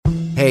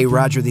Hey,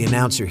 Roger the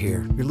announcer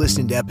here. You're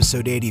listening to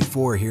episode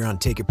 84 here on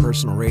Take It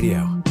Personal Radio.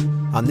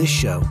 On this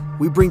show,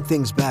 we bring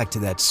things back to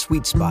that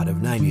sweet spot of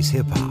 90s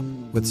hip-hop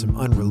with some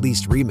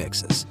unreleased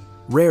remixes,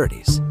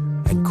 rarities,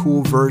 and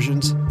cool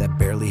versions that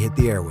barely hit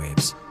the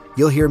airwaves.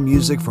 You'll hear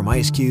music from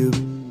Ice Cube,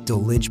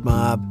 Dil Lynch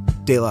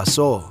Mob, De La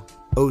Soul,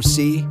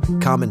 OC,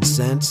 Common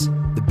Sense,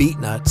 The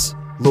Beatnuts,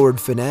 Lord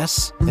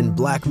Finesse, and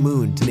Black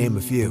Moon, to name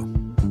a few.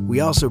 We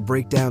also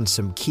break down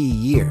some key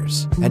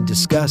years and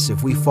discuss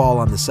if we fall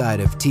on the side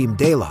of Team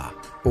De La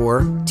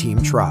or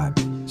Team Tribe.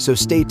 So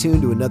stay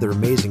tuned to another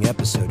amazing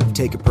episode of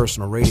Take It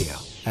Personal Radio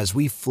as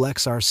we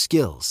flex our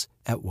skills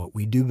at what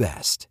we do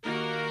best. Yo,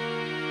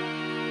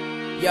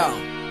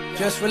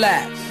 just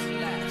relax.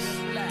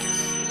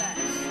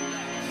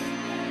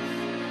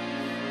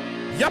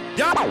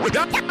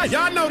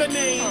 Y'all know the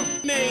name.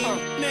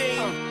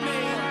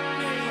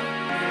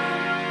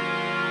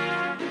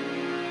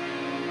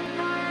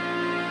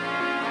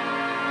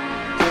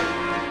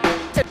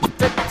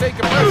 Take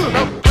it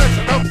personal.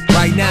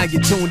 Right now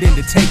you're tuned in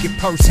to Take It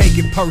Personal.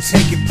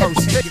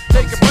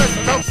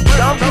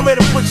 I'm getting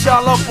ready to put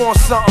y'all up on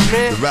something,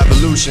 man. The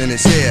revolution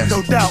is here.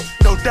 No doubt.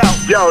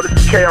 Yo, this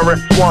is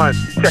KRS-One.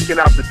 Checking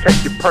out the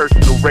Take It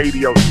Personal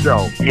radio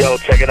show. Yo,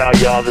 check it out,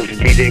 y'all. This is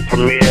DJ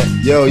Premier.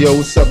 Yo,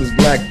 what's up? It's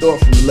Black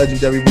Thought from the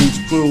legendary Roots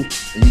Crew,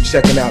 and you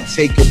checking out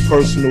Take It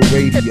Personal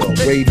Radio.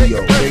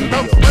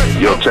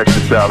 Yo, check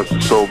this out. It's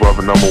the Soul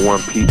Brother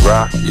 #1 Pete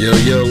Rock.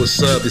 Yo,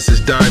 what's up? This is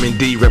Diamond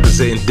D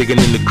representing Diggin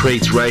in the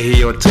Crates right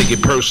here on Take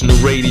It Personal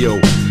Radio,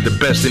 the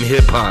best in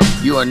hip hop.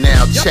 You are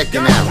now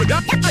checking out.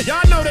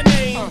 Y'all know the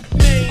name.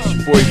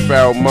 Boy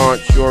Farrell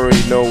Monch, you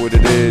already know what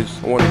it is.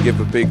 I want to give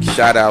a big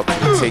shout out to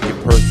the Take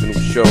It Personal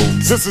show.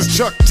 This is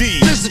Chuck D.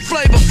 This is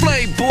Flavor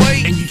Flav,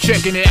 boy. And you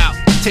checking it out.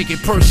 Take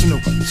it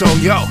personal. So,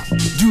 yo,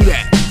 do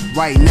that.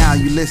 Right now,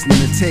 you listening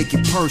to Take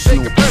It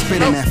Personal.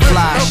 Spinning that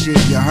fly shit.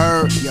 You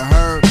heard.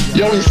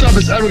 Yo, what's up?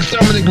 It's Eric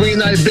Summer, the Green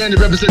Knight Bandit,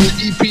 representing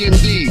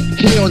EPMD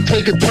here on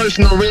Take It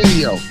Personal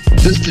Radio.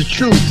 This the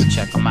truth.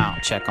 Check them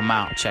out. Yo,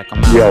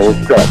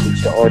 what's up?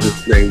 It's the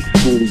artist named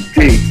Schoolie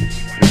D.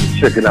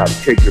 Checking out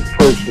Take It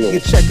Personal.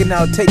 You're checking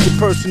out Take It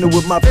Personal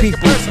with my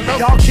people.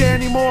 Y'all care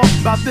anymore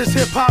about this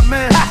hip-hop,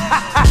 man?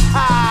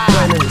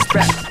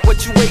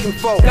 What you waiting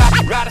for?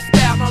 Gotta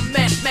style my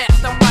man.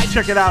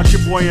 Check it out,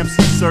 your boy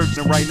MC Surge,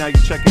 and right now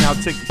you're checking out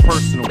Take It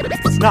Personal.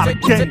 It's not a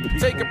game.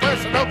 Take it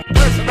personal.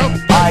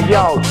 Alright,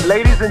 yo,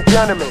 ladies and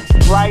gentlemen,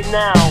 right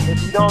now,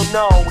 if you don't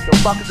know what the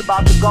fuck is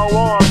about to go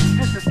on,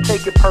 this is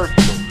Take It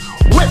Personal.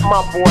 With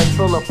my boy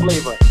full of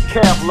flavor,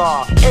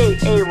 Kevlar,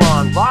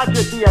 Aaron,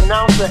 Roger the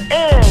announcer,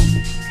 and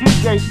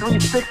DJ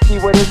 360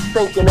 with his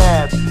stinking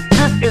ass.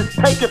 This is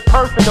Take It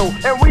Personal,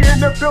 and we in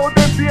the building,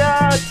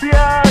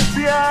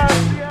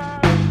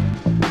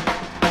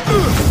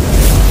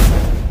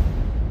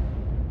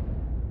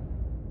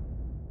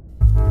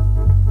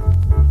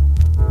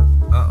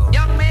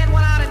 Young man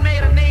went out and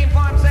made a name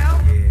for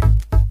himself. Yeah.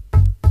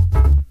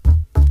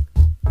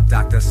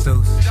 Dr.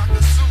 Seuss.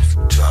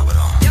 Drop it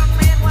on. Young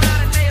man went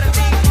out and made a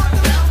name for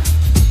himself.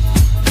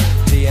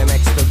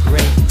 DMX the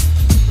Great.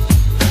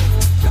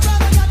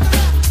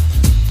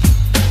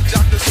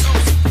 Dr.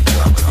 Seuss.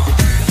 Drop it on.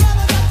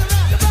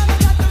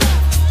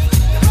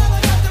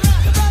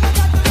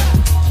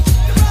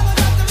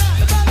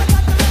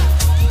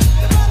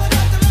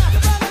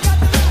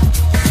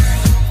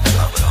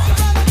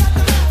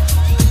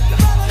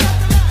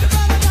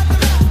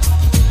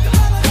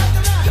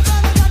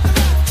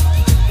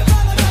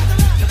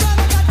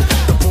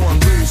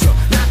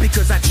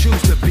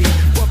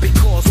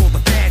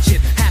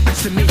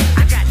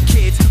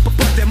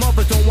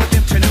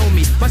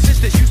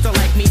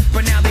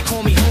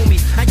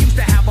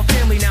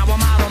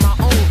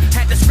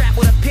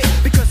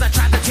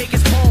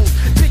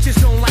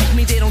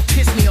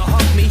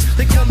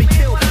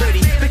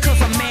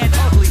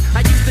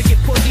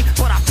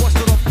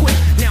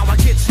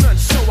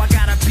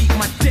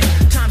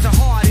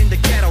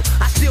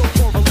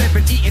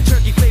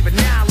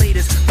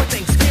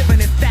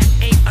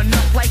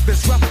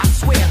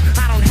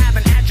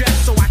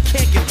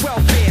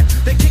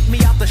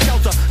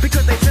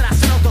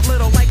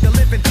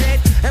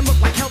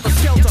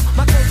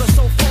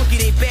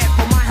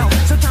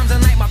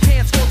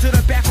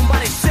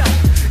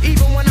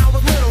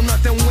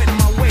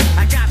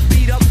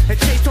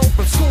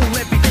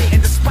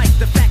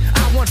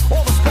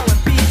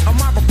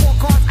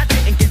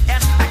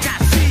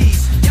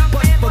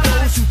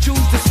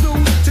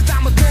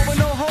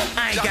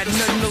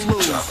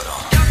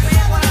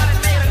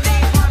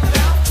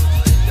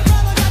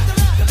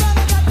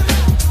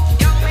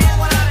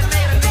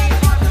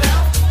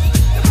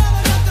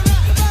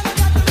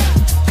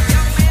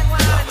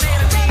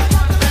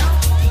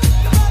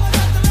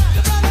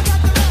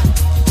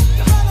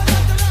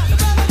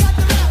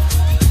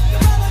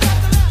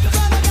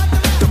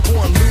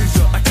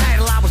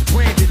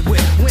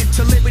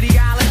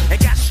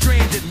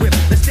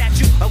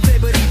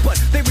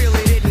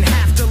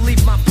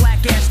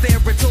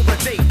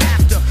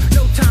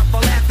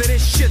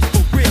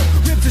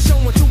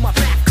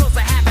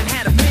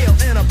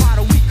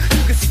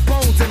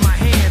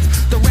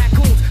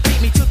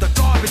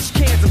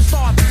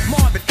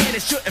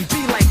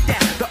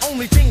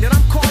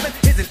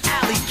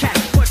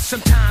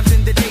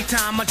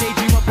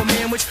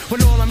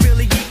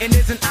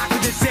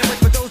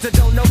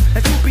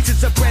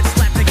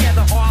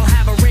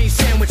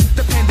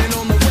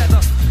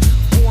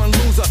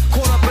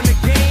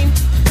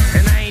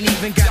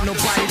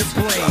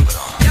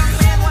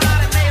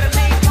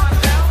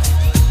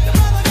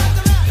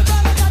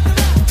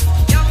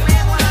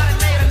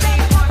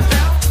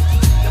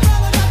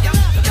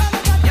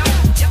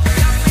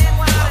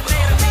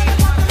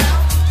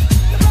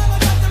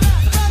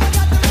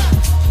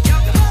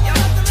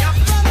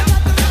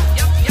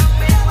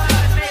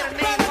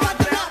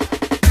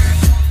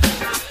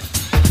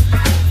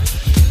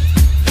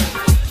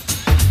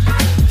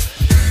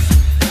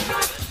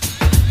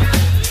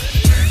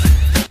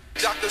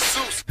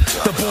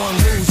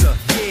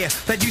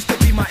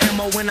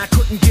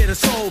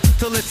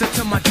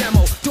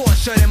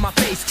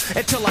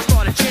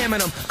 jamming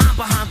them. I'm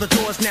behind the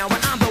doors now,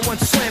 and I'm the one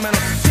slamming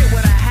them. Did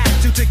what I had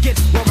to get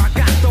where I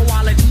got, though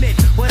I'll admit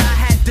what I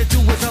had to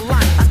do was a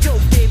lot. I still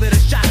gave it a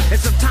shot, and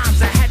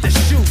sometimes I had to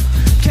shoot.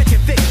 Catch a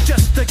fix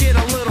just to get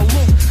a little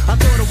loot. I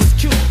thought it was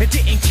cute and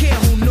didn't care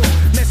who knew.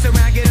 Mess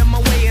around, get in my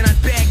way, and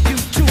I'd beg you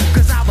too.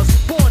 Cause I was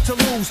born to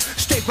lose,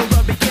 straight from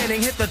the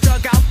beginning. Hit the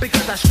dugout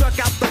because I struck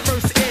out the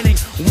first inning.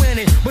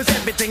 Winning was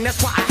everything,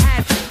 that's why I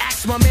had to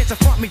ask my man to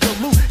front me to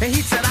loot, and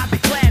he said I'd be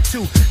glad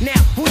to. Now,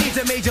 who needs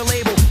a major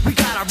label? We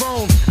got our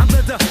own. I'm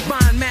the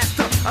divine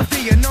master of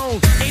the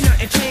unknown. Ain't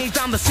nothing changed,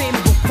 I'm the same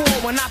as before.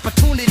 When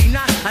opportunity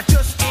knocked, I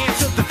just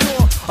answered the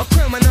door. A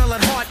criminal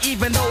at heart,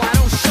 even though I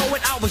don't show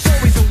it. I was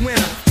always a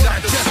winner, but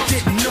I just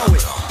didn't know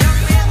it.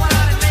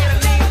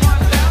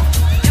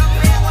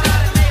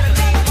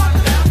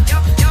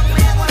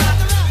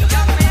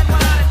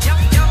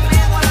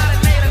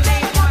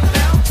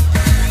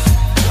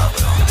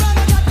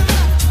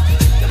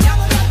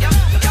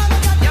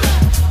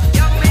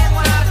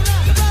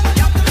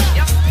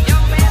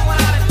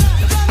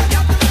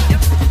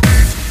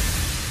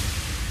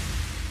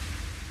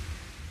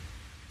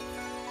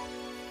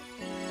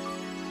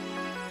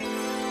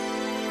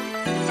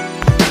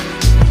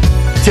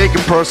 Take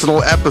It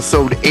Personal,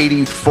 episode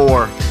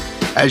 84.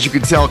 As you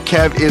can tell,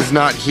 Kev is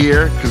not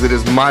here because it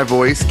is my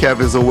voice.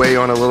 Kev is away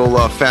on a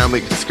little family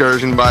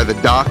excursion by the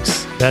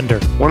docks. Bender.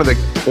 One of the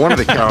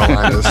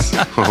Carolinas.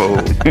 Oh.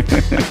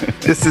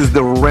 This is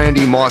the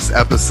Randy Moss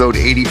episode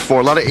 84.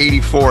 A lot of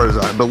 84s.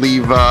 I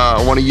believe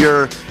one of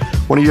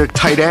your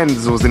tight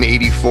ends was an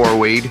 84,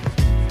 Wade.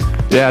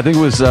 Yeah, I think it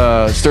was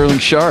Sterling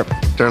Sharp.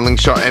 Sterling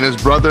Sharp and his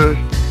brother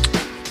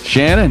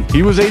Shannon.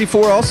 He was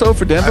 84 also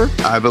for Denver?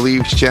 I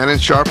believe Shannon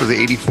Sharp was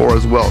 84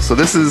 as well. So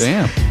this is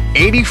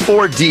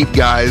 84 deep,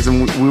 guys,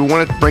 and we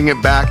want to bring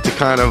it back to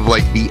kind of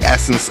like the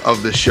essence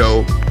of the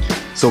show.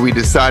 So we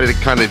decided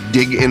to kind of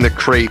dig in the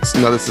crates.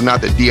 No, this is not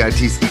the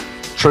DITC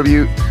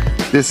tribute.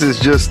 This is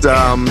just,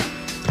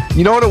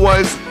 you know what it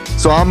was?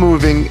 So I'm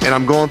moving and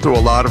I'm going through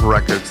a lot of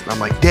records. And I'm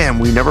like, damn,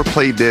 we never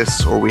played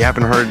this, or we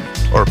haven't heard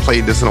or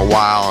played this in a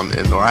while,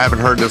 or I haven't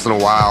heard this in a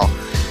while.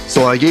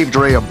 So I gave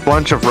Dre a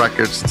bunch of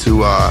records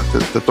to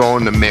throw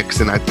in the mix,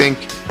 and I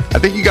think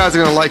you guys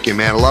are gonna like it,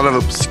 man. A lot of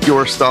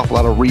obscure stuff, a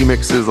lot of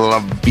remixes, a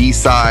lot of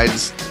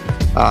B-sides,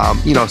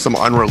 some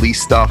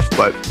unreleased stuff,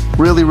 but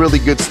really, really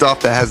good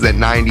stuff that has that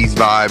 90s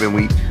vibe. And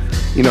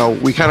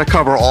we kind of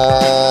cover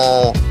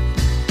all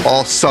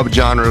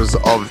subgenres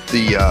of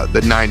the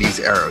 90s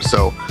era.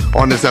 So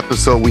on this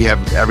episode, we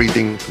have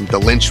everything from the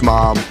Lynch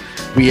Mob,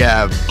 we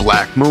have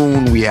Black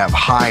Moon, we have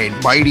High and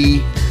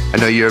Mighty. I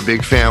know you're a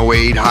big fan,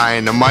 Wade. High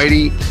and the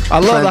Mighty. I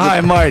love the High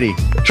and Mighty.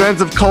 Trends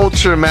of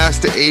Culture,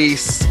 Master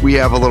Ace. We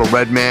have a little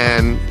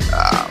Redman,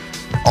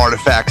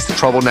 Artifacts, the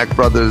Troubleneck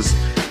Brothers,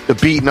 the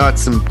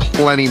Beatnuts, and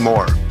plenty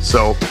more.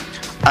 So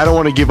I don't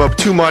want to give up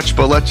too much,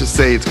 but let's just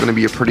say it's going to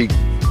be a pretty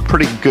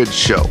good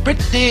show.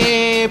 Pretty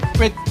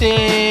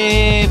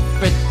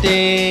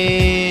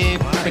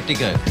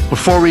good.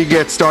 Before we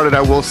get started,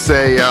 I will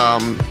say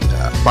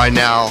by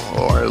now,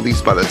 or at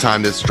least by the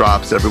time this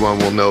drops, everyone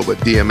will know, but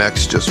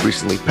DMX just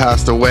recently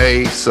passed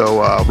away.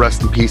 So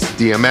rest in peace to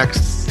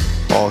DMX,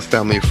 all his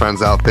family and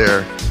friends out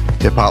there.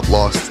 Hip hop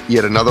lost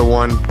yet another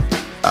one.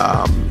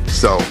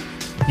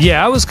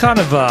 Yeah, I was kind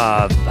of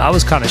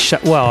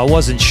shocked. Well, I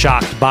wasn't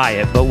shocked by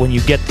it, but when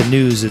you get the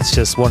news, it's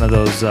just one of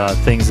those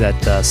things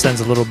that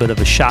sends a little bit of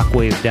a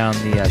shockwave down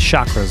the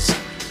chakras.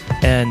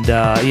 And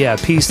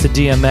peace to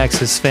DMX,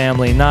 his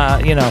family.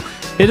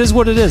 It is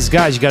what it is,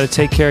 guys. You got to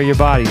take care of your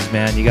bodies,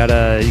 man. You got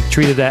to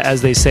treat it,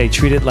 as they say,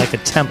 treat it like a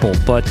temple.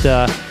 But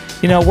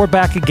we're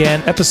back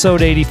again,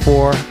 episode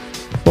 84.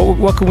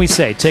 What can we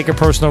say? Take It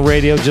Personal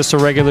Radio, just a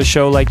regular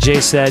show, like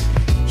Jay said.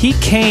 He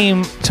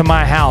came to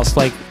my house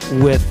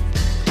with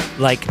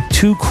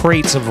 2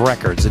 crates of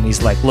records, and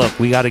he's like, look,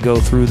 we got to go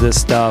through this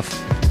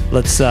stuff.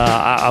 Let's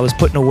I was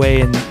putting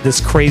away in this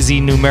crazy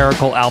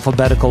numerical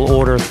alphabetical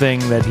order thing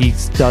that he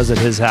does at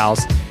his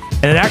house,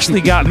 and it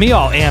actually got me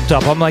all amped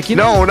up. I'm like,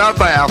 no, not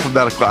by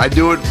alphabetical. I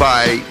do it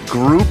by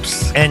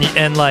groups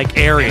and like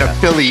area and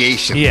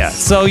affiliations. Yeah,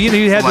 so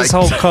you had this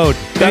whole code.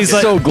 That's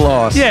so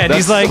gloss. Yeah, and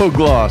he's like, so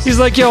gloss. He's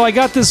like, yo, I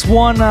got this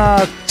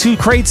 2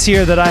 crates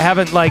here that I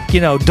haven't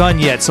done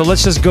yet. So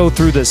let's just go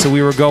through this. So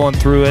we were going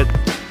through it,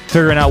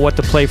 figuring out what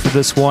to play for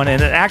this one,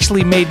 and it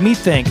actually made me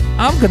think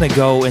I'm gonna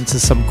go into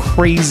some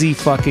crazy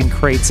fucking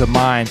crates of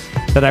mine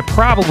that I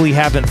probably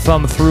haven't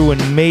thumbed through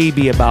in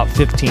maybe about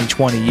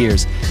 15-20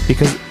 years,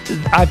 because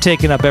I've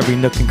taken up every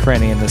nook and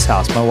cranny in this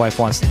house. My wife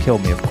wants to kill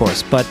me, of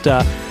course, but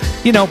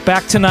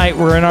back tonight,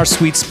 we're in our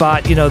sweet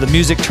spot. The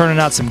music turning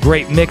out some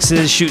great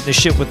mixes, shooting the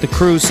shit with the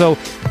crew. So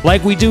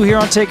like we do here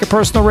on Take It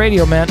Personal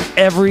Radio, man,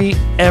 every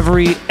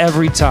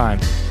time,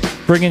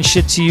 bringing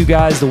shit to you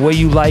guys the way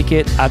you like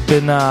it. I've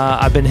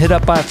been hit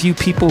up by a few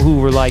people who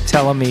were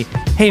telling me,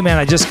 hey man,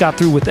 I just got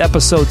through with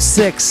episode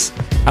 6.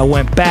 I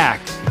went back,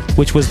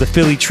 which was the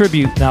Philly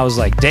tribute, and I was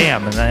like,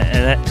 damn.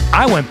 And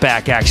I went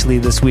back actually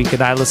this week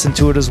and I listened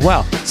to it as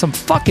well. Some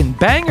fucking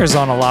bangers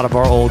on a lot of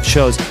our old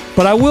shows.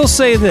 But I will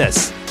say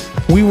this,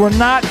 we were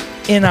not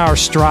in our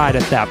stride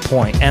at that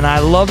point. And I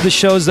love the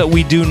shows that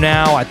we do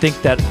now. I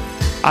think that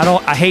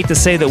I hate to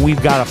say that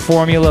we've got a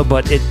formula,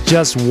 but it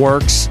just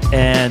works,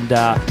 and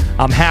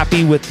I'm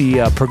happy with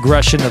the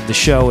progression of the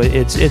show.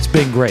 It's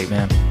been great,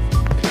 man.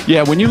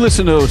 Yeah, when you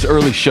listen to those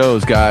early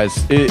shows,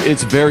 guys,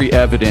 it's very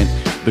evident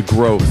the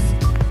growth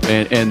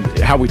and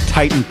how we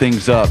tighten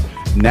things up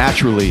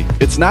naturally.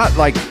 It's not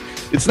like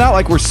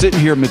we're sitting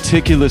here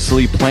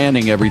meticulously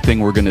planning everything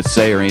we're going to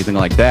say or anything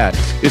like that.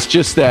 It's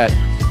just that,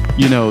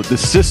 you know, the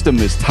system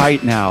is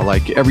tight now,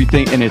 like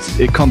everything, and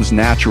it comes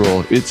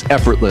natural. It's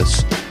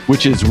effortless,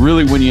 which is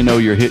really when you know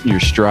you're hitting your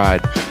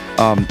stride.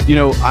 You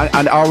know,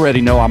 I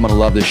already know I'm going to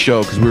love this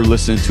show because we were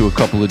listening to a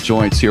couple of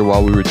joints here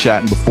while we were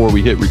chatting before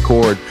we hit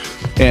record.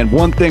 And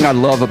one thing I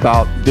love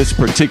about this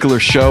particular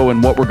show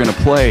and what we're going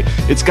to play,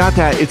 it's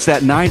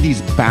that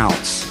 90s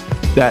bounce,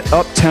 that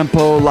up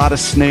tempo, a lot of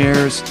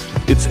snares.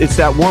 It's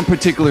that one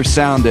particular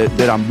sound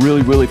that I'm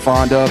really, really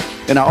fond of.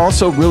 And I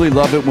also really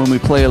love it when we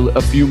play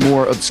a few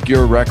more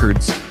obscure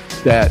records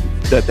that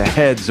the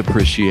heads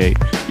appreciate.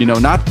 You know,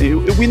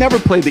 we never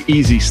play the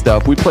easy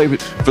stuff. We play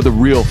for the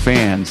real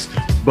fans,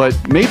 but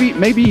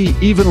maybe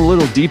even a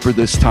little deeper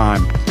this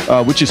time,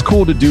 which is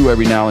cool to do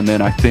every now and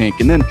then, I think.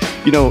 And then,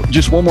 you know,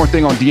 just one more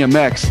thing on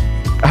DMX,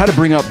 I had to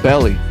bring up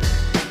Belly.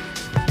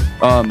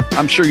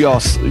 I'm sure y'all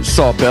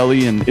saw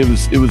Belly, and it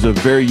was a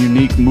very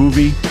unique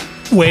movie.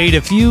 Wade,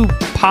 if you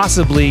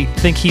possibly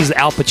think he's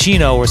Al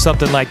Pacino or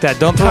something like that,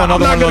 don't throw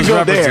another one of those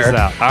references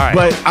out. All right.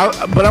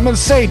 But I'm going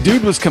to say,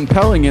 dude was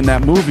compelling in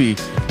that movie,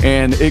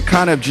 and it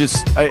kind of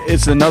just,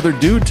 it's another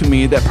dude to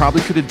me that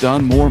probably could have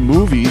done more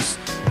movies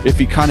if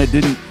he kind of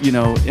didn't, you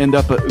know, end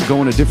up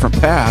going a different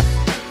path,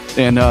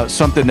 and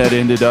something that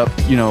ended up,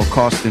 you know,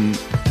 costing,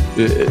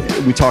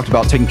 we talked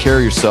about taking care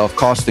of yourself,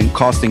 costing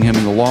him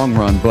in the long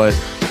run. But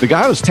the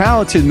guy was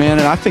talented, man,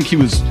 and I think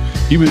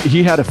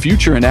he had a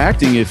future in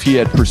acting if he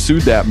had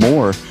pursued that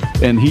more,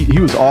 and he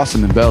was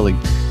awesome in Belly.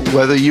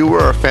 Whether you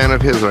were a fan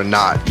of his or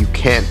not, you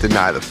can't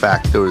deny the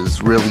fact there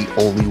was really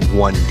only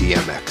one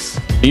DMX.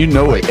 You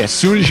know it. As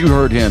soon as you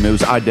heard him, it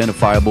was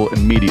identifiable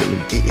immediately.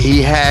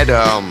 He had,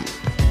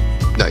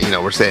 no, you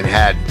know, we're saying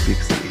had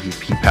because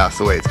he passed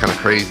away. It's kind of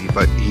crazy,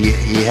 but he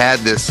had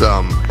this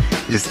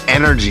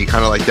energy,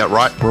 kind of like that,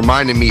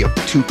 reminded me of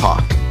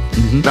Tupac.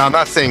 Mm-hmm. Now, I'm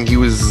not saying he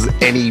was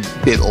any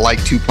bit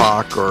like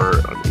Tupac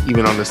or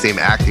even on the same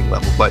acting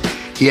level, but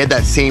he had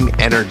that same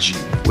energy,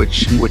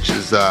 which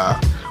is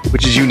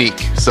unique.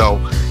 So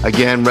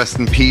again, rest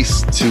in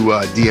peace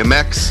to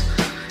DMX.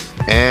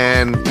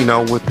 And you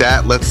know, with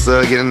that, let's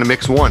get into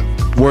mix one.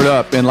 Word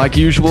up, and like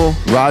usual,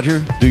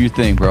 Roger, do your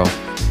thing, bro.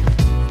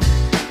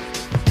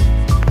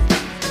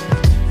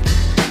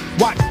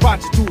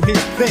 Watch do his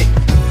thing.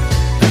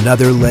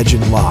 Another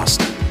legend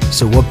lost.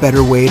 So what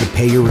better way to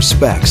pay your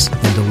respects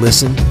than to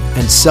listen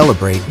and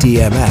celebrate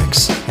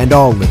DMX and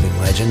all living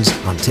legends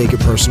on Take It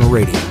Personal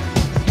Radio.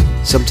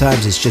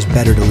 Sometimes it's just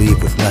better to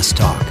leave with less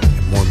talk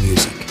and more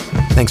music.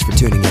 Thanks for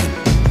tuning in.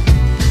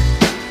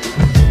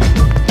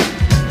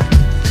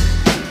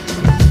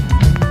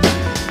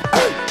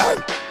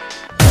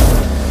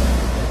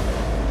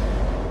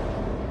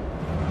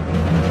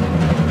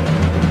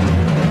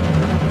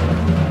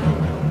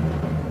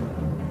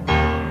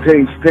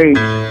 Peace.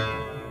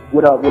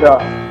 What up?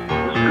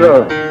 It's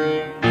good.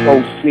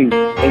 OC,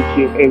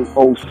 aka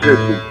O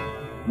Circle,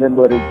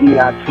 member of the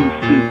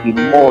DITC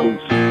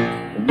Immortals.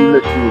 And you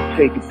listen to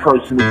Take It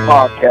Personal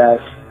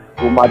podcast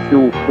with my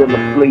dude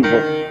Philip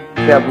Flavor,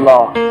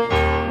 Kevlar,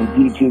 and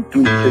DJ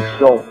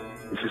 360.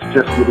 This is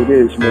just what it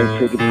is, man.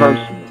 Take it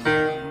personal.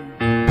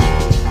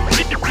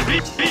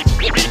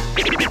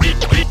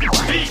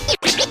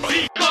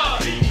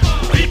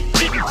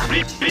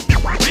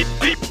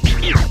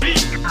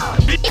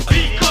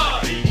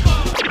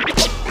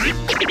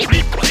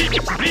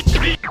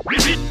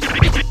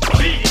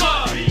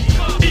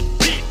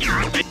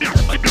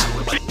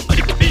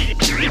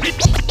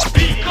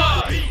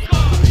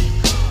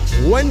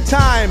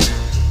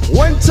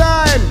 One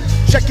time,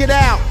 check it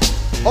out.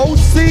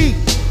 OC,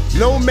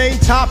 no main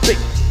topic.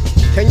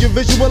 Can you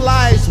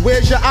visualize?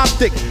 Where's your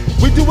optic?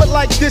 We do it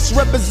like this,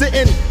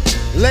 representing,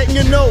 letting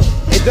you know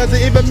it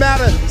doesn't even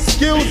matter.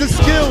 Skills is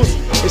skills.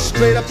 It's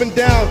straight up and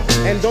down,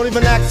 and don't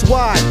even ask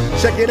why.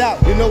 Check it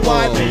out, you know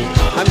why?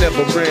 I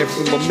never ran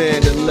from a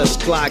man unless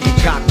Clyde get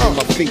cocked in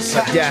my face.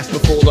 I gasped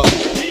before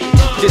the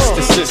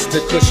the sister,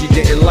 cause she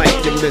didn't like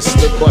you,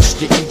 mister.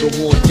 Bust your ego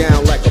worn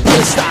down like a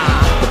blister.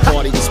 The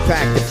party was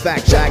packed, the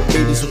fact jack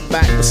babies with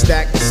back were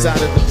stacked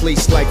inside of the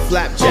place like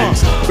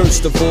flapjacks.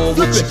 First of all,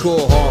 what you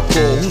call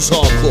hardcore? Who's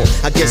hardcore?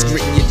 I guess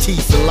gritting your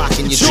teeth and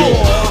locking your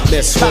jaw.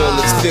 Mess hall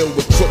is filled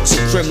with crooks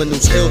and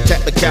criminals, ill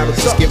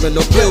characters giving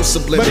up real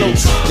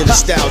subliminals. The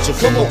nostalgia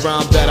from a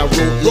rhyme that I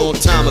wrote long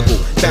time ago.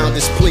 Found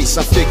this place,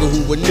 I figure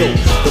who would know.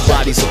 The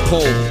body's a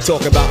poem,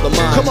 talk about the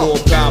mind, more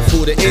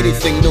powerful than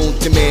anything known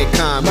to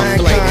mankind. My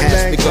right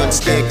has begun.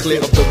 Stand clear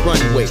of the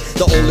runway.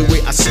 The only way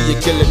I see you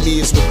killing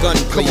me is with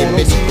gunplay. In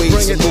many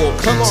ways and more,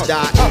 beats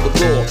die in the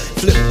raw.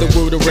 Flip the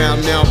word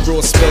around now, raw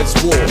spells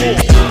war.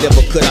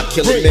 Never could I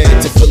kill a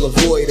man to fill a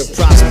void. A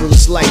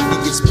prosperous life, he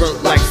gets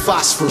burnt like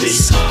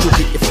phosphorus. You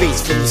hit your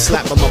face from the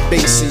slap of my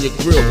bass in your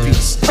grill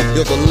piece.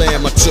 You're the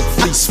lamb I took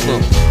fleece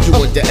from. You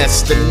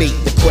underestimate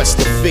the quest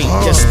of fate.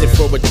 Destined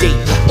for a date,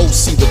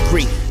 OC the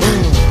great.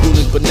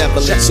 Ruling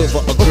benevolence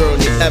over a girl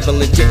named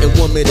Evelyn. Didn't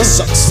want me to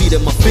succeed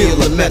in my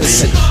field of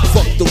medicine.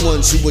 Fuck the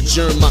ones who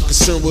adjourn my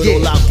concern with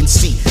all I can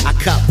see. I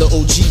cop the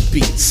OG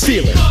beats.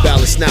 Feel it.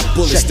 Balance, not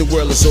bullets. The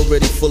world is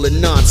already full of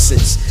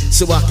nonsense.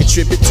 So I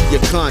contribute to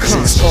your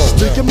conscience. Oh,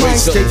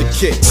 raise up the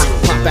kicks.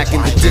 Pop back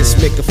in the disc.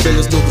 Make a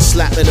feelers know the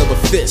slapping of a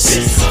fist.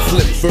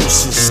 Flip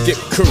verses, skip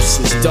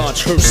curses,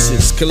 dodge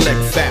hearses,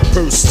 collect fat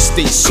purses,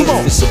 stay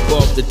surface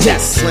above the death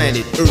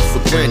planet, Earth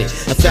for granted.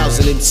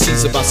 1,000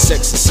 MCs about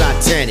sex and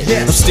satanic.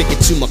 I'm sticking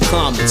to my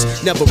comments,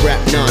 never rap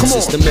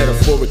nonsense. The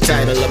metaphoric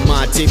title of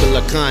my table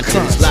of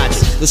contents. Logic,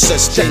 no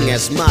such thing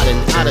as modern.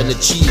 I done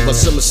achieve, but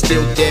some are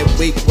still dead,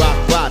 wake, rock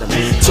bottom.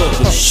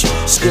 Talking shit,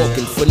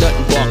 squawking for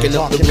nothing, barking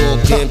up the wrong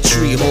damn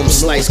tree. Home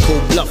slice,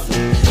 cold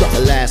bluffing.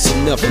 Alas,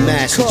 enough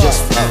mashing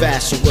just for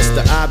fashion. What's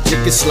the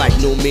object? It's like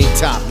no main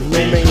topic.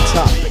 No main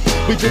topic.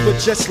 We do it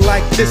just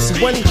like this.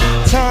 One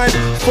time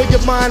for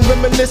your mind,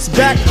 reminisce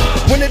back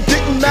when it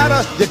didn't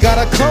matter. You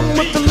gotta come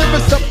with the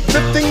lyrics,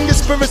 uplifting your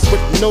spirits with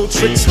no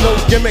tricks, no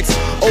gimmicks.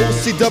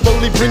 OC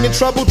bringing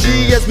trouble,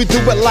 G, as we do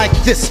it like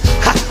this.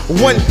 Ha!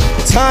 One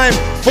time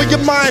for your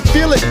mind,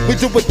 feel it. We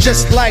do it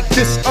just like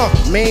this.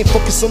 Main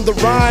focus on the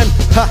rhyme.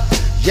 Ha!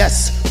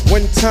 Yes,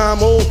 one time,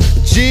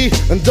 OG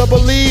and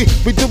double E.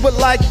 We do it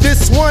like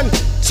this. 1,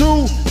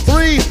 2,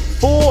 3,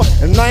 4,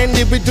 and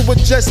 90. We do it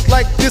just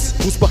like this.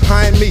 Who's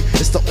behind me?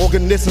 It's the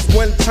organisms.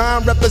 One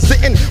time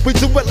representing. We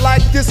do it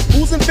like this.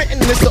 Who's inventing?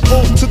 It's the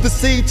O to the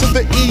C to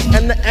the E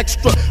and the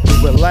extra.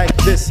 Do it like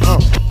this. One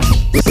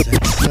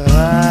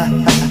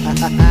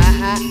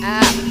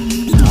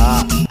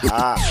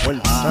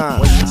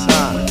time.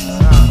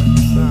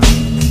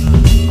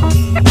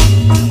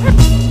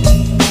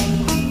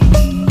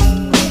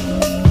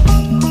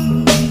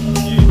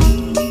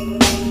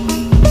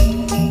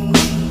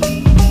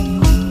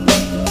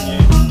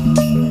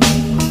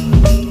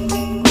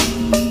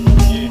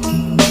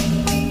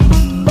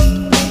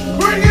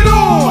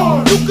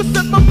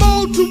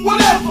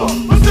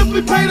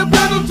 Pay the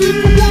penalty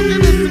for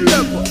walking this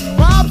endeavor.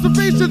 My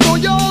observations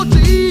on your alter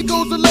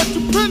egos will let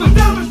you penetrate.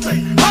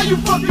 Demonstrate how you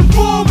fucking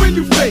form when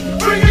you fake.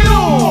 Bring it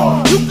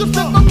on. You can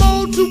set my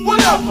mode to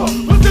whatever,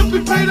 but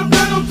simply pay the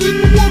penalty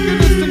for walking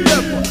this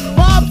endeavor.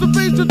 My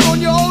observations on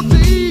your alter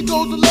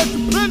egos will let you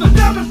penetrate.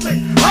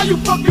 Demonstrate how you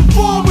fucking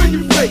form when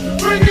you fake.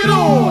 Bring it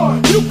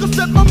on. You can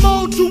set my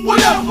mode to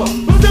whatever,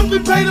 but simply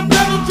pay the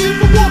penalty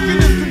for walking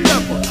this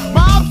endeavor.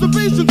 My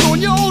observations on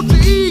your alter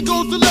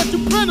egos will let you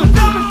penetrate.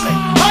 Demonstrate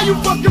how you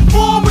fucking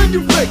form when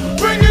you fake.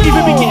 Bring it Even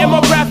on. be getting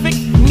more graphic.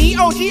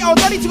 Neo Geo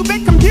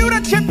 32-bit computer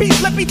chip piece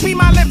slip between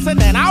my lips and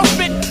then I'll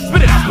spit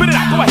it out, go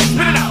ahead,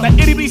 spit it out. That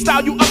itty bitty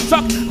style you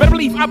uptuck. Better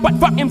believe I butt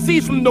fuck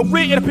MCs from the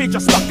rear of the picture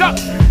stuck up.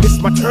 It's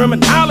my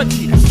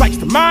terminology that strikes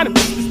the mind and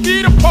puts the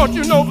speed apart.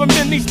 You know the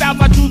many styles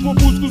I choose will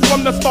boost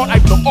from the start. I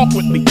flow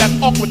awkwardly,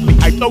 that's awkwardly.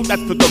 I flow,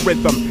 that's to the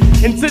rhythm.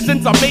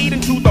 Incisions are made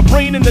into the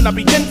brain and then I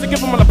begin to give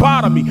them a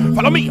lobotomy.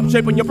 Follow me, I'm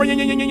shaping your brain.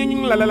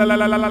 La la la la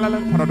la la la la.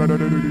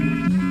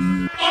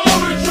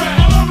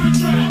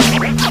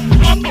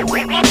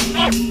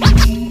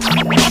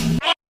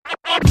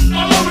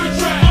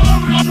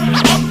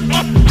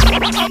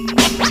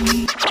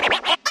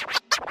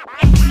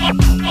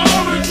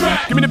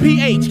 Give me the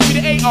PH, give me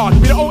the AR,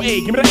 give me the OA,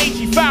 give me the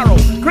HE Pharaoh.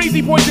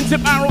 Crazy poison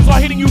tip arrows are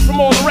hitting you from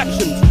all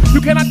directions.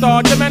 You cannot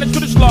dodge and manage to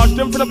dislodge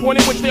them from the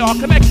point in which they are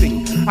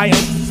connecting. I am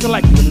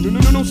selecting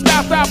no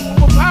style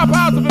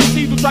powers of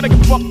MCs who try to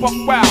get fuck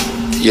wow.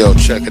 Yo,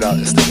 check it out.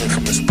 It's the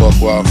infamous Buck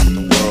Wild from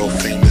the world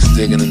famous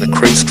Diggin in the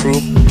Crates crew.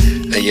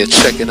 And you're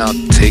checking out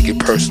Take It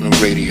Personal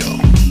Radio.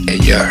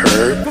 And you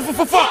heard?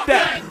 Fuck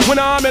that. When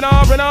I'm in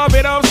a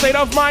renovative state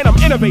of mind, I'm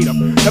innovative.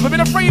 Never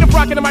been afraid of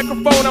rocking the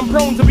microphone, I'm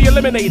prone to be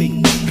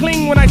eliminating.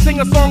 Cling when I sing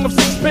a song of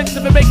sixpence.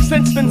 If it makes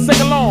sense, then sing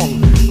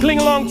along. Cling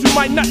along to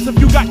my nuts. If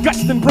you got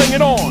guts, then bring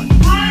it on.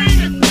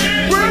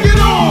 Bring it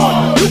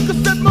on. You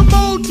can set my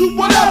mode to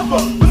whatever,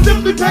 but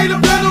simply pay the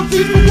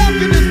penalties for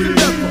walking this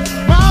endeavor.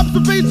 My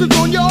observations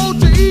on your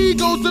alter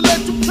egos to let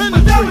you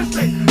penetrate.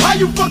 Demonstrate how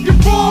you fucking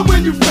form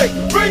when you fake.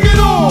 Bring it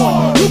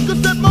on. You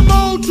can set my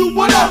mode to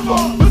whatever,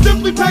 but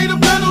simply pay the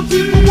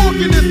penalties for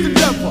walking this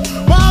endeavor.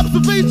 My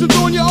observations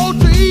on your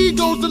alter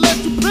egos to let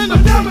you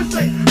penetrate.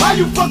 Demonstrate how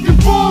you fucking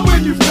form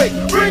when you fake.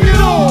 Bring it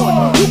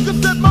on. You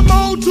can set my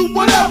mode to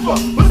whatever,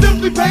 but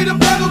simply pay the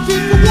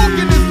penalties for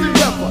walking this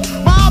endeavor.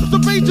 My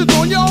observations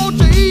on your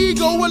alter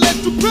ego will let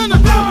you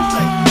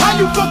penetrate. How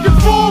you fucking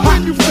form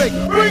when you fake.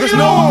 Bring There's it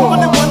no on.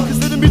 one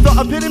consider me the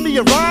epitome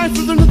of rhyme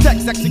through the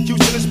text.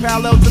 Execution is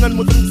parallel to none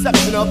with the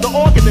inception of the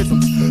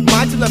organisms.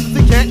 My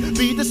telepathy can't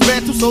be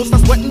dismantled, so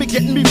stop sweating me,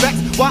 getting me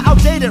vexed. While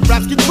outdated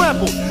raps get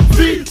trampled.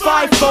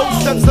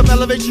 3-5-4 steps of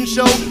elevation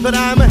show that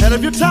I'm ahead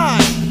of your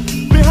time.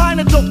 Behind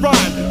a dope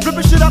rhyme,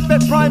 ripping shit up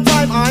at prime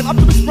time. I'm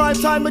Optimus Prime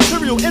time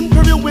material,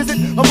 imperial wizard,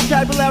 a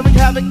vocabulary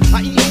havoc.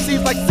 I eat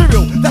MCs like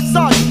cereal, that's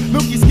soggy.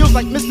 Milky skills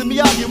like Mr.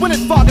 Miyagi. When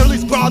it's fog, at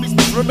least groggy.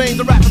 Speech remains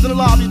the rappers in the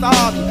lobby, the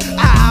hobby.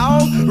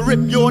 Ow,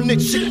 rip your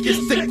nick, shit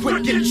gets thick,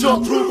 quick, get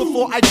your crew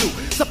before I do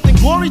something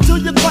glory to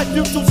your quite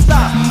futile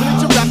style.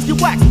 But your raps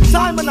get waxed,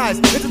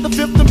 simonized into the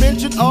fifth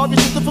dimension of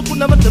your difficult,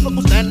 never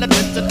typical stand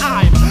attention.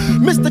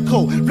 I'm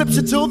mystical, rips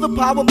you till the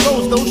power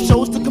blows. Those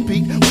shows to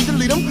compete, we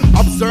delete them,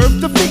 observe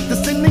defeat.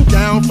 Descending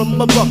down from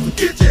above,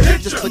 get your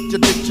head, just put your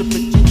picture,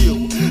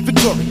 you.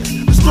 Victorious,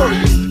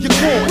 victorious, you're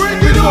born.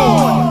 Bring it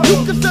on!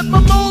 You can set my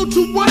mode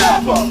to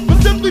whatever,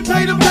 but simply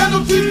pay the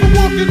penalties for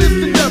walking this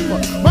endeavor.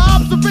 My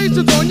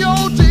observations on your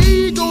alter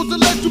egos will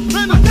let you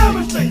penetrate.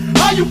 Demonstrate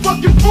how you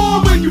fucking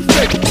form when you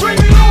fake. Bring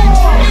it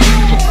on!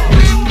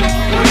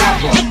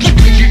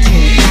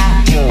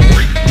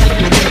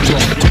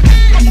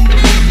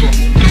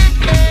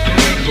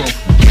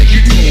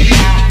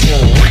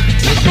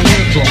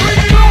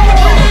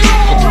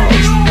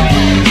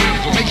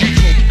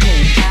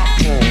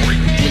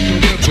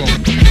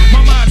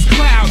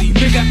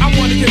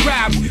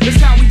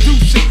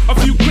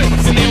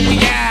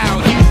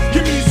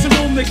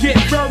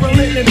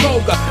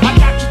 I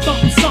got you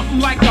thumping something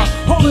like a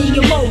hole in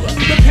your molar.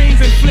 The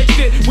pain's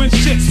inflicted when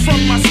shit's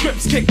from my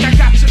scripts kick. I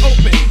got you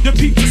open, your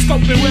peeps are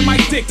scoping where my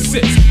dick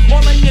sits.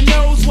 All in your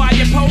nose while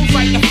you pose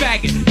like a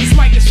faggot. This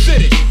mic is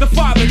fitted, the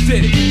father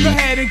did it. Go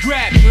ahead and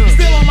grab it.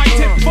 Still on my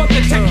tip for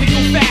the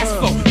technical fast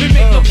flow. They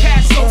make no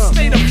cash, so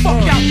stay the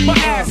fuck out my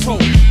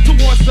asshole.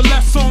 Towards the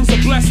left, songs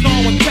are blessed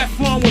on with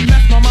Teflon. With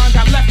left, my mind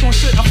got left on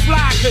shit a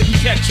fly couldn't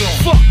catch on.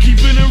 Fuck,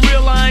 keeping it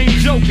real, I ain't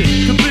joking.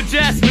 The bitch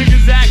ass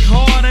niggas act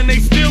hard and they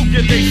still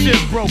get they shit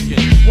broken.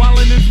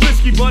 Wildin' is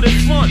risky, but it's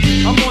fun.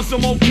 I'm on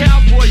some old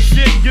cowboy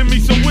shit. Give me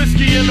some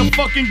whiskey and a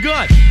fucking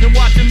gun, and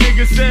watch a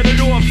nigga set it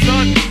off,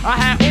 son. I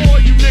had all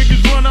you niggas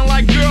running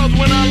like girls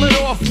when I lit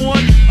off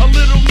one. A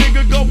little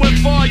nigga going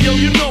far, yo,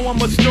 you know I'm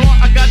a star.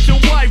 I got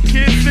your wife,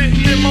 kid, sitting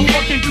in my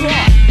fucking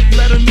car.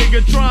 Let a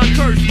nigga try and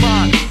curse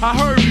mine. I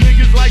heard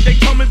niggas like they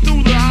coming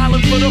through the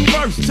island for the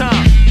first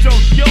time.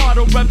 Junkyard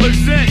will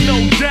represent, no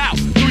doubt.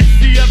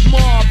 3CF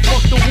Mob,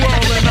 fuck the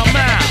world and I'm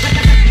out.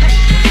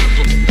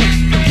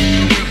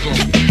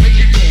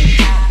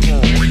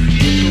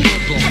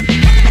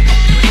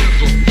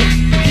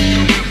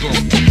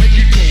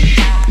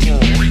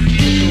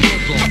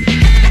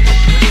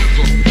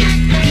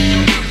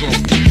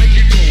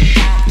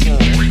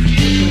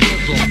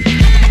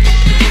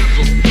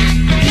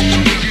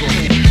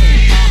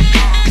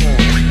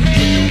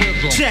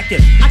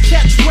 I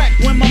catch wreck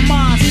when my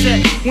mind's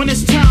set. When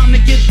it's time to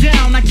get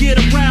down, I get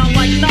around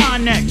like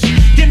 9X.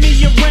 Give me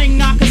your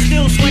ring, I can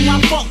still swing.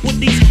 I fuck with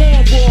these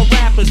cornball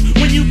rappers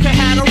when you can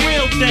have a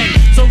real thing.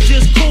 So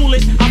just cool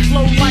it, I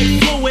flow like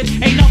fluid.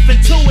 Ain't nothing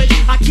to it,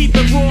 I keep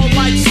it raw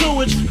like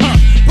sewage.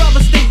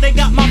 Brothers think they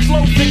got my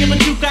flow figure,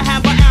 but you can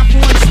have an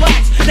afro and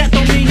slacks. That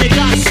don't mean they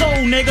got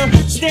soul, nigga.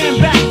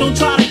 Stand back, don't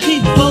try to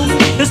keep close.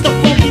 It's the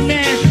funky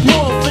man,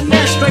 raw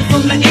finesse, straight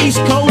from the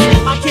East Coast.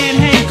 I can't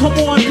hang, come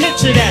on,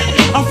 picture that.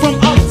 I'm from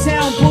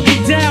uptown,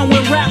 boogie down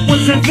where rap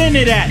was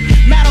invented at.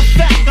 Matter of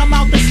fact, I'm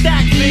out the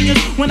stack figures.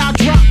 When I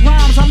drop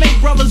rhymes, I make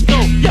brothers go,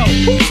 yo,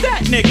 who's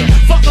that nigga?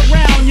 Fuck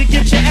around, you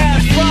get your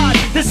ass fried.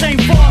 This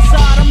ain't far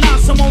side, I'm not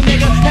some old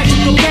nigga that you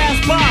can pass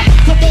by.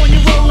 Come on,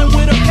 you're rolling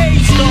with a paid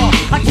star.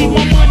 I keep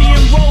my money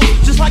in rolls,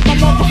 just like my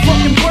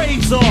motherfucking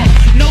braids are.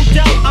 No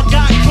doubt, I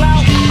got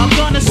clout. I'm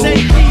gonna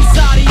say peace,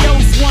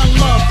 adios, one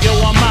love, yo,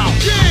 I'm out.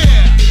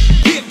 Yeah,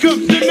 here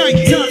comes the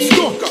nighttime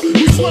stalker.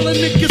 We swallow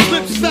niggas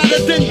lips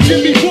fatter than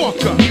Jimmy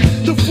Walker.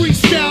 The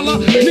freestyler,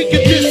 nigga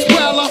this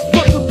weller.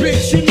 Fuck a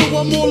bitch, you know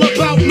I'm all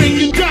about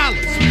making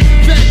dollars.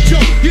 Fat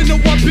Joe, you know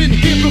I've been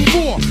here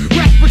before.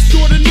 Rap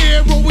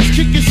extraordinaire, always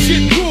kicking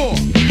shit raw.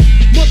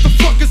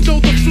 Motherfuckers know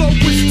the flow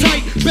is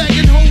tight.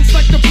 Bagging hoes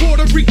like the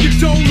Puerto Rican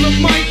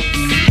Dolomite.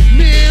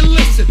 Man,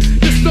 listen,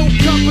 there's no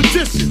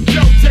competition.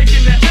 Joe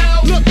taking the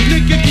L. Look,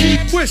 nigga,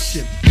 keep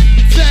wishing.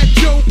 Fat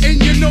Joe, and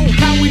you know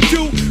how we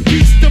do.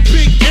 Beats the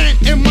Big Ant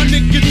and my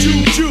nigga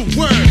Juju.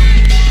 Word.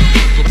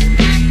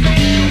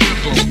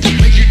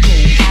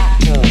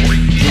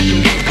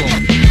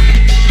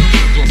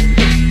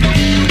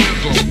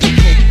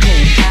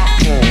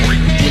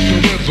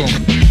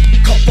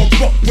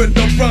 With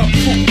the rhyme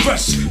full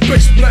fresh,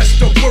 bass blast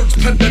the words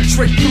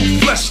penetrate through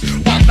flesh.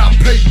 While I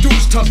pay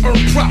dues to earn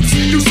props,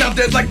 you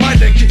sounded like my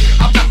nigga.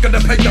 I'm not gonna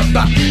pay a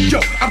lot.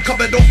 Yo, I'm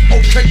coming off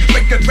okay,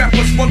 making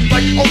rappers run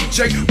like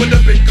OJ with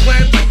a big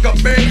clan like a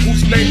man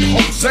who's named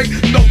Jose.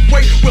 No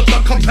way will a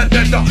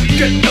competitor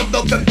get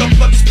iller than the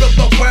blood spill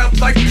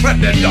around like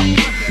Predator.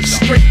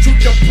 Straight to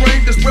your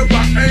brain is where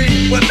I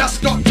aim. When I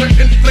start to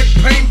inflict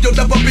pain, you'll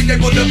never be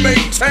able to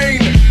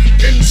maintain.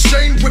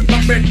 Insane with my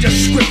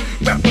manuscript.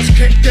 Rappers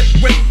can't get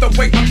with the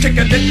way I'm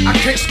kicking it. I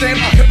can't stand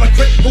a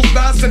hypocrite who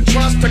lies and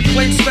tries to claim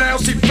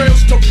styles, he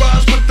fails to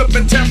rise with the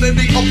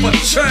mentality of a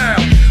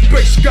child.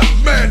 Bass got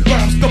mad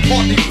rhymes, the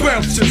party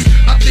bounces.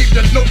 I need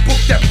a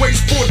notebook that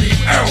weighs 40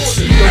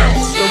 ounces.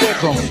 Yes.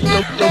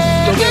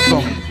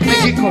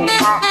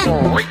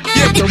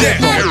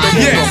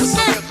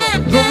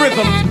 The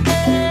rhythm.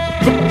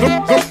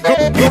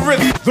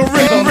 The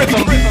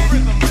rhythm.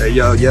 Hey,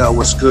 yo,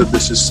 what's good?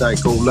 This is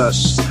Psycho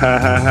Les.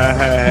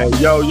 Hey,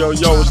 yo,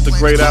 it's the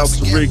great Al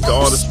Tariq, the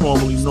artist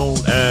formerly known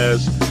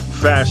as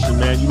Fashion,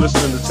 man. You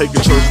listening to Take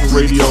It Personal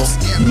Radio.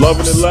 You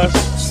loving it,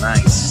 Les?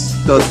 Nice.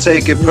 So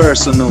take it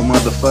personal,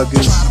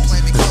 motherfuckers.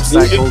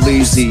 Psycho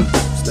Lazy.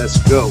 Let's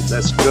go.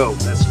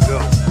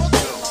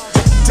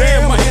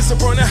 Damn, my hands are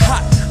burning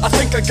hot. I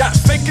think I got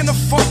fake in the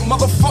funk,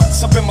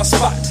 motherfuckers up in my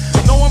spot.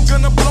 Know I'm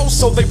gonna blow,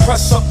 so they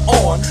press up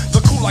on. The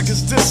cool like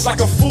it's this,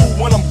 like a fool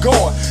when I'm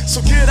gone. So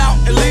get out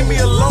and leave me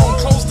alone,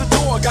 close the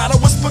door. Gotta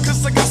whisper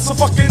cause I got some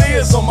fucking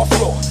ears on my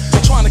floor.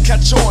 Trying to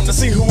catch on to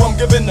see who I'm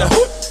giving the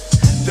hook.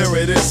 There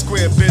it is,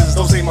 square biz,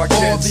 those ain't my kids.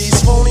 All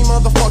these phony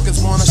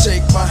motherfuckers wanna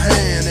shake my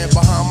hand and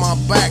behind my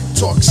back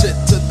talk shit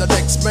to the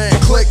next man.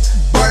 Click,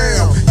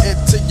 bam,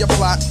 into your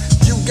plot.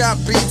 You got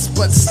beats,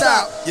 but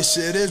stop, your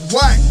shit is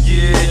whack.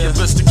 Yeah, you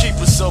best to keep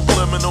it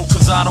subliminal,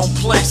 cause I don't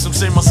play. Some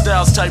say my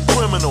style's type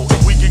criminal,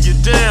 and we can get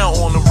down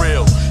on the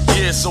real.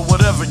 Yeah, so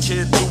whatever,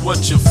 kid, do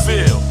what you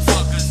feel.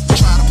 Fuckers,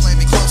 try to play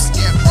me close and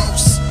get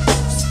roast.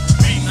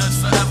 Beat nuts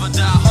forever,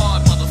 die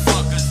hard,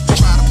 motherfuckers.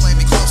 Try to play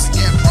me close and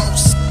get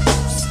roast.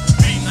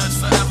 Beat nuts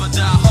forever,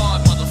 die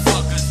hard,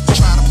 motherfuckers.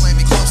 Try to play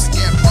me close and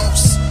get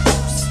roast.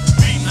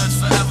 Beat nuts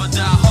forever,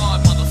 die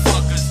hard,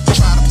 motherfuckers.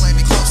 Try to play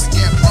me close and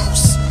get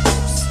roast.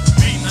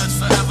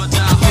 Forever die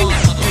hard,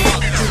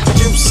 motherfucker.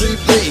 You see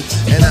me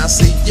and I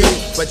see you,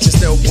 but you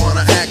still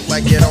wanna act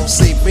like you don't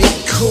see me.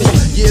 Cool,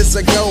 years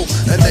ago,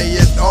 and they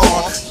it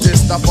all.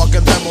 This the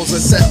fucking demos and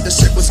said the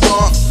shit was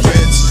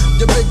garbage.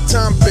 You big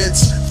time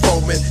bitch,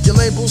 foaming. You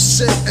label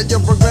shit and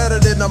you regret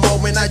it in a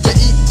moment. Now you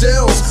eat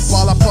deals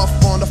while I puff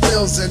on the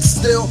fields, and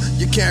still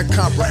you can't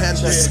comprehend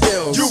the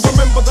skills. You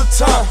remember the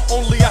time,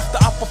 only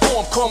after I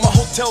perform. Call my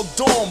hotel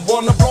dorm,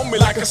 wanna blow me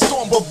like a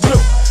storm, but blue.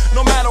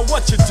 No matter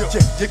what you do,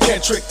 you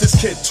can't trick this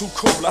kid too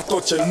cool. I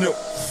thought you knew.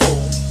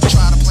 Fool.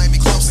 Try to play me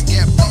close and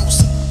get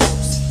roast.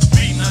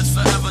 Beat nuts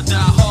forever, die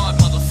hard,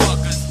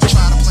 motherfuckers.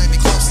 Try to play me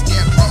close and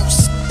get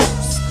roast.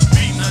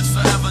 Beat nuts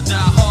forever, die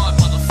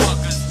hard,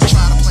 motherfuckers.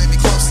 Try to play me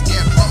close and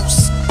get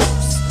roast.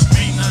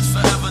 Beat nuts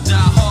forever, die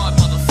hard,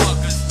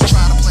 motherfuckers.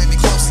 Try to play me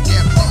close and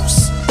get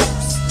roast.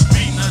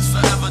 Beat nuts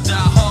forever, die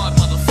hard,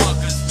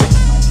 motherfuckers.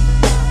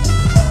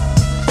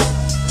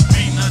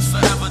 Beat nuts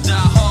forever,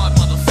 die hard,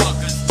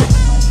 motherfuckers.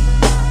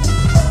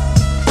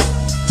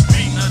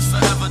 Beat nuts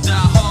forever,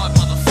 die hard,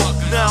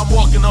 motherfuckers. Now I'm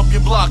walking up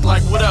your block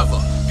like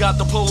whatever. Got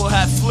the polo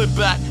hat flip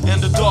back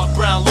and the dark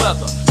brown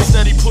leather.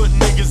 Steady putting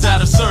niggas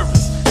out of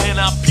service. And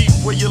I peep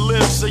where you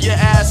live, so your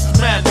ass is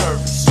mad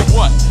nervous.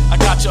 What? I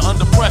got you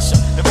under pressure,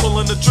 and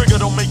pulling the trigger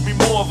don't make me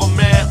more of a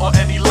man or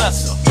any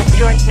lesser.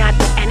 You're not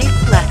any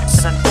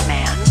less of a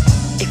man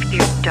if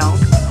you don't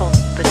pull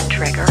the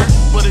trigger.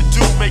 But it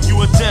do make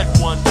you a dead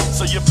one,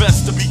 so you're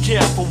best to be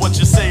careful what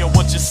you say or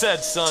what you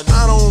said, son.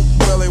 I don't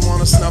really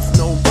wanna snuff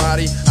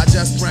nobody. I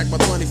just drank my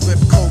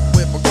 25th Coke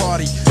with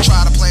Bacardi.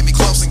 Try to play me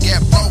close and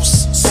get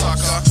roast,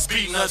 sucker.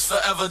 Beat nuts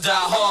forever, die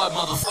hard,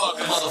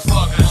 motherfucker,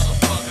 motherfucker.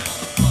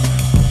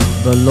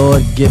 The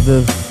Lord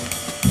giveth,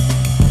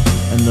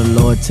 and the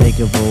Lord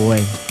taketh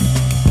away.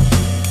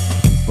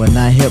 But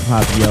not hip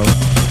hop, yo.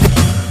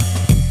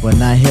 But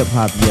not hip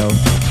hop, yo.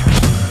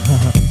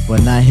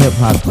 But not hip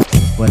hop.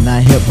 But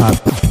not hip hop.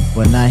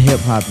 But not hip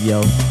hop,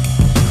 yo.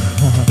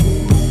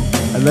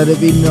 And let it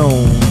be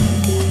known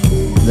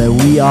that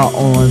we are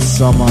on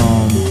some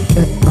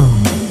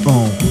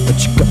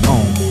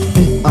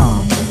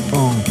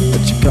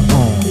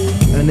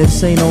and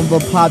this ain't on the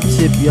pop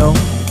tip, yo.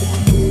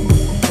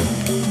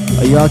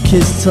 Are y'all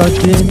kids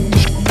tucked in?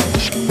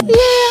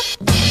 Yeah.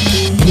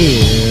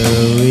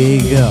 Here we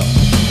go.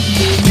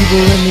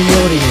 People in the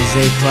audience,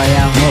 they cry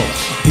out ho.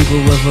 People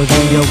with a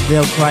good yoke,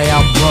 they'll cry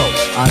out bro.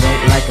 I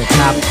don't like a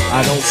cop,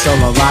 I don't sell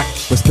a rock,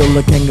 but still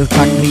the king of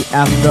cockney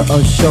after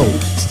a show.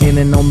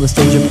 Standing on the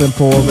stage up and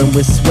pouring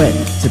with sweat.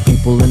 To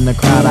people in the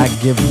crowd, I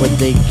give what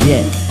they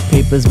get.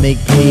 Papers make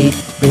paid,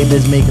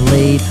 babies make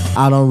laid.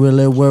 I don't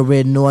really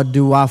worry, nor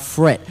do I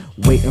fret.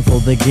 Waiting for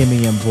the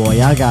gimme, and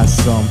boy, I got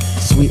some.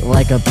 Sweet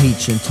like a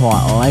peach and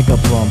tart like a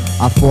plum.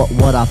 I thought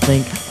what I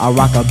think, I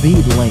rock a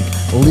bead link.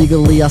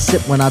 Legally I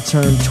sip when I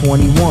turn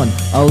 21.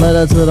 A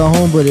letter to the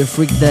home, but it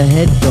freaked the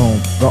head dome.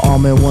 The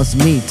army wants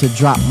me to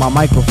drop my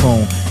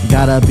microphone.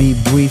 Gotta be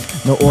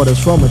brief, no orders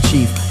from a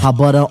chief. How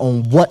butter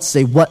on what?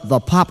 Say what? The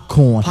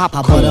popcorn. How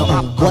butter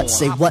on what?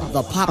 Say what?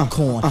 The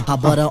popcorn. How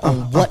butter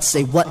on what?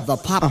 Say what? The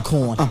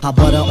popcorn. How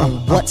butter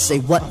on what? Say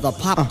what? The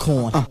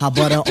popcorn. How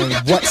butter on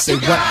what? Say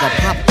what? The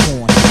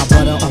popcorn. How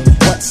butter on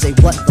what? Say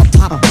what? The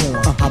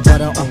popcorn. How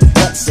butter on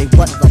what? Say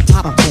what? The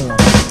popcorn.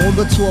 On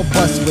the tour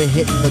bus, we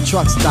hit the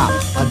truck stop.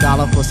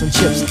 $1 for some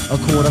chips,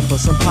 $25 for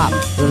some pop.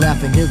 We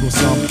laugh and giggle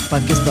some,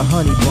 but gets the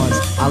honey buns.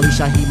 Ali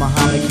Shahi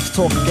Muhammad keeps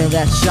talking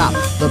that shop.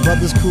 The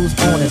brothers cruise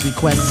on as we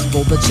quest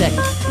for the check.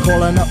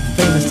 Calling up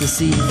famous to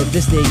see if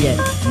it's there yet.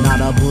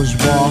 Not a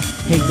bourgeois,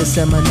 hate the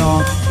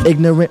seminar.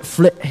 Ignorant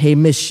flip, hey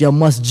miss, you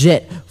must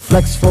jet.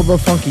 Flex for the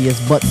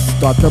funkiest, but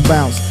start to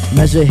bounce.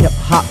 Measure hip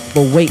hop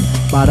for weight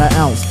by the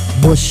ounce.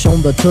 Bush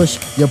on the tush,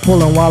 you're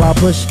pulling while I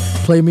push.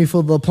 Play me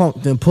for the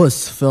punk, then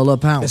puss, fill a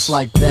pounce. It's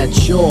like that,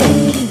 y'all.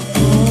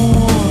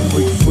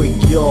 Freak,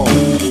 freak, y'all.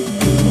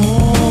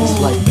 It's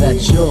like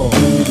that, y'all.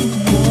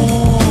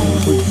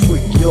 Freak,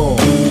 freak, y'all.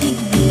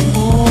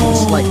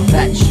 It's like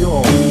that,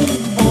 y'all.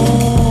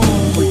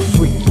 Freak,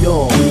 freak,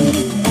 y'all.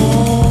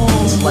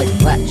 It's like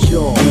that,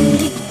 y'all.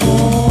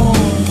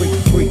 Freak,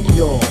 freak,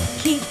 y'all.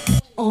 Keep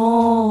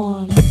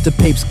on. If the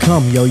papes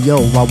come, yo,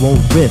 I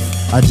won't riff.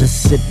 I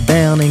just sit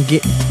down and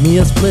get me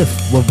a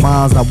spliff. With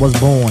mines I was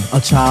born,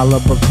 a child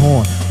of a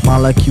corn.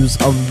 Molecules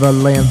of the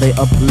land they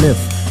uplift.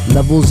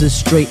 Levels is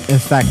straight, in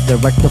fact they're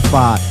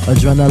rectified.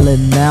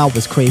 Adrenaline now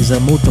is crazy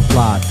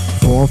multiplied.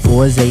 4 and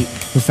 4 is 8,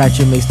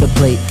 infatuation makes the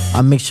plate.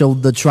 I make sure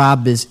the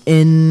tribe is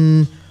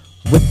in.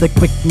 With the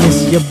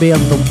quickness you bear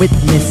the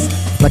witness.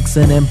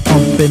 Flexing and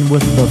pumping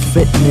with the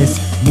fitness.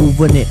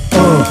 Moving it,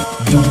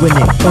 doing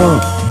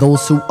it,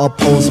 Those who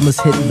oppose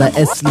must hit the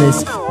S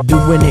list.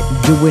 Doing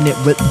it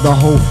with the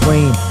whole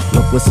frame.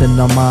 Look what's in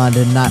the mind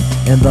and not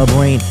in the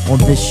brain. On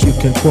this you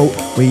can quote,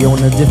 we on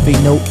a diffy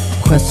note.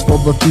 Quest for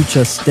the future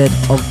instead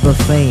of the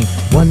fame.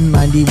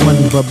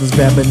 191 brothers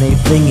grabbing their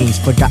thingies.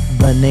 Forgot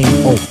the name,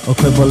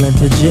 equivalent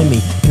to Jimmy.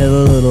 Hit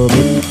a little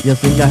bit, you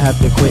think I have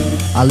to quit.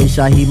 Ali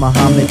Shahi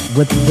Muhammad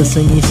with the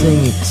singing.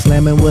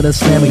 Slamming with a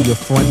slammer, your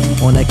front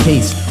on a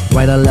case.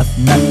 Right or left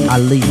nut,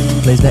 Ali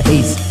plays the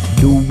ace.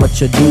 Do what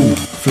you do,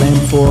 flame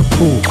for a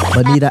cool.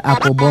 Bonita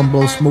apple bum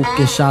blow smoke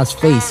in Shaw's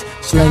face.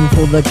 Slang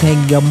for the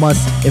king, you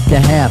must if you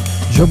have.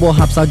 Dribble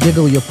hops, I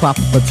giggle, your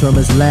proper term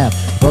is laugh.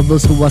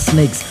 Brothers who are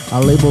snakes, I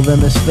label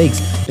them as fakes.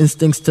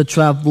 Instincts to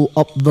travel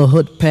up the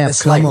hood path.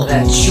 It's like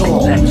that,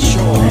 sure.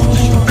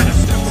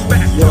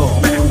 Yo.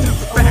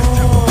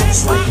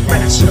 It's like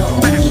that,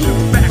 yo.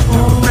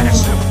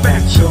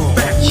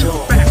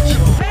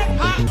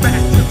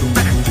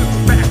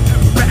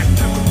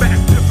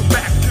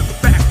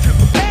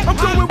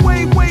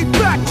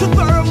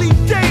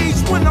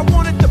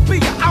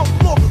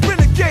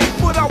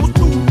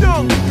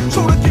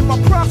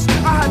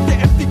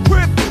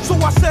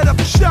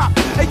 Shop.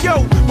 Hey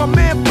yo, my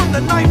man from the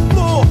 9th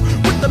floor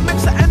with the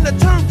mixer and the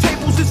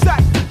turntables is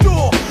at the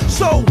door.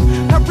 So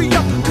hurry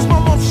up, cause my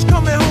mom's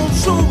coming home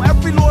soon.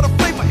 Every lord of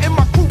flavor in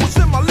my crew was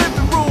in my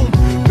living room.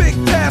 Big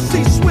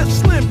Tassie, Swift,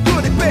 Slim,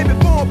 Goody, Baby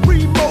Born,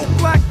 Primo,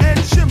 Black, and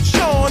Jim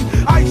Sean.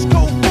 Ice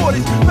cold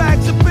 40s,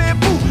 bags of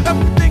bamboo,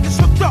 everything is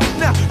hooked up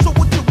now. So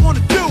what you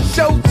wanna do?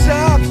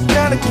 Showtime, it's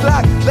 9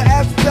 o'clock. The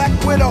app's back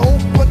with a whole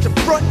bunch of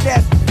front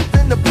desks.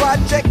 Then the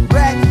project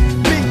rats,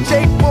 Big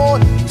J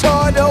Born,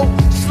 Tardo,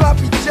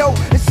 Sloppy Joe,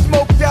 and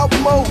smoked out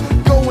Mo.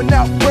 Going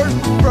out verse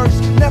to verse,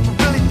 never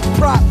really for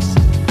props.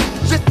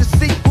 Just to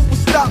see who would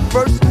stop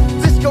first.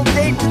 Disco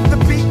Dave with the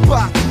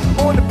beatbox.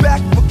 On the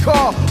back of a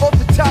car, off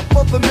the top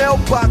of the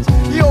mailbox.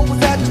 He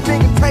always had his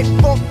finger tight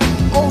funk,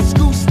 old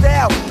school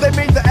style. They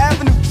made the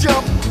avenue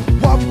jump.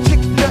 While we kick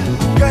nothing,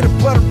 got a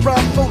butter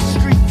rhyme for the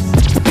streets.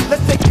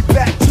 Let's take it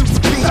back to the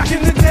beat. Back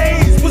in the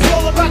days, was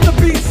all about the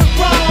beats and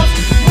rhymes.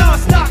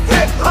 Non-stop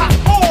hip-hop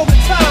all the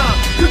time.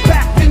 Cause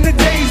back in the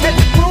days, had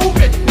to prove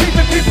it.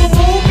 Leaving people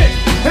moving,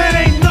 it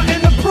ain't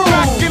nothing to prove.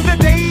 Back in the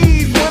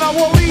days, when I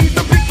wore leaves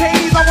and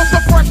PKs, I was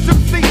the first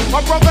MC.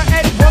 My brother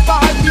Ed was the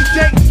high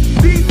DJ.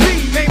 DZ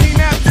made me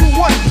now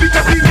 2-1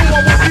 because he knew I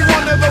would be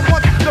one of the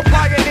ones to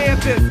pioneer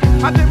this.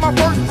 I did my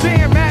first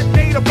jam at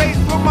Database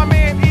with my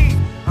man E.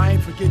 I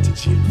ain't forgetting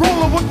you.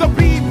 Rolling with the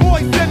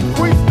B-boys and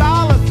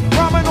freestylers,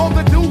 rhyming on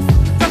the deuce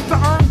just to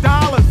earn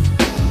dollars.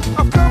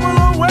 I've come a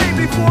long way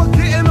before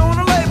getting on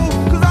a label,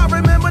 cause I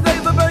remember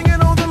days of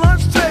banging on the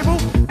lunch table.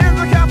 In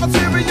the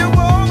cafeteria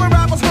where all the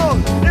rappers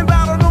hung, and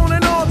battled on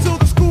and on till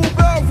the school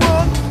bell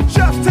rung.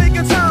 Just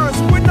taking turns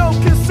with no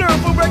concern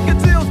for record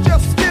deals,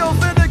 just skills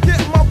and to get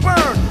my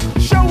burn.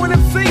 Showing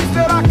MCs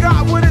that I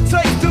got what it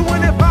takes,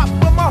 doing hip hop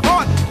for my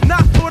heart,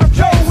 not for the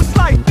show. It's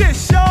like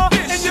this, y'all,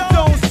 and you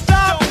don't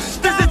stop.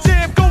 There's a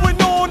jam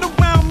going on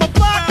around my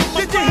block.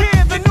 Did you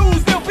hear the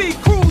news? There'll be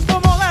crews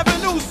from all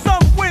avenues.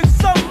 Some win,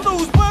 some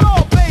lose, but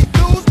all paid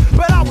dues.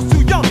 But I was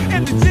too young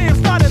and the jam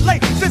started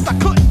late. Since I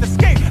couldn't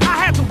escape, I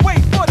had to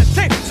wait for the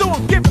tape. So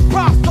I'm giving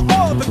props to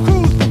all of the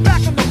crews from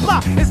back in the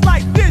block. It's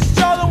like this,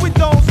 y'all, and we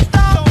don't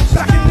stop.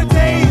 Back in the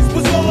days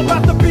was all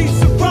about the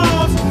beats and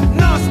rhymes.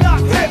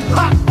 Non-stop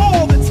hip-hop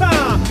all the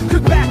time.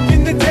 Cause back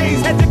in the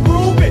days had to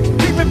groove it,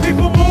 keeping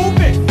people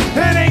moving.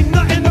 It ain't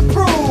nothing to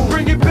prove.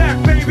 Bring it back,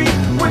 baby,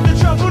 with the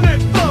trouble neck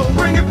flow.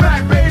 Bring it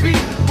back, baby,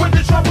 with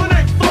the trouble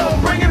neck flow.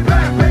 Bring it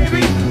back,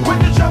 baby, with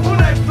the trouble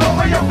neck flow.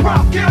 Hey, yo,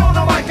 prop, get on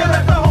the mic and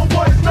let the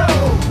homeboys know.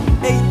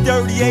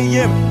 8:30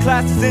 a.m.,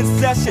 class is in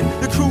session.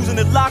 The crew's in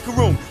the locker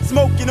room,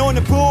 smoking Working on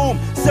the boom,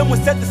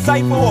 someone set the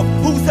cipher off.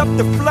 Who's up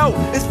the flow?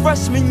 It's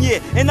freshman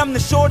year, and I'm the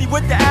shorty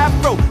with the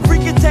afro.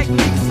 Freaking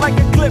techniques like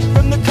a clip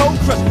from the Cold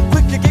Crush.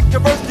 Quick to get the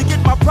verse to get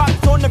my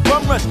props on the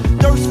bum rush.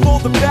 Thirst for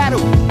the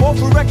battle, all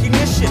for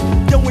recognition.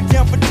 Going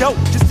down for dope,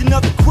 just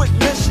another quick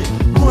mission.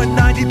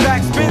 190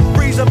 back spin,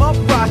 freeze, I'm up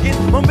rocking.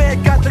 My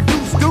man got the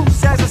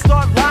goose as I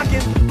start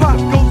locking. Pop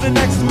goes the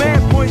next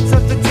man, points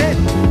up to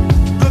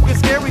 10. Looking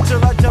scary till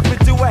I jump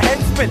into a head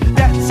spin.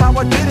 That's how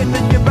I did it,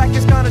 thinking back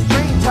it's kinda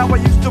strange how I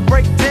used to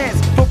break dance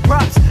for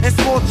props and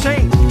small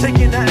change.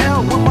 Taking the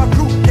L with my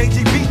crew,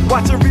 KGB,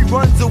 watching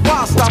reruns of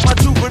Wild Stop, my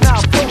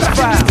juvenile profile.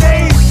 Back in the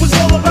days was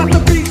all about the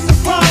beats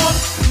and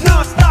rhymes,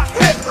 non-stop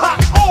hip-hop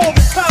all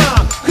the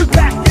time. Cause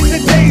back in the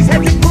days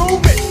had to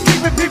prove it,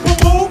 keeping people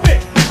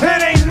moving,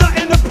 and ain't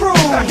nothing to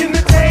prove. Back in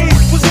the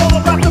days was all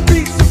about the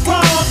beats and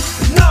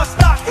rhymes,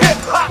 non-stop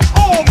hip-hop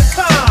all the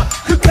time.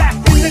 Cause back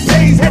in the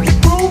days had to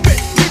prove it,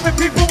 keeping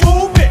people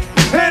moving,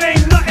 and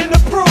ain't nothing to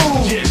prove.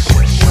 Yeah,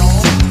 shit, Sean.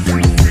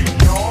 Free,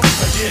 y'all.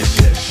 Yeah,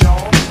 shit,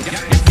 Sean.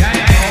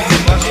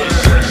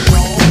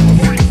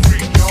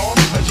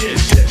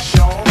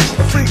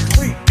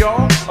 Free,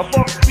 y'all. A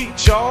fuck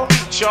beat, y'all.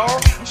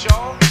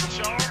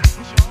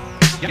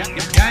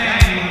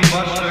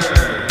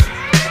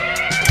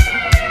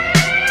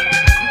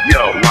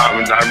 Yo, live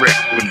and direct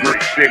from the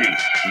Brick City.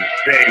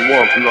 Same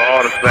one from the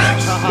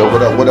Artifacts. Yo,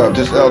 what up?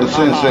 This is Elder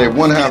Sensei,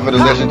 one half of the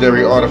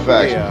legendary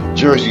Artifacts.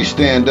 Jersey,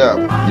 stand up.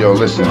 Yo,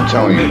 listen, I'm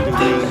telling you,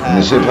 in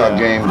this hip-hop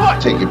game,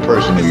 take it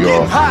personal,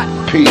 y'all.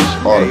 Peace,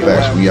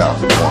 Artifacts, we out.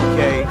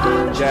 Okay,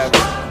 Jeff,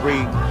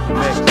 Reed,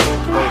 Mix,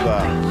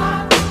 over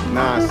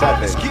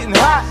 9-7. It's getting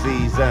hot.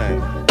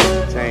 Season,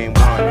 Tame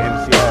 1,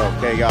 MCL,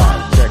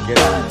 KR, check it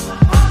out.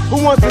 Who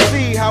wants to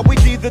see how we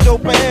be the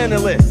dope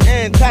analysts?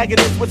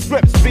 Antagonists with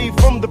scripts, speed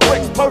from the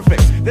bricks,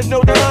 perfect. There's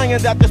no denying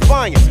that they're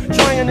spying,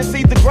 trying to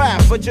see the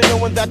graph, but you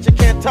knowing that you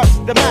can't touch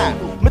the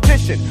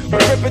mathematician. We're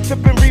ripping,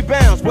 tipping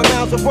rebounds with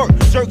mounds of work.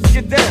 Jerks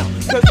get down,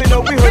 cause they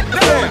know we hurt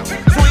the sound.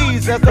 So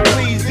ease as I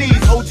please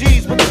these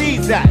OGs with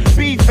cheese at.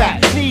 Be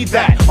fat, need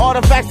that.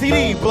 Artifacts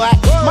CD, black.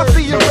 My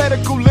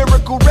theoretical,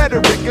 lyrical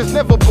rhetoric is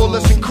never bull,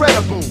 it's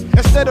incredible.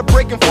 Instead of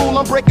breaking fool,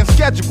 I'm breaking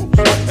schedules.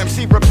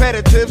 MC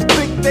repetitives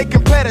think they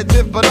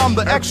competitive, but I'm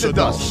the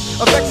exodus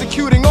of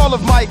executing all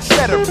of my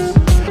etceteras.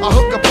 I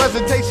hook a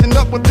presentation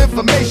up with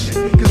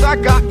information, cause I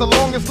got the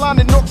longest line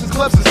in Norks'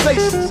 club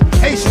sensations.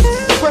 Haitians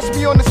press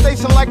me on the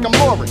station like I'm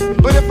Lauren,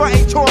 but if I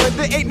ain't touring,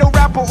 there ain't no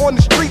rapper on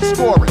the street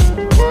scoring.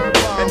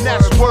 And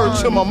that's word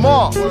to my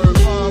mom.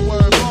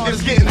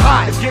 It's getting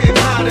hot. It's getting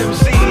hot,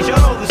 MCs, y'all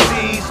know the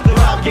C's. The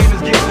rap game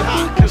is getting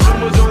hot,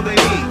 consumers on their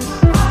knees.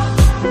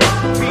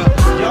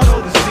 Y'all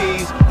know the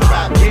C's. The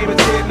rap game is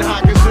getting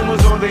hot,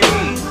 consumers on their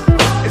knees.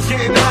 It's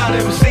getting hot,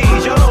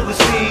 MCs, y'all know the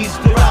C's.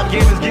 The rap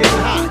game is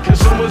getting hot,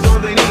 consumers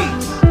on their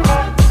knees.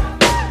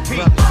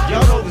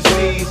 Y'all know the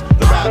C's.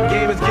 The rap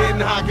game is getting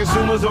hot,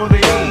 consumers on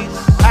their knees.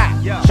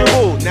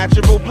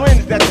 Natural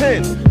blends that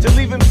tend to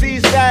leave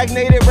MCs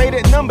stagnated,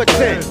 rated number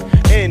 10.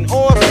 In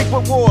all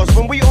secret wars,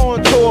 when we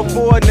on tour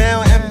for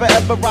now and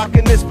forever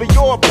rocking this for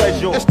your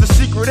pleasure. It's the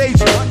secret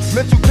agent,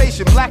 mental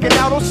patient, blacking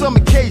out on some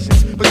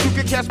occasions. But you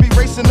can catch me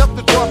racing up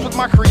the charts with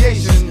my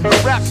creations,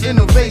 rap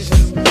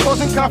innovations,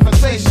 causing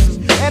conversations.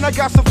 And I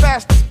got some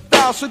fast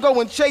styles, so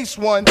go and chase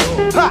one.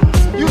 Ha!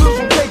 You lose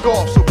some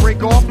takeoff, so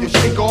break off and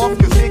shake off,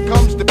 cause here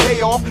comes the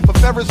payoff for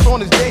Ferris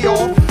on his day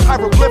off.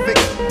 Hieroglyphic,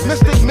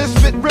 mystic,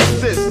 misfit, rips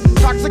this.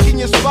 Toxic in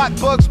your spot,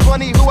 Bugs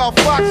Bunny, who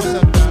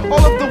outfoxes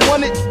all of the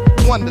wanted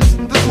wonders.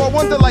 This more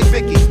wonder like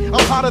Vicky.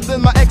 I'm hotter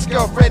than my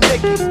ex-girlfriend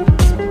Nikki.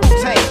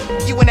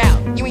 Wu-Tang, you went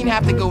out, you ain't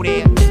have to go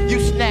there. You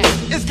snap,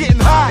 it's getting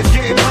hot. It's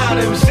getting hot,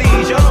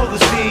 MCs, y'all know the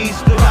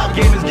C's. The rap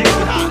game is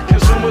getting hot,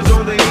 consumers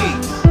on their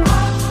knees.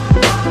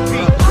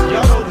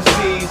 Y'all know the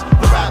C's.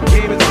 The rap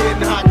game is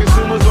getting hot,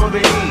 consumers on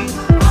their knees.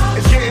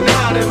 It's getting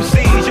hot,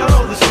 MCs, y'all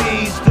know the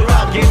C's. The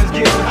rap game is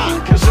getting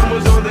hot,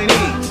 consumers on their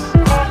knees.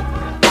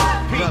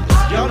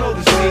 Y'all know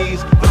the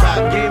C's. The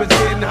rap game is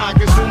getting hot,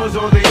 consumers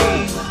on their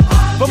knees.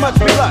 But much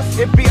be lust,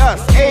 it be us,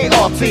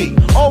 A-R-T.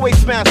 Always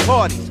smash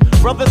parties,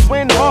 brothers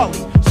win Harley.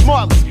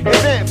 Smartly,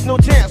 advance, no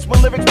chance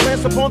when lyrics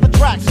prance upon the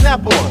track,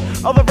 snap on.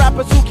 Other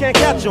rappers who can't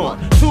catch on,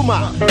 to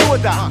my, do or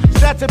die,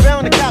 stature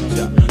bound to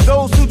capture.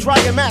 Those who try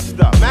and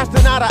master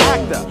not an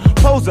actor.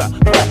 Poser,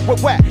 threat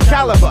with wet,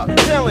 caliber,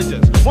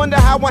 challenges. Wonder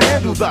how I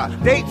handle the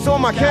dates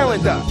on my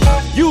calendar.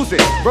 Use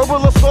it,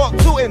 verbal assault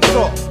to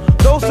insult.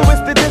 Those who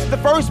instant this, the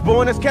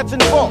firstborn is catching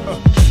fault.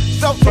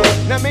 Self-talk,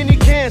 not many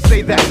can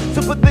say that.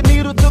 So put the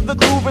needle to the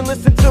groove and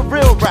listen to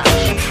real rap.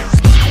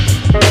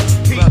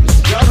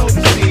 Y'all know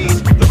the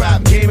C's. The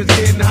rap game is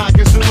getting hot,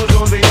 consumers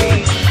on their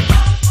knees.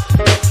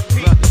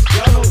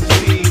 Y'all know the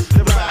C's.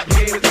 The rap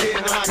game is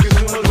getting hot,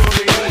 consumers on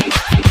their knees.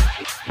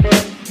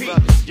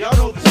 Y'all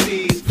know the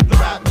C's. The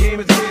rap game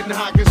is getting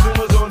hot,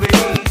 consumers on their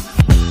knees.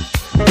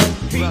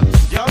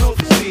 Y'all know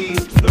the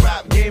C's. The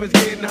rap game is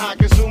getting hot,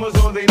 consumers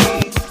on their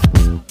knees.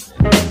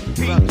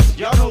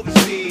 Y'all know the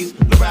C's.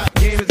 The rap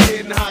game is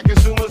getting hot,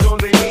 consumers on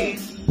their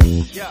knees.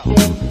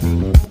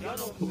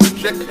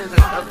 Check this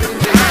out.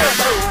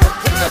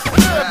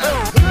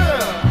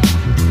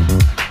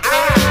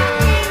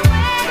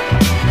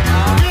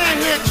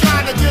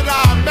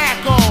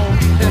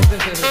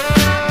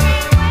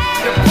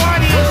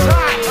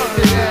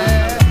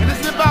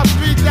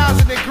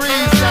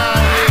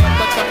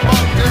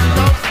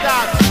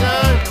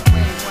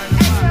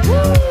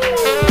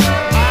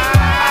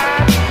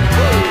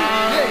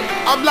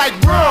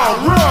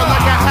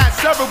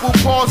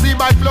 palsy,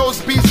 my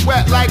flows be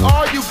sweat like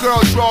all you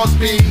girls draws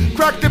me.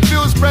 Crack the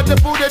fuse, spread the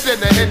Buddha, then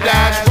the hit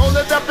dash. Roll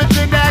it up in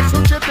thin axe,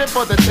 who chipping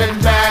for the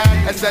 10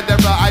 bag? Etc.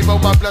 I roll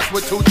my blunts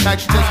with 2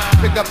 textures.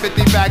 Pick up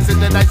 50 bags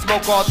and then I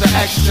smoke all the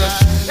extras.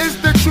 It's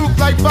the truth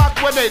like Bach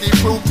 180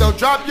 proof. Don't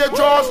drop your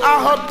drawers,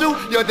 I'll hum through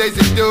your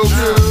Daisy Dukes.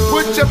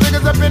 Put your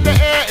fingers up in the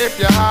air if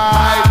you're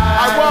high.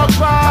 I walk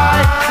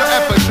by, so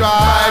ever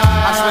drive.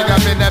 I swing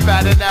up in that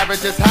batting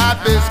average, it's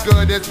half as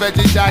good as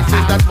Reggie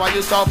Jackson. That's why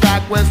you saw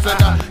backwards.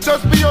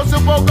 Just be on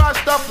some got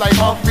stuff like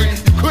Humphrey.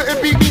 You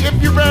couldn't beat me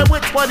if you ran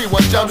with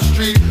 21 Jump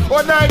Street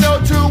or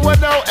 90210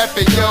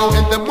 FAO.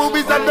 In the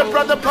movies, I'm the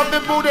brother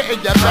pumping Buddha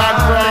in your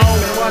background.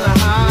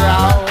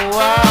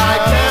 I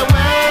can't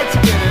wait to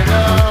get it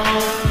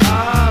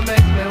on.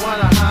 Make me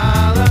wanna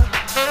holler.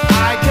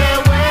 I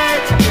can't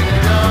wait to get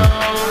it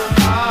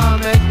on.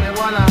 Make me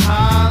wanna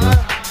holler.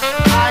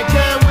 I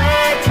can't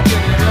wait to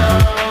get it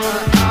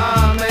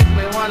on. Make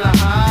me wanna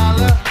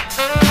holler.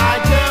 I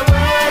can't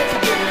wait to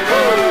get it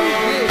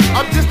on.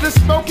 I'm just a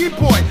smoky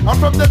boy. I'm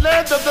from the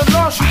land of the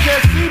lost. You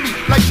can't see me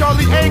like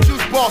Charlie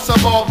Angel's boss.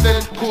 I'm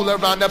often cool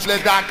around the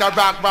blidock. I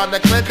rock round the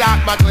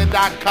Glindock. My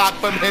Glindock cock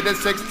from here to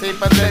 16th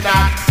for the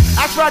knock.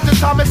 Ask Roger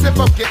Thomas if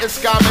I'm getting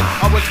scomming.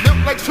 I was milk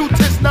like 2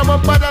 tits, now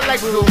I'm butter like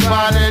Blue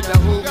Bonnet.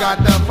 Now who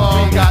got the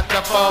phone? We got the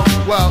phone.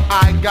 Well,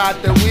 I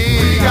got the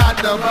weed. We got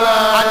the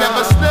blood. I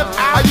never slipped.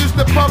 I used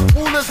to pump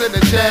coolers in the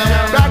jam.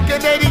 Back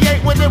in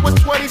 '88 when it was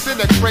 20s in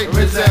the Great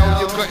Brazil.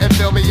 You couldn't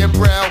feel me in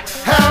Braille.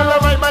 Hell,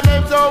 I write my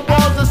names on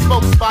walls and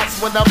smoke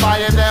spots when I'm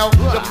buying L.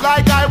 The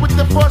fly guy with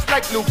the force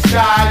like Luke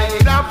Sky.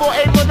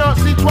 948 when I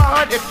see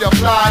 1200 if you're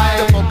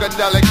fly. The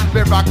Funkadelic,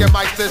 been rocking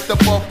my sister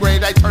 4th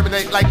grade. I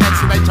terminate like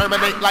X and I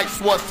terminate like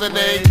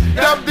Schwarzenegger.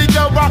 Dumpty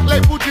don't rock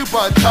like Fuji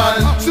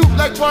Bunton. Soup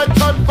like 1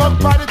 ton, funk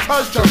by the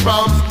tons,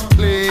 drums.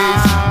 Please,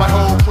 my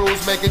whole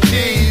crew's making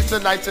cheese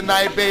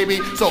tonight, baby.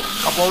 So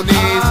come on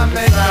these.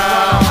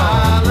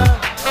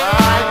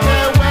 I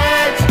can't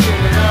wait to get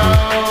it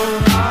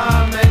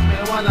on. Make me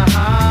wanna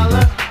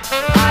holler.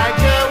 I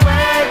can't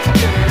wait to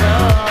get it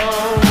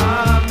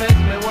on. Make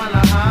me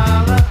wanna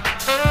holler.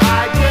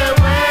 I can't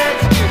wait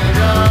to get it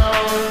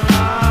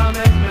on.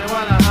 Make me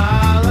wanna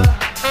holler.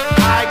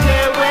 I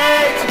can't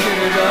wait to get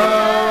it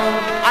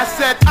on. I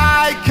said I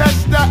catch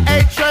the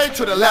A train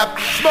to the left.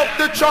 Smoke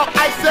the chalk,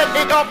 I set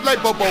it up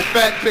like Bobo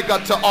Fett. Big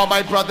up to all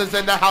my brothers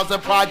in the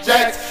housing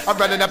projects. I'm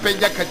running up in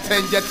your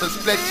continue to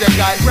split your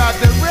guy. Grab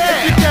the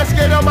red. If you can't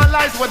skate on my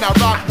lines when I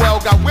rock well.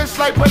 Got wish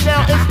like but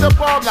now it's the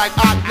bomb like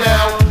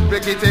Octel.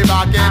 Ricky T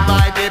rockin'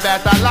 my deep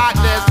as I lock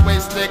this.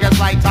 Waste niggas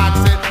like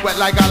toxin. Wet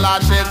like a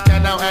lot shit.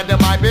 Can now handle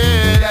my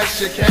bid. Yes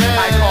you can.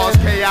 I cause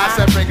chaos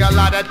and bring a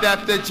lot of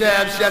depth to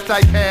jams. Yes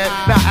I can.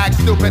 Now act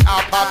stupid,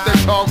 I'll pop the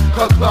tongue.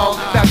 Clone.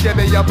 Now give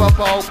me your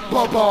bubble.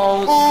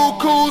 Ooh,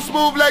 cool,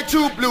 smooth like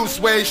 2 blue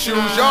suede shoes.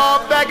 Y'all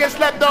faggots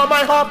slept on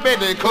my hump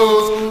and it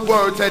cools.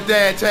 Word to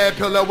Dan, 10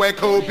 pillow and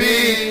cool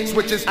B.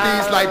 Switches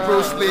speeds like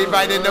Bruce Lee,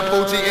 right in the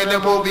Fuji in the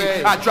movie.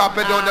 I drop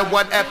it on the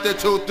 1F to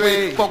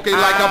 2-3. Funky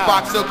like a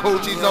box of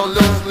coochies on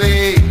loose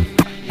leaf.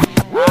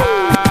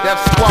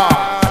 Death Squad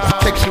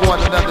takes you on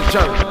another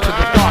journey to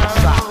the dark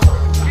side.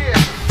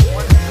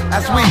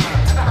 As we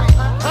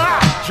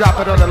drop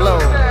it on the low.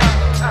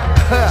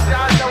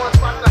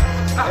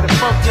 And the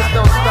funk just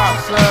don't stop,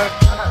 son.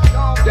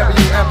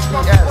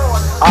 WMPS.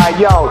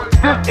 Yo,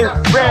 this is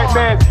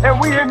Redman, and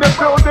we in the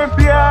building,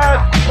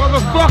 bitch.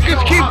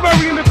 Motherfuckers, Keith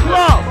Murray in the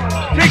club.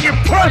 Take it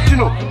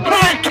personal.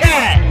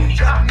 Podcast.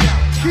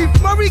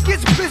 Keith Murray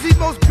gets busy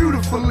most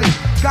beautifully.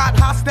 Got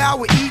hostile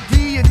with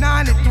ED and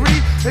 9 and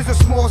 3. There's a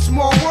small,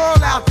 small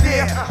world out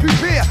there.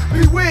 Prepare,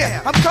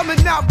 beware. I'm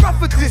coming out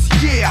rougher this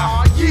year.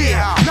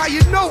 Yeah, now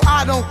you know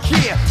I don't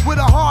care. With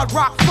a hard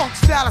rock funk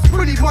style, it's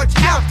pretty much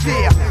out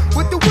there.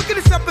 With the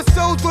wickedest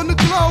episodes on the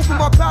globe, where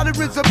my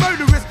patterns are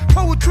murderous,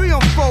 poetry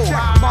unfold.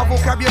 My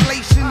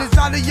vocabulation is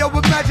out of your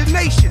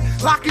imagination,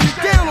 locking it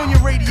down on your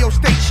radio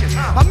station.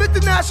 I'm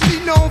internationally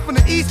known from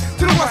the east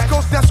to the west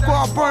coast. That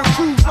squad burn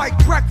crews like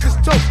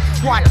breakfast toast.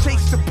 Why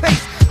chase the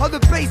pace of the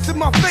bass in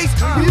my face?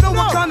 You know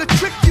what kind of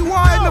trick you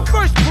are in the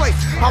first place.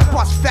 I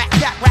bust fat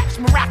cat raps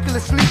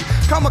miraculously,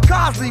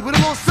 kamikaze with a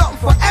little something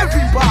for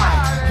everybody.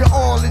 You're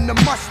all in the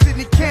mustard and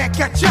you can't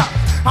catch up.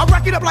 I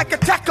rack it up like a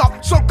tech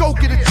up, so go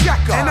get a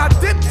checkup. And I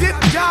dip,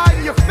 die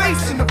in your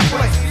face in the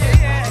place.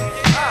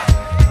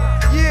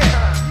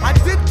 Yeah, I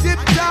dip,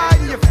 die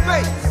in your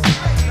face.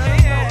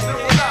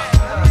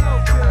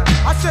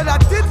 I said I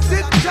dip,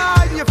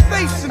 die in your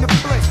face in the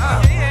place.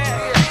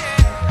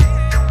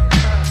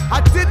 I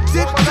dip,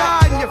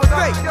 die in your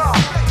face.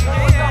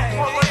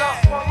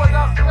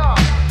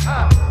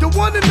 The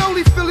one and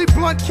only Philly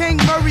Blunt King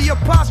Murray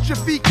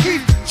apostrophe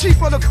Keith,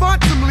 chief of the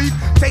Phantom Leaf,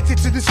 takes it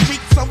to the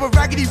streets over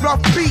raggedy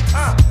rough beats.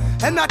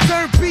 And I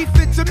turn beef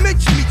into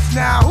mince meats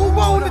now. Who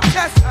won't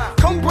attest?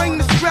 Come bring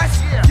the stress.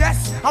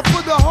 Yes, I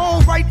put the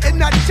hole right in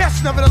that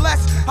chest.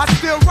 Nevertheless, I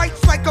still write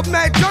like a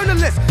mad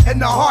journalist. In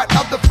the heart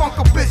of the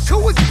funko bitch.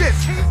 Who is this?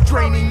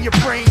 Draining your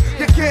brain,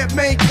 you can't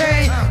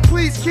maintain.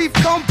 Please keep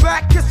come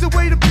back, kiss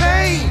away the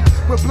pain.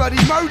 With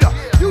bloody murder,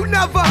 you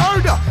never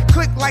heard her.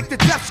 Click like the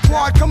death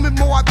squad, coming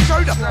more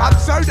absurder.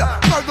 Absurder,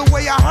 further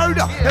way I heard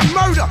her. And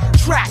murder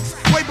tracks,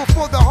 way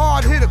before the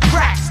hard hit the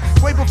cracks.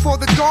 Way before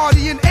the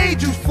guardian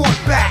angels fought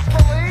back.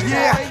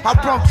 Yeah, I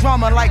broke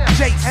drama like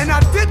Jace. And I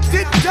did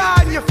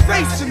die in your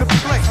face in the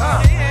place.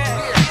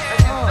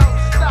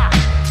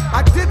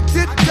 I did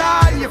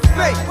die in your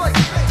face.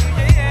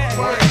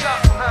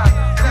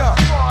 Yeah,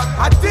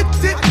 I did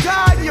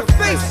die in your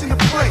face in the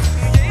place.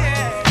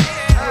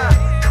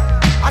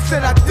 I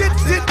said I did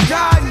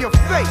die in your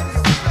face.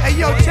 Hey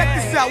yo, check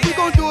this out, we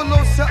gon' do a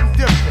little something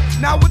different.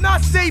 Now when I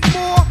say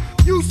more,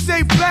 you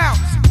say bounce.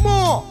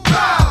 More,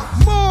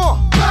 bounce, more,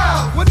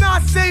 bounce. When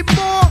I say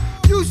more,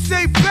 you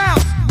say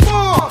bounce.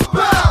 More,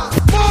 bounce,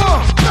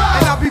 more,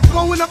 bounce. And I be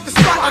blowing up the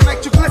spot like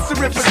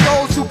nitroglycerin for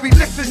those who be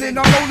listening.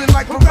 I'm rolling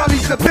like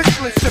Pirelli's the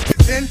Michelin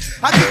sippers in.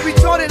 I get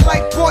retarded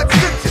like Port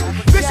Simpson.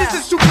 Vicious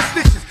and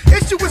superstitious.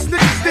 Issue with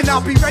snitches, then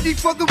I'll be ready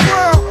for the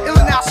world. Ill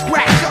and out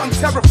scratch, something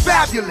terror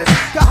fabulous.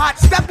 The hot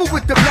stepper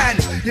with the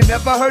madness. You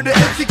never heard the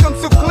MC come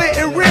so clear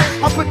and real.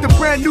 I put the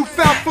brand new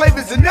found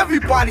flavors in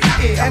everybody's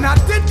ear. And I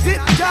did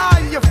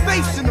die in your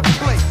face in the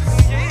place.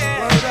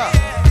 Word up.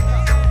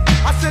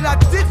 I said I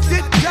did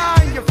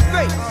die in your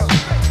face.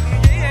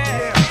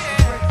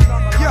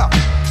 Yeah,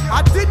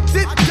 I did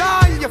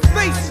die in your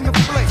face in the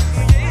place.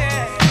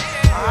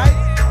 Alright?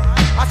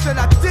 I said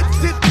I did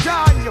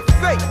die in your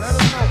face.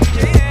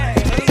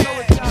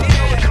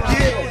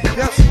 Yeah,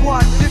 that's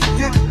why this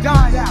did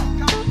die out.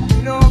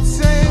 You know what I'm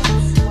saying?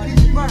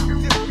 Keep my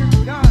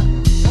did die.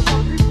 I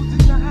want people in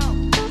the house.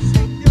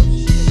 Shake your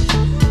shit.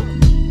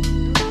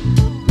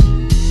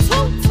 2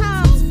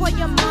 times for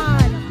your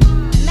mind.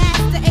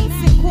 Master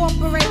Ace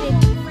Incorporated.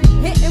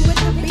 Hitting with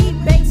the beat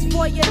bass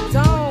for your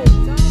dome.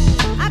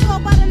 I go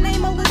by the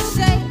name of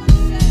Lachey.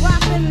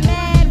 Dropping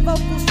mad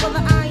vocals for the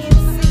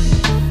INC.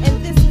 And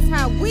this is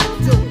how we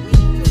do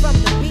it from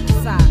the beat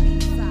side.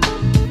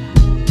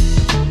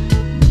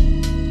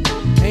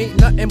 Ain't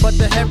nothing but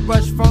the head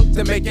rush funk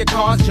to make your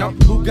cars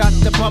jump. Who got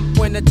the bump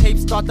when the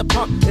tapes start to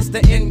pump? It's the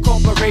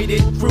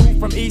Incorporated crew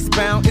from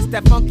Eastbound. It's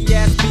that funky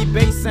ass beat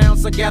bass sound,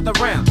 so gather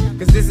round.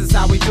 Cause this is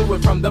how we do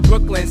it from the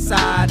Brooklyn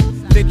side.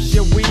 Fix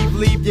your weave,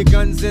 leave your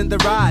guns in the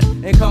ride.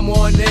 And come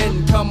on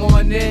in, come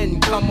on in,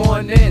 come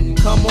on in,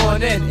 come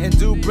on in. And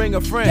do bring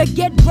a friend. You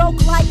get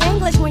broke like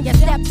English when you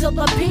step to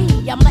the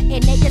P. I'm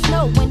letting niggas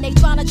know when they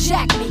tryna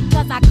check me.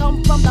 Cause I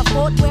come from the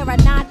fort where a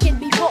 9 can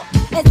be bought.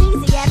 As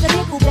easy as a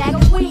nickel bag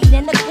of weed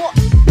in the court.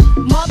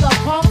 Mother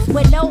punks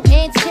with no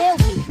hands kill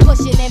me.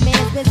 Pushing them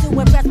man's been too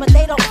impressed, but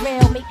they don't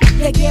feel me.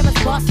 Your gear is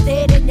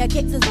busted and your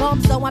kicks is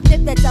bummed, so I'm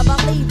tempted to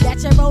believe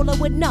that you're rolling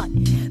with none.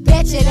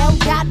 Bet you don't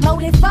got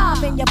more than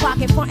 5 in your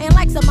pocket, frontin'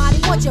 like somebody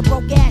wants your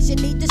broke ass. You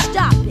need to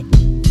stop it.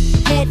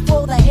 Head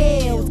for the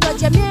hills,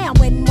 cause you're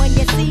meowing when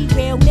you see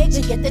real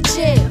niggas get the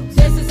chills.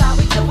 This is how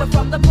we do it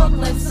from the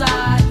Brooklyn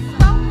side.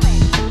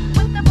 Rolling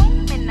with the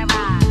boom in the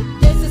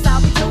ride. This is how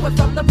we do it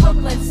from the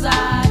Brooklyn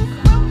side.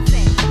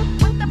 Cruising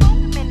with the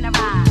boom in the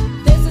ride.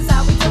 This is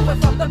how we do it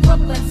from the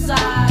Brooklyn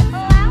side.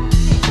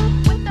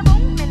 Lounging with the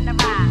boom in the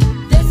ride.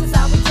 This is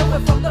how we do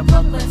it from the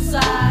Brooklyn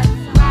side.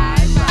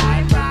 Ride,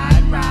 ride,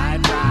 ride,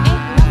 ride, ride.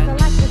 Ain't nothing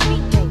like the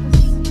beat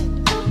bass.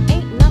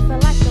 Ain't nothing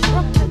like the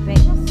Brooklyn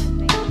bass.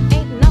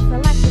 Ain't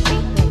nothing like the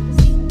beat bass.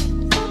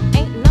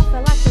 Ain't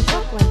nothing like the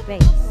Brooklyn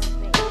bass.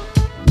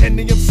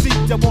 Any MC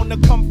that wanna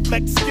come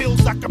flex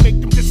skills, I can make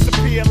them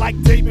disappear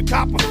like David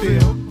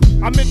Copperfield.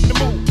 I'm in the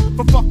mood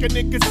for fucking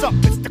niggas up.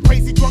 It's the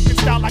crazy drunken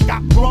style, I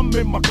got rum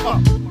in my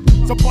cup.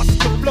 So bust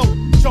the flow,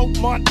 Joe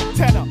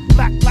Montana,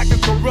 black like a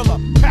gorilla,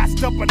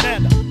 passed up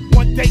banana.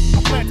 One day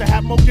I plan to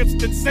have more gifts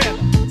than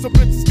Santa, so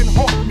bitches can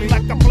haunt me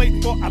like I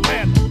played for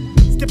Atlanta.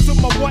 Skip to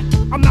my what?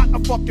 I'm not a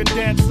fucking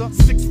dancer.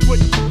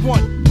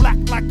 6'1", black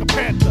like a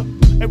panther.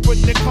 And when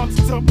it comes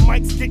to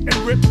mics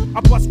getting ripped,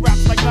 I bust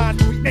raps like 9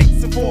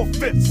 3/8 and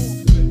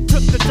 4/5. To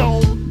the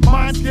dome,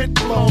 minds get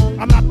blown.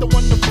 I'm not the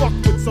one to fuck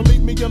with, so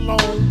leave me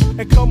alone.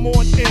 And come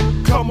on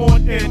in, come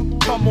on in,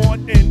 come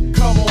on in,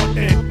 come on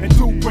in, and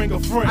do bring a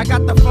friend. I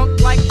got the funk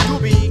like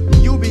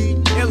you be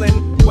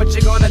illin'. What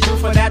you gonna do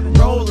for that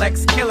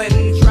Rolex killin'?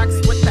 Tracks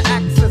with the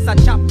axis, I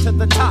chop to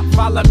the top.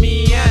 Follow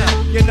me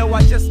in, you know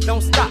I just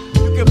don't stop.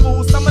 You can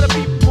fool some of the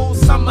people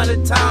some of the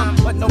time,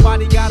 but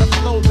nobody got a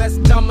flow that's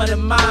dumber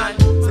than mine.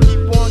 So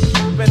keep on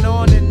keeping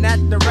on in that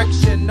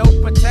direction. No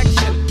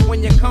protection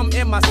when you come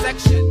in my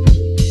section.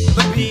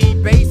 The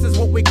P-bass is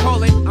what we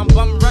call it. I'm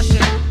bum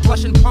rushing,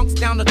 flushing punks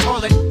down the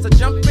toilet. So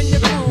jump in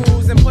your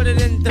grooves and put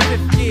it into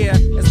 5th gear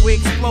as we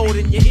explode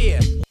in your ear.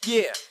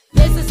 Yeah.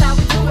 This is how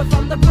we do it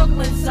from the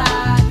Brooklyn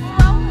side.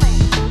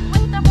 Rolling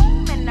with the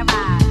boom in the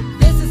ride.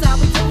 This is how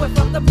we do it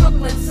from the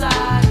Brooklyn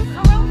side.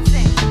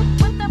 Cruising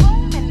with the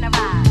boom in the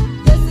ride.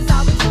 This is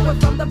how we do it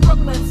from the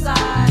Brooklyn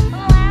side.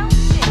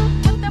 Lounging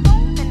with the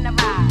boom in the ride.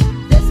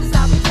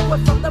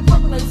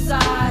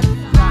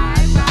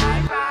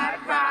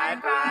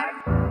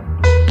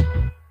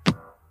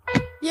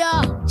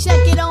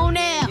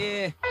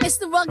 It's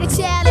the rugged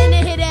child in the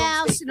hit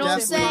house, you know what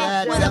I'm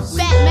saying? With a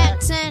fat Mac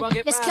 10,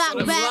 let's cock back,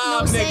 you know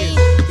what I'm saying?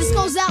 This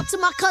goes out to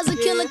my cousin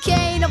Killer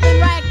Kane up in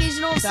Rikers,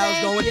 you know what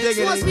I'm saying? This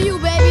one's for you,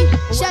 baby.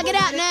 Check it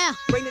out now.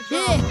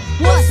 Yeah,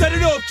 what? Set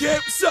it up, kid.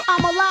 What's up?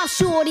 I'm a live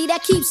shorty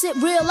that keeps it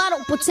real. I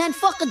don't pretend,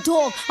 fuck a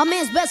dog. A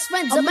man's best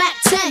friend's a Mac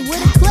 10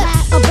 with a clip,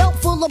 a belt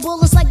full of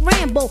bullets like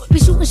Rambo. Be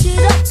shooting shit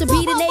up to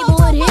be the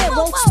neighborhood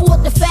hero.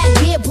 Sport the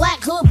fat gear,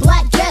 black hood,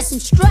 black gas. I'm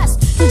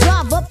stressed to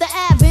drive up the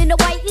Ave in the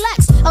white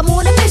Lex. I'm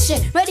on a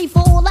mission, ready for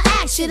all the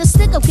action. A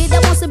stick-up kid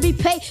that wants to be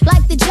paid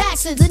like the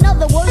Jacksons. In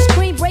other words,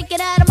 cream breaking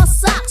out of my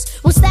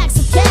socks with stacks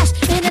of cash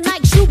in a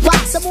Nike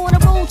shoebox. I'm on the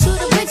road to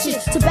the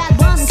riches, to bad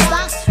bonds and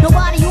stocks.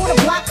 Nobody on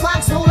the block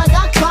clocks know like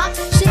I clock.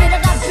 Shit,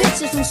 I got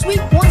bitches from sweet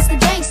ones to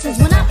gangsters.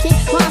 When I kick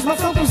rhymes, my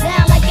flow goes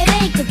down like an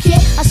anchor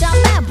kid. I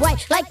shine mad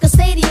bright like a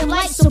stadium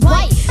lights so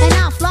bright, and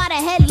I'll fly the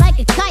head like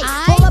a kite.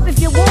 Hold up if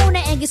you want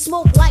it and get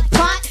smoked like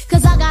pot,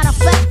 cause I got a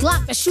fat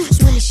Glock that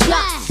shoots when it's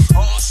shot.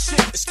 Oh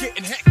shit, it's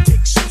getting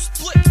hectic, so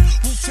split.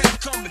 Wu-Tang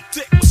coming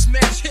thick with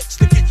smash hits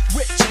to get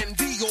rich and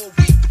be all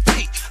we could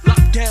be.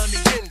 Lock down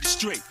the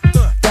industry.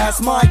 That's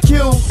my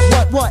cue.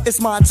 What? It's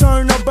my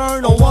turn to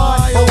burn. Oh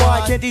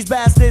why? Can't these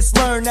bastards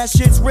learn that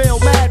shit's real,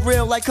 mad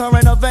real, like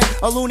current event?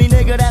 A loony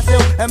nigga that's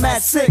ill and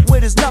mad sick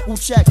with his knuckle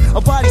check. A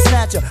body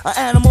snatcher, an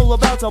animal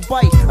about to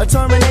bite. A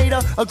Terminator,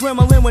 a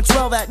gremlin with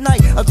 12 at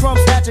night. A crumb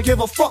snatcher, give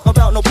a fuck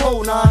about no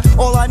blow nine.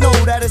 All I know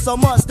that it's a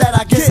must that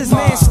I get this is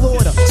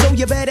manslaughter, so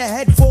you better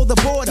head for the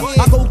border.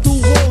 I go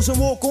through walls and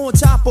walk on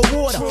top of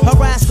water. A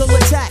rascal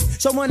attack,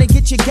 so run and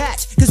get your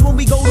gats. Cause when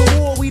we go to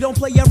war, we don't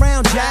play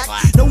around, Jack.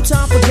 No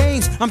time for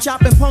games, I'm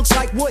chopping punks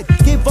like wood.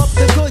 Give up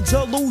the goods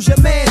or lose your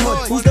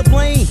manhood. Who's to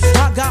blame?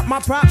 I got my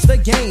props to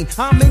gain.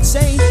 I'm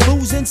insane,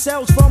 losing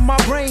cells from my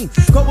brain.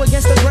 Go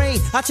against the grain,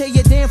 I tell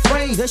you damn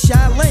frame. The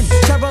Shaolin,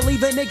 terror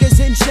leaving niggas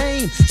in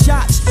shame.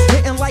 Shots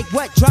hitting like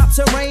wet drops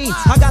of rain.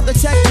 I got the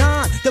Tech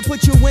 9 to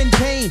put you in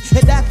pain.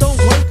 If that don't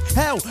work,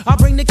 hell, I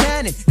bring the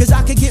cannon. Cause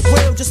I can get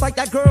real just like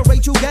that girl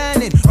Rachel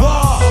Gannon.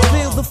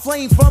 Feel the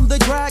flame from the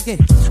dragon.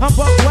 I'm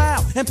buck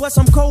wild, and plus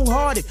I'm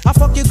cold-hearted. I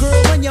fuck your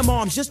girl and your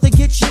moms just to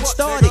get shit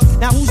started.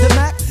 Now who's the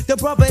Mac? The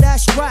brother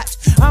that's strapped.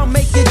 I'll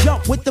make you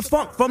jump with the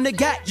funk from the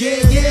gat.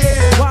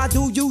 Yeah. Why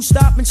do you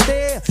stop and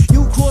stare?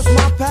 You cross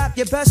my path,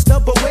 you best to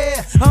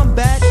beware. I'm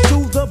bad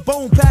to the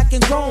bone, pack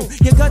and chrome.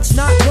 Your gut's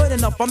not good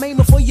enough, I'm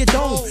aiming for your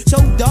dome. So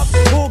duck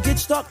or get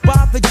stuck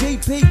by the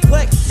GP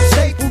click.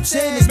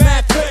 Stapleton is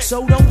mad quick,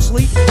 so don't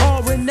sleep.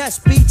 R&S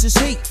beats is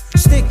heat.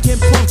 Sticking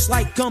punks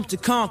like gum to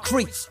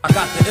concrete. I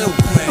got the ill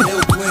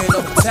plan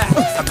of attack.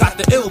 I got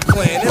the ill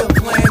plan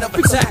of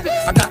attack.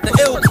 I got the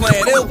ill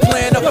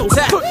plan of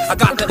attack. I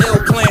got the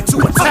ill plan to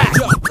attack.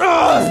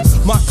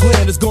 My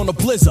clan is gonna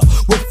blizzard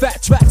with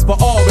fat tracks by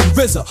R and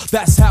RZA.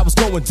 That's how it's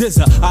going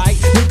dizzer. Aight,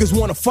 niggas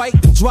wanna fight,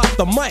 then drop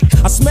the mic.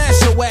 I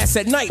smash your ass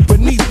at night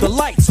beneath the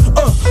lights.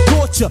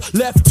 Torture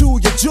left to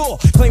your jaw,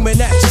 claiming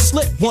that you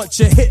slip once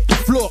you hit the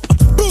floor.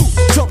 Boom,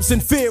 jumps in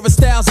fear of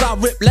styles I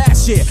ripped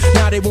last year.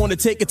 Now they wanna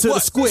take it to the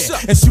square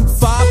and shoot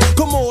 5.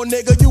 Come on,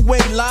 nigga, you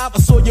ain't live. I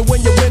saw you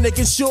when you went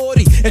against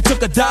Shorty and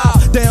took a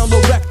dive down the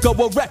wreck of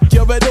a wreck.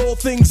 You're at all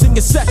things in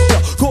your sector,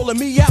 calling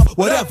me out,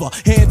 whatever.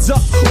 Hands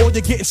up, or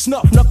you're getting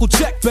snuffed. Knuckle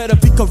check, better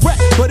be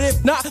correct. But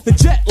if not, then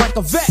jet like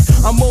a vet.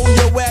 I'm on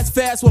your ass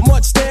fast with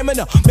much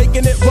stamina,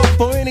 making it rough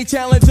for any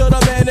challenger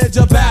to manage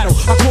a battle.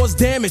 I cause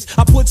damage,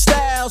 I put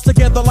styles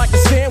together like a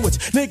sandwich.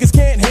 Niggas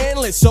can't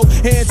handle it, so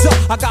hands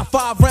up. I got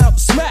 5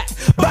 rounds to smack.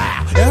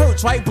 Bow, it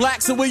hurts, right?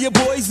 Black, so where your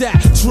boys at?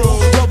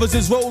 True, brothers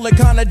is rolling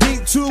kinda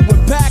deep too.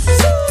 With pack,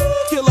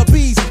 killer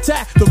bees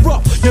attack the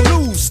rough. You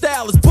lose,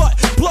 style is butt.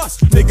 Plus,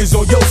 niggas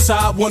on your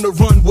side wanna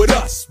run with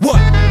us. What?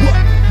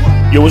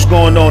 Yo, what's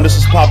going on? This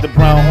is Pop the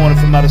Brown Hornet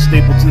from out of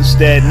Stapleton,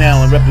 Staten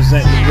Island,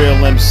 representing the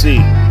Real MC.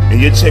 And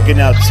you're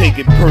checking out Take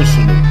It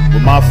Personal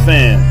with my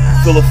fam,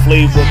 Philla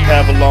Flavor,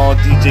 Pavalon,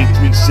 DJ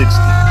 360.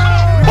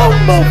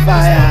 Bumbo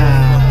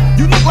fire.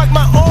 You look like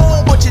my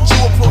own, but yet you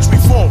approach me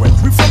foreign.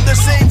 We from the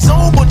same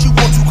zone, but you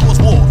want to cause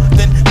war.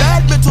 Then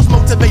bad mentals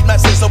motivate my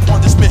sense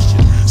upon this mission.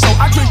 So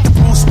I drink the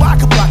brew so I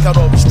can block out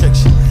all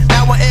restriction.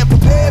 Now I am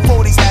prepared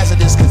for these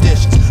hazardous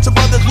conditions. Some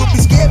brothers will be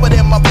scared, but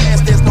in my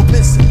past there's no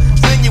missing.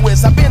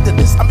 Strenuous, I've been to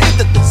this, I'm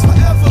into this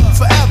forever.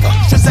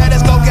 Just sad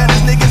as go get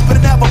us niggas, but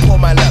it never pull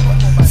my lever.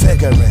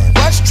 Figuring,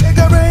 what's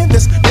triggering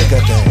this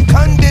nigga thing?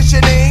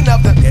 Conditioning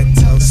of the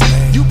ghetto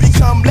slang. You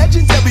become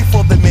legendary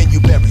for the men you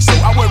bury. So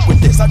I work with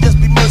this, I'll just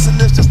be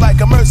merciless, just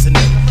like a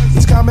mercenary.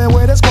 He's coming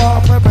with a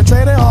squad,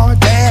 perpetrating hard.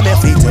 Damn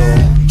if he do.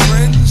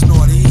 Trends,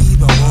 naughty,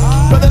 evil.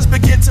 Brothers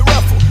begin to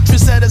ruffle.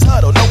 Trendsetters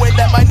huddle, knowing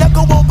that my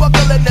knuckle won't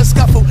buckle in the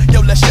scuffle.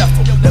 Yo, let's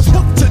shuffle. Let's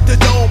hook to the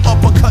dome,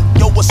 uppercut.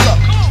 Yo, what's up?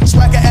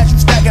 Swagger as you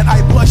stagger,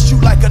 I bust you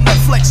like a nut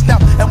flex now.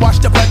 And watch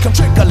the blood come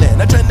trickling.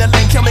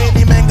 Adrenaline, kill me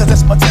any man, cause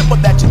that's my temper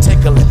that you're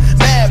tickling.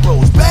 Bad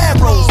rolls,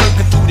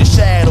 lurking through the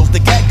shadows. The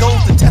gag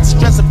goes, the test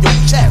stress of your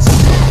chest.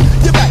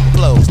 Your back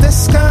blows.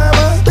 This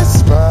karma,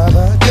 this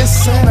brother,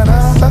 this and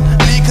another.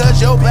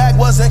 Because your back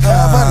wasn't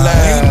covered.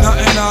 Ain't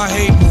nothing I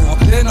hate more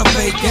than a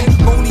vacant,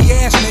 bony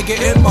ass nigga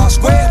in my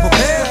square.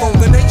 Prepare for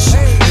the nation.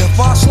 If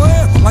I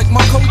slam like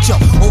my coach poacher.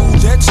 Old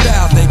dead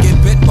style, they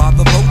get bit by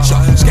the vulture.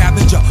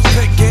 Scavenger,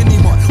 pick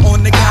anyone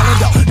on the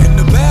calendar. In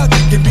the bell,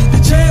 you can be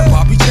the champ,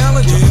 I'll be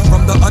challenger.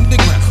 From the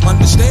underground,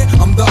 understand,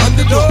 I'm the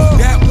underdog.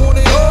 Got more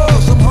than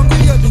yours, I'm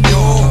hungrier than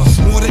yours.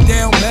 Watered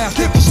down math,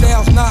 50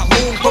 styles not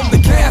long from the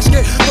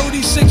casket.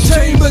 36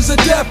 chambers of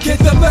death, get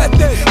the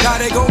method.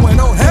 Got it going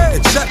on, hey,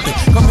 accept it.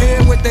 Come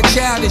here with the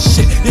childish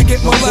shit, you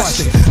get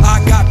molested. I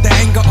got the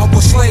anger of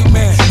a slave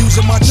man,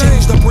 using my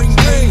chains to bring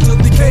pain to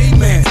the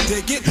caveman.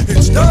 Dig it,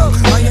 it's done.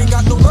 I ain't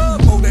got no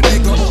love for the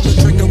nigga on the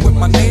trigger with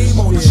my name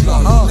on the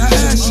slug. Now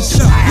ask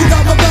yourself, who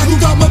got my back? Who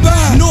got my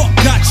back? North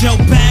got your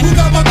back. Who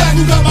got my back?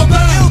 Who got my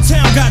back?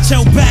 L-Town got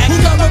your back. Who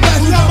got my back?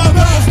 Who got my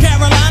back? North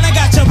Carolina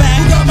got your back.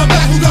 Who got my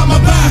back? Who got my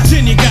back?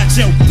 Virginia got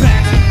your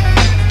back.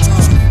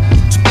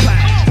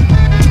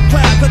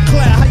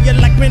 Cloud, how you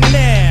like me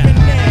now?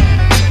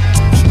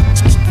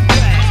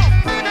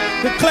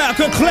 The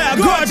cloud,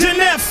 guardian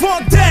that,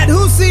 fuck that.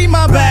 Who see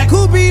my back?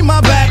 Who be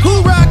my back?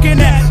 Who rockin'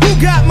 that? Who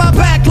got my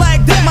back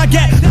like that? My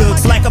gap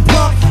looks like a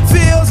pump,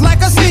 feels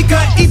like a sneaker.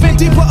 Even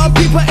deeper, a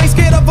peeper ain't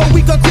scared of a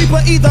weaker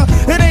creeper either.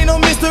 It ain't no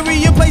mystery,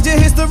 you played your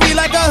history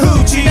like a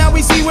hoochie. Now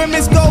we see when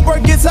Miss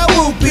Goldberg gets her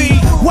whoopee.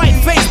 White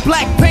face,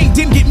 black paint,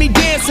 didn't get me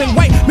dancing.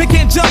 White man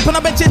can't jump, and I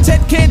bet your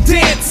Ted can't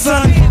dance,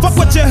 son. Fuck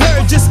what you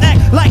heard, just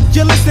act like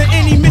you listen.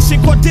 Any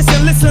mission, caught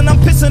dissing, listen, I'm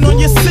pissing on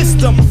your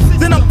system.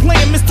 Then I'm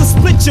playing Mr.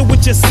 Split you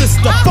with your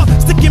sister. Fuck,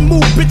 stick and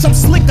move, bitch, I'm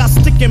slick, I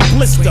stick and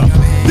blister.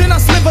 Then I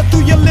sliver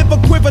through your liver,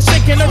 quiver,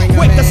 shaking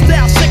earthquake, a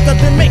style shaker,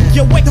 then make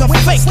you wake up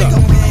faker.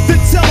 Then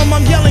tell them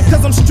I'm yelling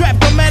cause I'm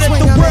strapped, I'm mad at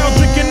the world,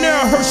 drinking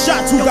air, her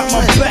shots, who got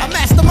my back? A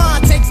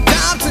mastermind takes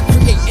time to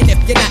create, and if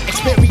you're not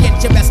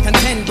experienced, you best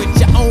contend with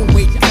your own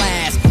weight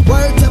class.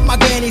 Word to my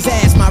granny's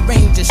ass, my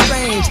range is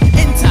strange.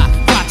 Enter,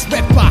 box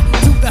ripper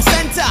to the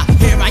center.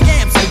 Here I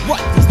am, so what?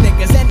 These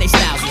niggas and they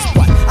styles is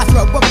what? I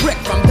throw a brick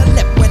from the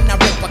lip when I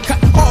rip a cut.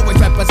 Always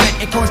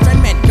representing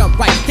constant men come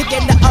right.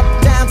 Kicking the up,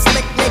 down,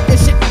 slick nigga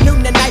shit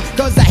noon to night.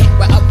 Cause I hit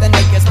where other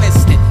niggas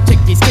missed it.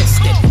 Chickies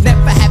kissed it,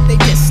 never have they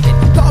dissed it.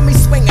 Call me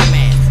swinger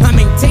man, I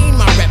maintain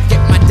my rep.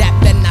 Get my dap,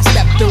 then I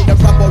step through the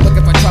rubble.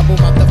 Looking for trouble,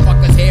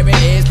 motherfuckers, here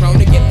it is. Prone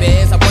to get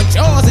biz, I want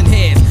yours and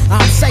his.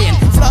 I'm saying,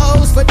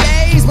 flows for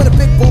days when the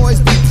big boys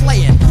be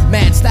playing.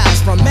 Mad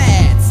styles from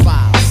mad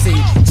files. See,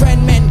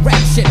 trend men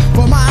rap shit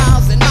for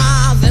miles and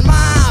miles and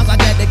miles. I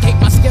dedicate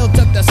my skill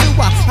to the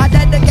sewer. I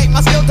dedicate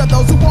my skill to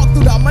those who walk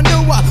through the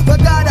manure. The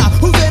gutter,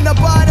 who's in the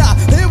butter?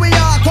 Here we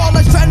are, call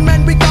us trend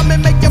men. We come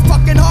and make your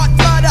fucking heart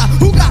flutter.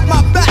 Who got my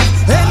back?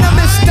 In the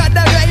midst of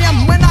the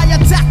AM when I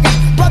attack her.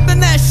 Brother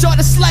Nash, sure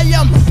to slay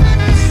him.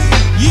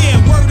 Yeah,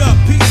 word up,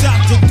 peace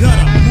out the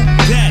gutter. Who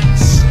that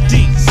is?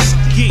 D,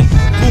 Ski,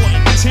 Boy,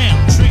 Town,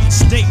 Tree,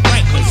 State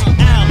Rikers,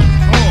 Allen,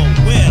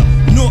 Caldwell,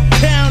 North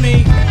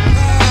County.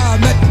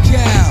 Met the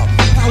cow.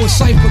 Power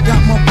Cypher got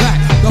my back.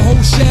 The whole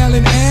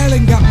Shallon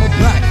Allen got my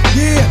back.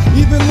 Yeah,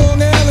 even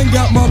Long Allen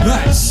got my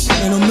back.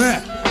 And I'm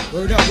at.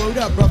 Word up,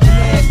 brother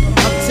Nash.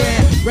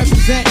 Uptown,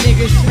 represent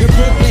niggas in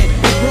Brooklyn,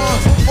 the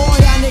Bronx. All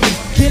y'all niggas,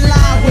 get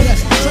live with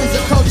us. Trends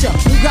of culture,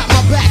 who got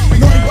my back?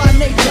 Naughty by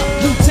nature,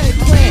 Lieutenant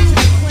Clan.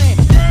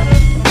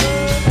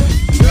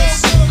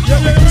 Yo,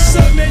 what's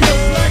up, man? Yo,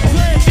 Black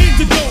Clan,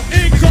 Indigo,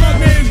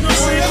 Incarnate, you know what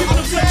I'm saying? People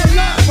are playing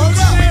live, you know what I'm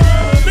saying?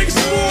 Niggas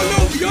from all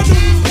over, y'all know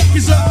who the fuck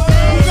is up.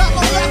 Who got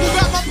my back? Who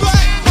got my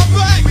back?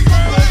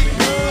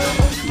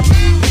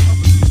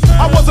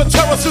 I was a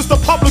terror since the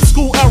public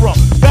school era.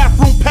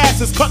 Bathroom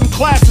passes, cutting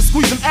classes,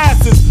 squeezing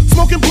asses.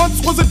 Smoking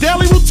blunts was a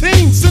daily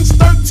routine since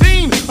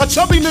 13. A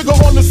chubby nigga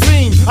on the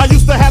scene. I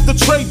used to have the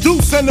tray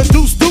deuce and the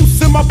deuce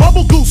in my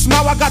bubble goose.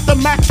 Now I got the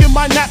Mac in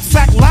my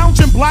knapsack,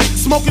 lounging black,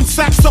 smoking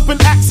sacks up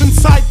and axing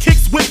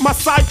sidekicks with my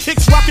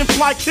sidekicks, rocking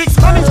fly kicks.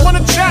 Honeys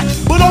wanna chat,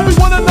 but all we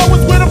wanna know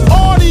is where the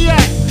party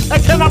at.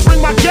 And can I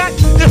bring my gat?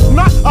 If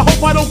not, I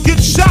hope I don't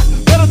get shot.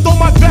 Better throw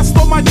my vest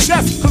on my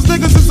chest, cause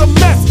niggas is a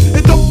mess.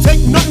 It don't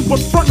take nothing but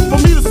frontin' for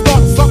me to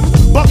start something.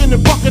 Bugging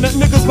and bucking at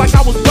niggas like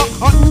I was duck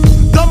hunting.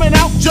 Dumbing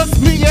out just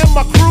me and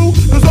my crew,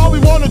 cause all we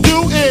wanna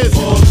do is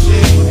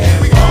bullshit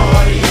and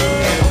party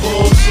and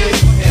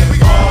bullshit and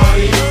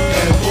party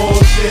and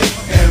bullshit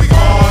and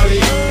party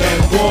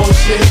and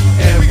bullshit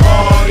and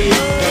party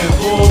and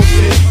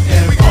bullshit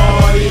and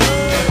party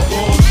and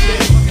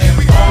bullshit and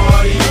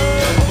party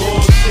and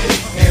bullshit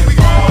and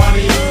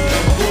party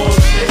and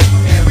bullshit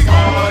and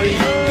party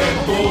and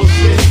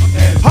bullshit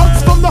and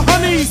hugs from the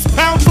honeys,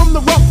 pounds from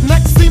the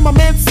roughnecks. See my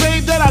man say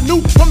that I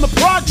knew from the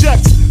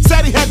projects.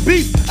 Said he had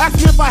beef,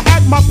 asked me if I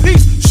had my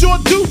piece. Sure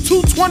do,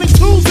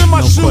 222s in my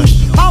shoes.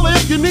 Holla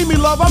if you need me,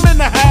 love, I'm in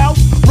the house.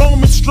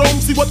 Roam and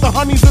stroam, see what the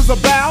honeys is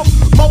about.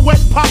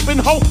 Moet poppin',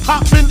 ho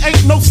hoppin',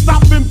 ain't no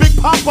stoppin'. Big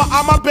Papa,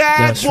 I'm a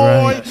bad That's boy.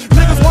 right.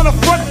 Niggas wanna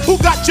front, who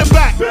got your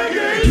back?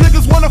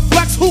 Niggas wanna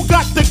flex, who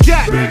got the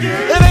gap?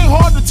 It ain't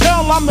hard to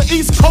tell, I'm the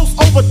East Coast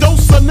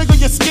overdoser. Nigga,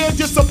 you're scared,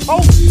 you're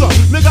supposed to.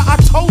 Nigga, I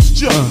toast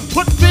you.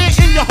 Put fear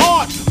in your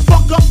heart.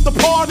 Fuck up the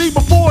party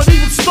before it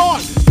even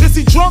starts. Is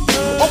he drunk,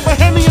 off a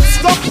Henny and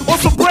skunk, or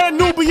some brand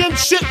Nubian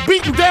shit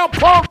beating down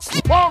punks?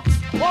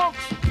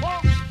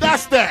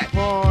 That's that.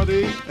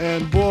 Party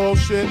and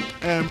bullshit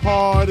and and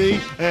party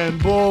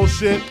and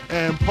bullshit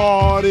and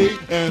party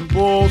and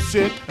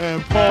bullshit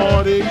and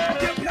party.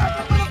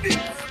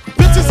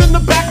 Bitches in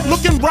the back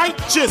looking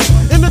righteous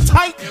in a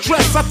tight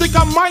dress. I think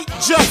I might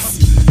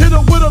just hit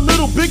her with a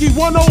little Biggie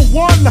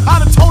 101.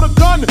 How to tote a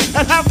gun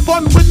and have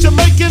fun with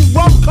Jamaican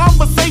rum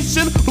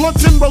conversation.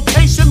 Blunts in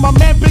rotation. My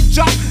man Big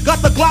Jock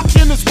got the Glock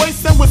in his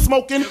waist and we're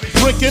smoking,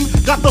 drinking.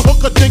 Got the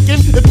hooker thinking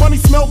if money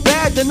smell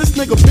bad, then this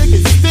nigga Big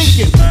is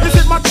stinking. Is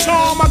it my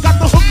charm? I got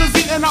the hookers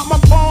eating out my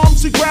palm.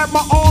 She grabbed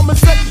my arm and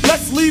said,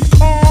 let's leave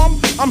calm.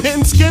 I'm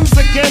hitting skins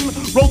again.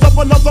 Rolled up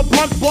another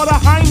blunt, bought a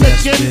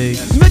Heineken.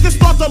 Niggas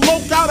start to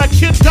loke out. A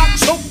kid got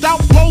choked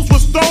out, blows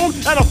was thrown,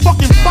 and a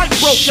fucking fight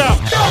broke out.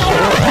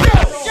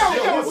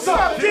 Yo, what's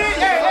up, kid?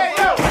 Hey,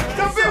 yo,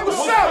 Big,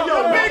 what's up?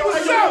 Yo, Big,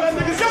 what's up? Yo,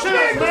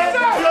 Big, what's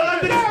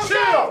up?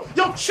 Chill.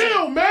 Yo,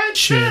 chill, man,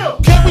 chill.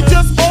 Can't we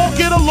just all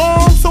get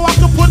along so I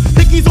can put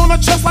hickeys on her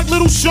chest like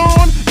Little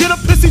Sean? Get a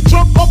pissy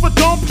drunk off a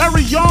Dom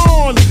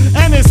Perignon,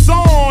 and it's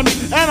on,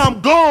 and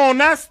I'm gone.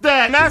 That's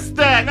that.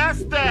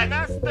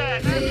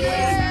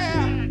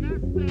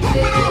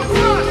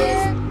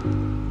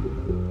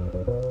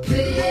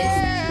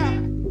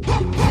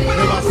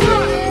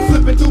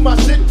 Flipping through my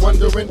shit,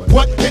 wondering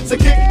what hits a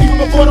kick. Even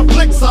before the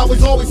flicks, I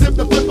was always hip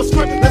to flip a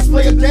script. Let's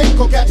play a game,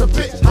 go catch a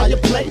bitch. How you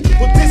play?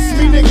 Well, this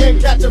me nigga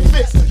ain't catch a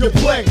fix. You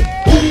play.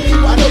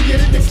 Ooh, I know you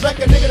didn't expect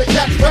a nigga to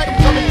catch wreck.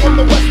 I'm coming from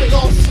the west, they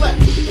all slept.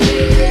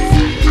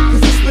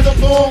 Cause it's been a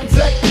long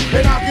day,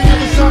 and I can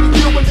never shine to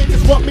you when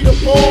niggas want me to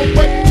fall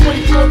away.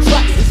 24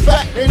 tracks is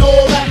fat, and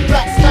all that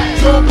black smack,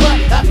 jaw black.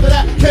 After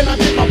that, can I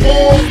get my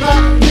balls back?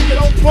 Nigga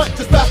don't front,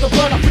 just pass the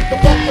blunt. I pick the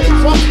bump for the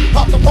trunk,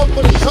 pop the pump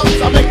for the chumps.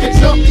 I make it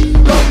jump.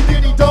 Dumb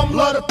diddy dumb,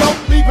 blood of thump,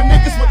 leaving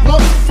niggas with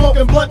lumps,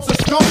 smoking blunts of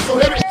skunk. So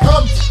here it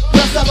comes.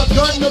 Let's have a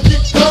gun to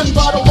get done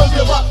by the ones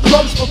that rock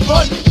drums for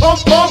fun.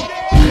 Bump, bump.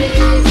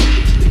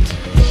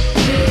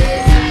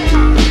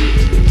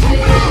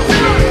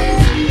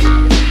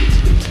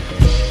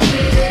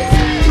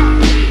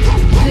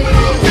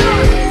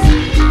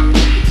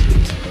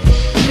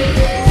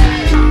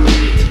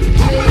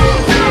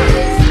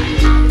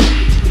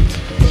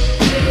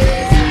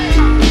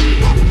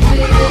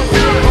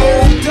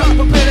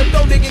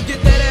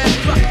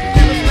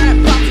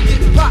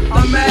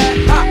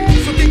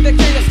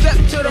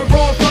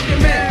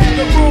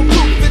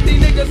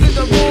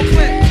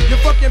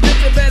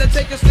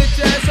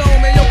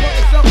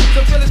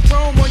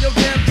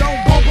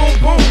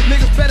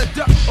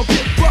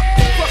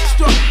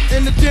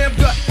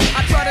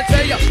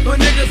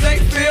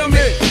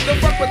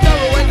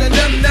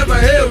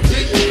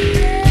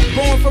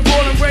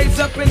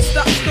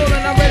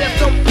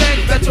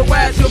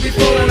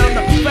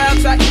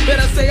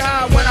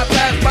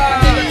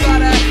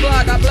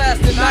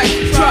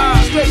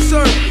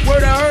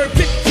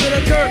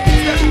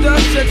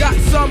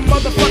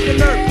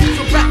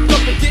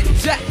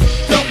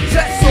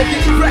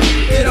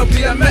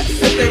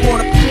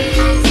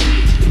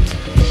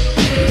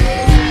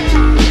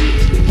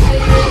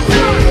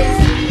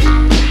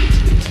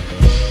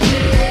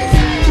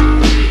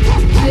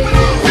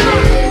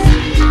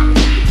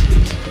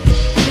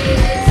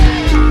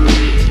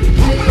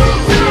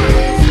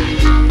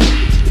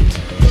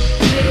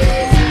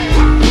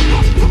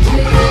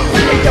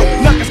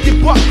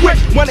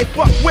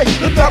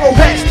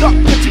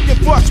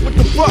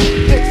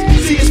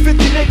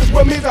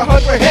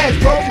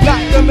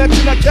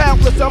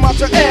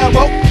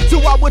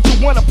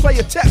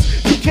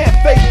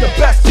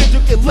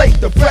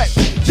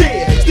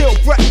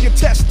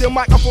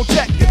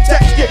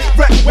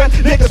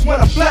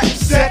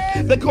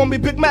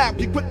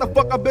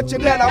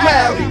 And then I'm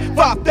out.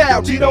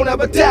 5,000, don't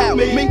ever doubt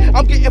me.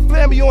 I'm getting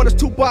flammy on this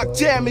Tupac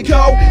jammy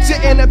code.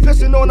 Sitting and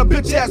pissing on a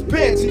bitch ass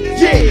pansy.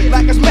 Yeah,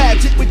 like it's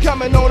magic, we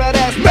coming on that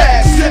ass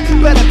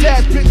massive. Better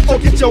dash, bitch, or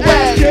get your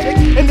ass kicked.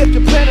 And if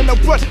you're planning to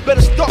run,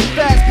 better start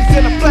fast. Cause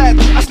in a flash,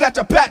 I snatch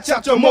a patch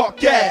out your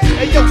mark ass.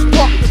 And yo,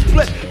 spark the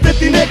split.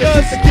 50 niggas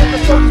just to get the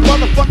show these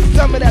motherfuckers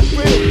some of that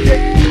real dick.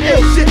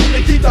 Ill shit,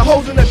 they keep the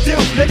hoes in the deal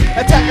slick.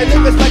 Attacking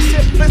niggas like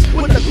shit flips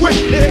with the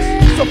quickness.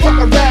 So fuck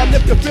around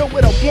if you feel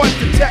with a one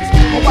to text.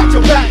 Or watch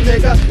your back,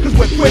 nigga, cause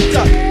we're quick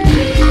up.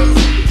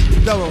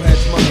 Double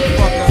heads,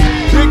 motherfucker.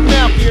 Big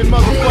Malky and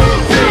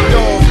motherfucking Big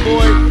Dog,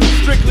 boy.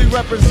 Strictly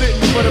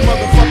representing for the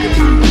motherfucking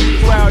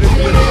people crowd if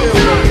you feel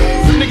me.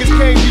 Some niggas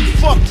can't be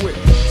fucked with.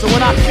 So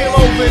when I kill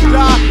over and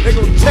die, they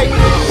gon' take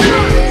this shit.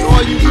 So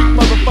all you weak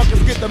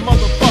motherfuckers get the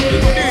motherfucking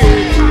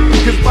dig.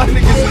 Cause my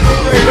niggas is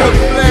straight up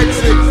black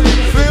six.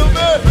 Feel me?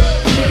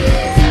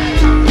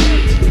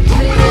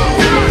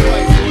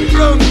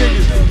 Young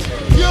niggas.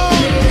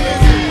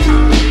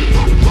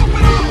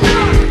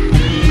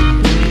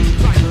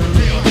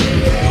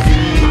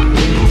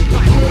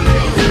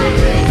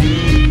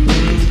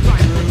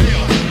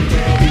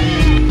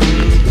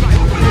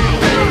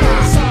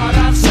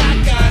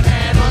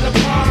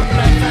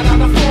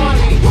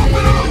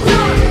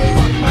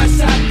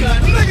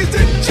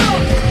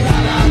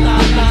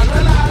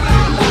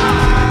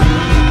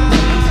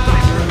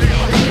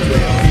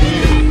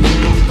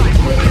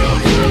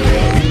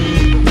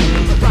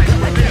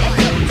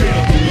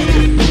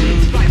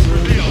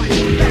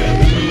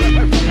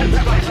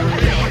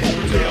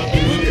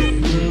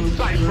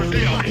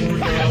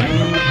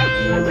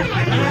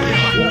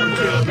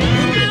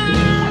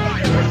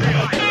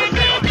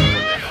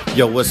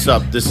 Yo, what's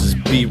up? This is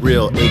Be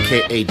Real,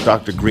 aka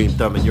Dr. Green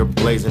Thumb, and you're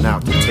blazing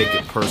out to Take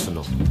It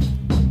Personal.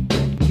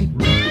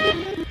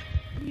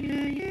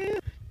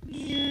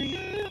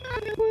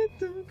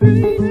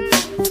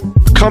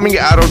 Coming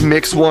out of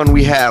Mix 1,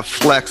 we have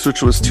Flex,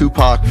 which was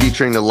Tupac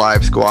featuring the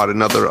Live Squad,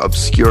 another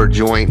obscure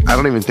joint. I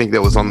don't even think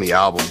that was on the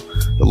album,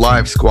 the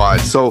Live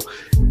Squad. So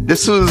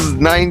this was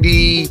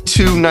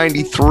 92,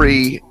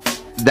 93.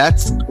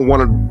 That's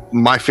one of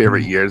my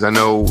favorite years. I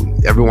know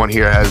everyone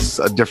here has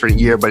a different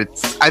year, but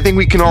I think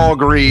we can all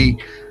agree,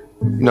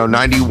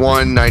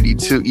 91,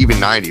 92, even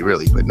 90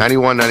 really, but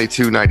 91,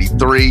 92,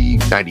 93,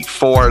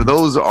 94,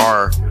 those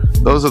are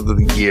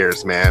the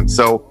years, man.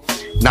 So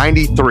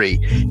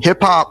 93,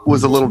 hip hop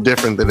was a little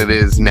different than it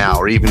is now,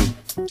 or even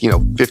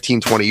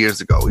 15, 20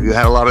 years ago. You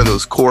had a lot of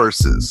those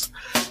choruses.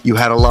 You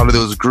had a lot of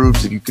those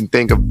groups. If you can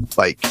think of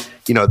like,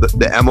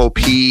 the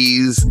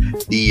MOPs,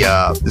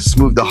 the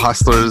Smooth the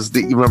Hustlers,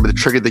 you remember the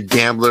Trigger the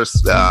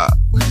Gamblers,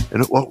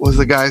 and what was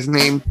the guy's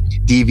name?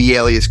 DV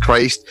alias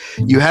Christ.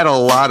 You had a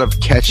lot of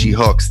catchy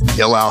hooks.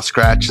 Ill Al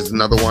Scratch is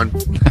another one.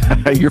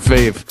 Your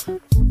fave.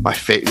 My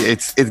fave.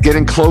 It's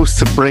getting close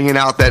to bringing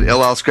out that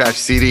Ill Al Scratch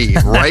CD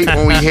right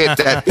when we hit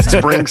that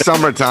spring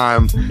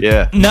summertime.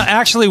 Yeah. No,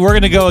 actually, we're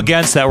going to go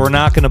against that. We're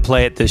not going to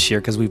play it this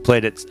year because we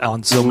played it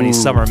on so many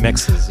summer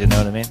mixes. You know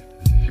what I mean?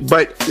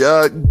 But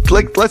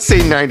let's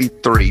say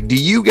 93. Do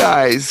you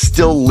guys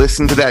still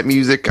listen to that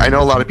music? I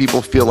know a lot of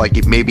people feel like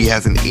it maybe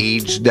hasn't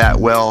aged that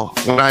well.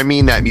 When I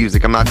mean that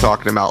music, I'm not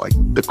talking about like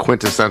the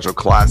quintessential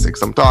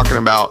classics. I'm talking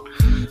about,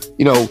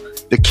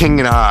 the King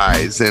and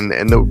I's and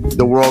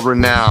the World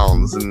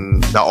Renowns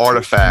and the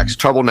Artifacts,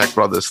 Troubleneck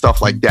Brothers,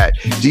 stuff like that.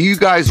 Do you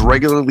guys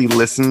regularly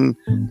listen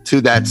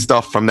to that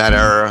stuff from that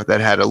era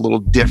that had a little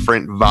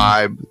different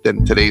vibe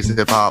than today's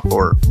hip hop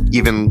or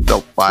even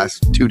the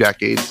last 2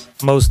 decades?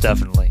 Most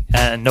definitely.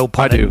 And no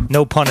pun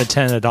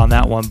intended on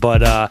that one.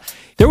 But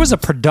there was a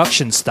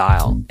production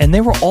style, and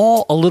they were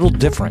all a little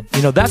different.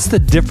 That's the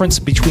difference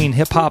between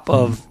hip hop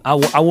of,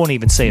 I won't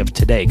even say of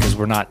today because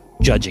we're not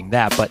judging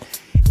that, but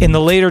in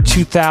the later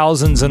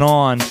 2000s and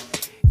on,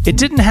 it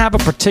didn't have a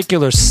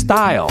particular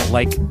style.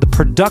 Like the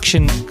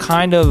production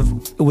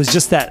it was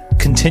just that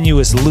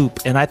continuous loop.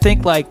 And I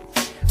think like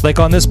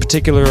on this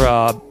particular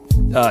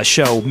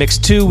show, Mix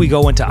 2, we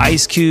go into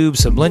Ice Cube,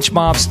 some Lynch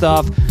Mob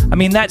stuff. I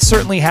mean, that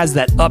certainly has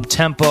that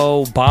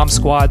up-tempo Bomb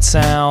Squad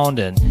sound,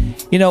 and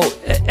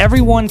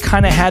everyone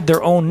kind of had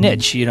their own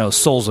niche.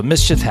 Souls of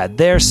Mischief had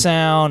their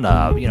sound.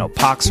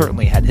 Pac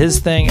certainly had his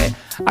thing.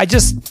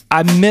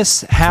 I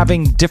miss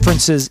having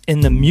differences in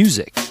the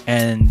music,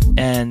 and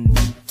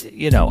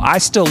I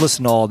still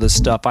listen to all this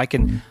stuff. I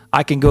can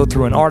go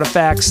through an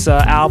Artifacts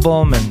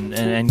album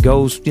and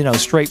go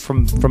straight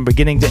from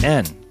beginning to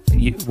end.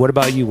 What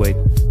about you, Wade?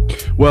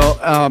 Well,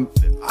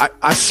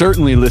 I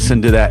certainly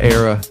listened to that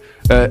era,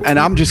 and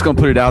I'm just going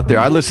to put it out there.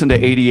 I listened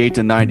to 88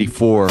 to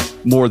 94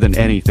 more than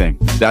anything.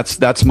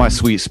 That's my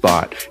sweet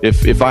spot.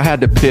 If I had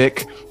to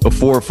pick a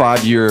 4 or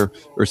 5 year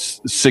or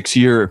 6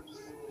 year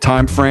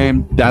time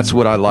frame, that's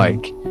what I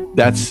like.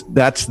 That's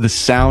the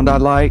sound I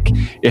like.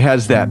 It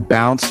has that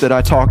bounce that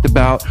I talked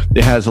about.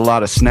 It has a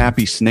lot of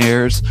snappy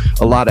snares,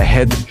 a lot of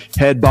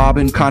head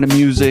bobbing kind of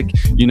music.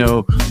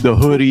 The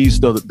hoodies,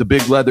 the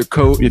big leather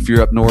coat if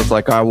you're up north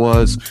like I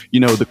was.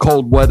 The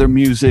cold weather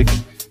music.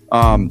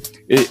 Like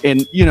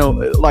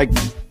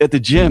at the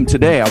gym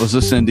today, I was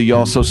listening to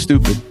Y'all So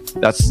Stupid.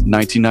 That's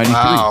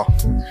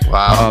 1993.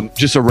 Wow.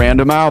 Just a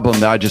random album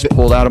that I just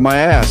pulled out of my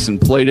ass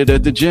and played it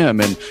at the gym.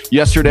 And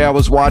yesterday I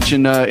was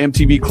watching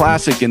MTV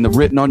Classic and the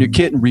Written on Your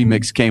Kitten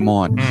remix came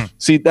on.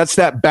 See, that's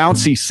that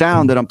bouncy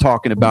sound that I'm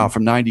talking about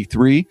from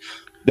 93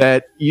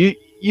 that you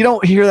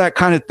don't hear that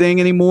kind of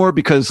thing anymore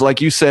because like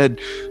you said,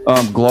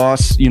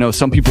 Gloss,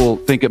 some people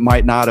think it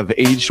might not have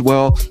aged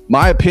well.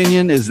 My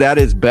opinion is that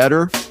is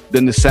better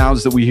than the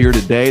sounds that we hear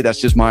today. That's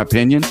just my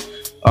opinion.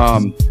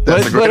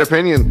 That's a great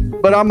opinion.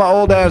 But I'm an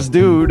old ass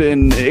dude,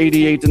 and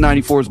 88 to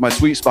 94 is my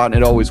sweet spot, and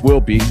it always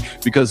will be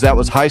because that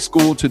was high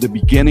school to the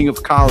beginning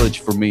of college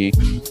for me.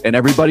 And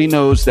everybody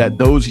knows that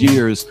those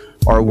years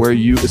are where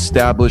you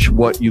establish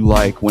what you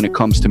like when it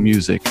comes to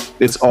music.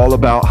 It's all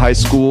about high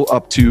school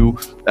up to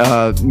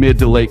mid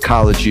to late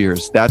college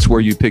years. That's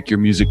where you pick your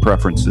music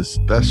preferences.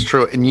 That's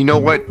true. And you know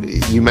what?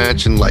 You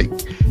mentioned like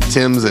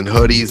Tim's and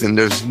hoodies, and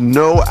there's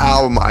no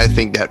album I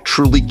think that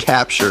truly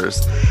captures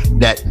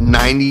that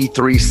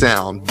 93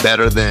 sound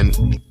better than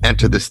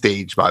Enter the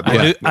Stage by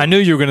Black. I knew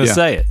you were going to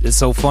say it. It's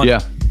so fun.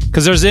 Yeah.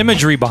 Because there's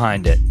imagery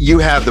behind it. You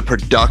have the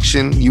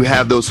production. You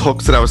have those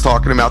hooks that I was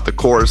talking about, the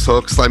chorus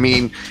hooks. I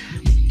mean,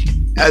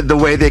 the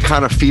way they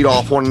kind of feed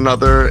off one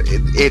another,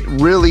 it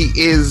really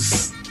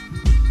is.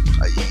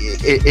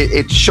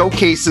 It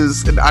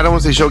showcases. I don't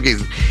want to say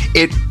showcases.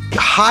 It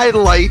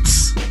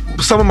highlights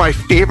some of my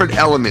favorite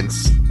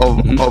elements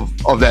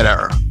of that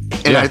era.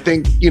 And I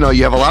think you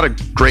have a lot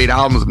of great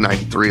albums of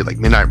 '93, like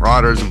Midnight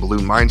Marauders and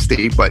Balloon Mind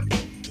State, but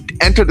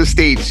Enter the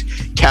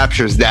Stage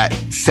captures that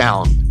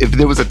sound. If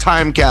there was a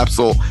time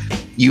capsule,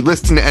 you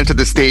listen to Enter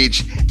the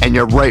Stage and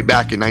you're right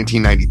back in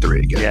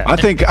 1993 again. Yeah.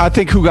 I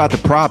think Who Got the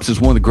Props is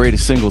one of the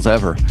greatest singles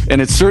ever.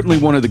 And it's certainly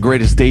one of the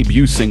greatest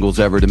debut singles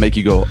ever to make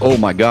you go, oh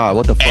my God,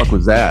 what the fuck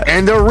was that?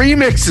 And the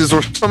remixes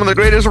were some of the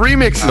greatest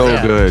remixes.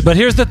 So good. But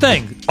here's the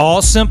thing.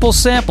 All simple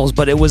samples,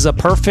 but it was a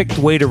perfect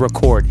way to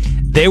record.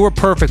 They were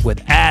perfect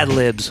with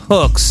ad-libs,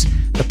 hooks.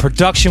 The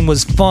production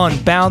was fun,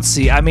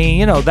 bouncy. I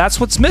mean, that's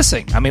what's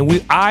missing. I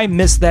mean, I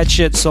miss that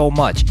shit so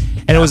much.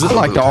 And it was I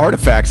like the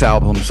Artifacts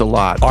albums a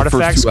lot. Artifacts, the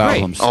first two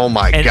great. albums. Oh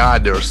my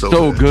God, they're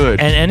so good.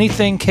 And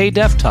anything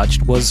K-Def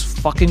touched was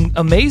fucking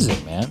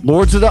amazing, man.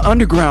 Lords of the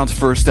Underground's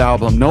first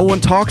album. No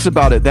one talks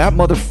about it. That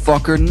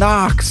motherfucker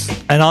knocks.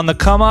 And on the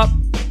come up,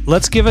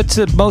 let's give it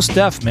to Mos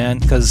Def, man.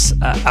 Because,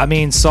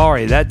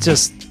 sorry, that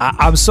just...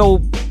 I'm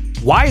so...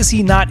 Why is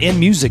he not in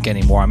music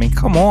anymore? I mean,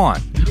 come on.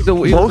 He's a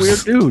weird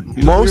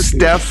dude. Mos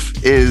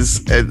Def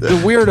is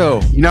the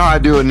weirdo. You know how I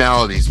do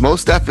analogies.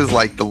 Mos Def is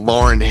like the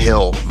Lauryn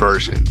Hill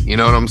version. You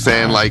know what I'm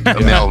saying? Like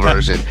the male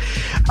version.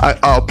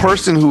 A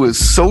person who is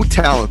so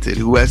talented,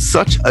 who has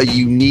such a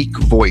unique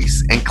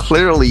voice, and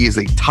clearly is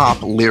a top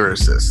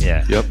lyricist.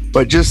 Yeah. Yep.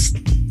 But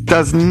just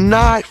does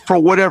not, for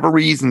whatever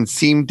reason,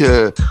 seem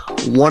to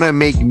want to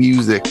make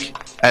music,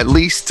 at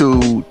least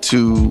to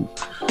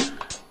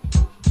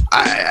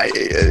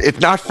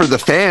if not for the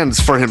fans,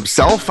 for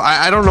himself.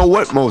 I don't know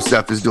what Mos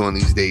Def is doing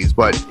these days,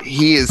 but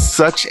he is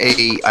such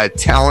a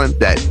talent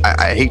that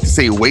I hate to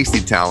say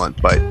wasted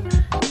talent, but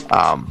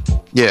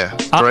yeah.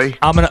 Right?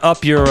 I'm going to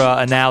up your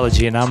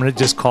analogy, and I'm going to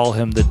just call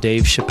him the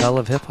Dave Chappelle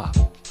of hip-hop.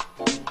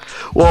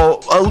 Well,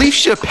 Leaf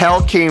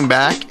Chappelle came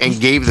back and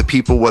gave the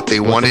people what they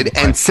wanted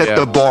and set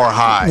the bar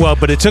high. Well,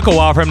 but it took a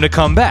while for him to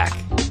come back.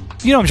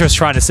 You know what I'm just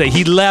trying to say?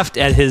 He left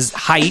at his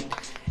height,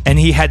 and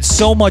he had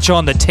so much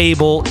on the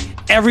table.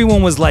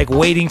 Everyone was like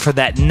waiting for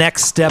that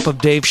next step of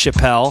Dave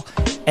Chappelle,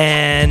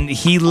 and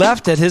he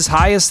left at his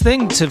highest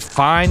thing to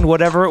find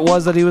whatever it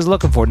was that he was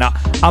looking for. Now,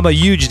 I'm a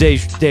huge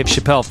Dave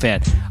Chappelle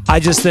fan. I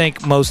just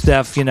think Mos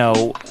Def,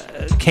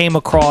 came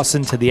across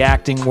into the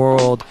acting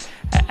world.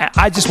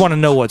 I just want to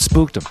know what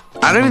spooked him.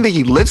 I don't even think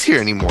he lives here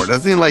anymore.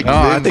 Doesn't he?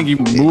 I think he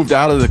moved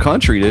out of the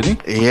country,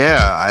 didn't he? Yeah,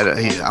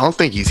 I don't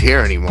think he's here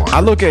anymore.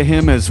 I look at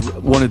him as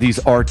one of these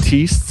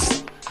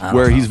artistes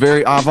where he's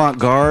very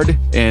avant-garde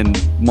and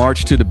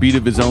march to the beat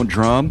of his own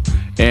drum.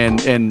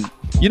 And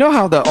you know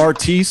how the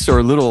artistes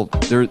are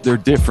they're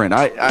different.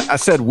 I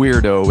said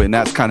weirdo, and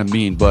that's kind of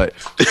mean, but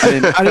I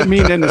didn't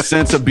mean in the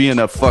sense of being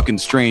a fucking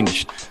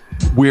strange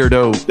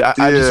weirdo.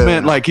 I just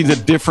meant like he's a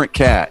different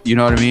cat. You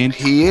know what I mean?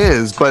 He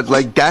is, but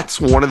like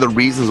that's one of the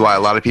reasons why a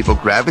lot of people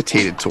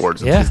gravitated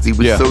towards him, because he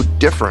was so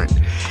different,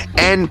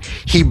 and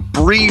he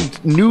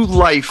breathed new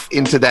life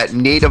into that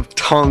native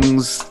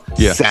tongues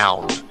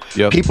sound.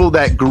 Yep. People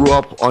that grew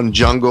up on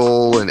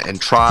Jungle and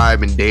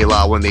Tribe and De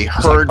La, when they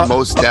heard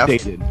Mos Def,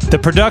 the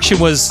production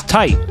was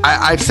tight.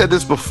 I've said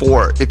this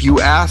before. If you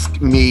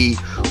ask me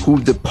who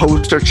the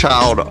poster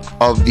child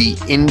of the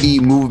indie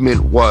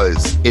movement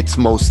was, it's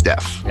Mos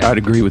Def. I'd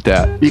agree with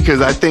that. Because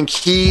I think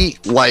he,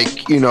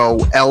 like,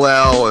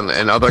 LL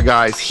and other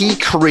guys, he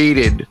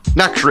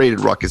not created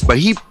Ruckus, but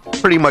he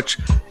pretty much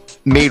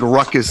made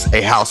Ruckus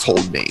a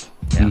household name,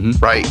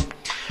 right?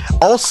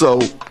 Also,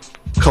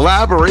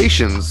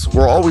 collaborations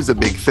were always a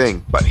big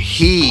thing, but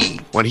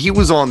when he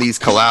was on these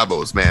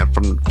collabos, man,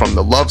 from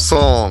the Love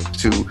Song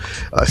to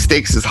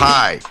Stakes is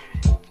High,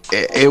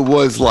 it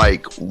was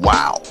like,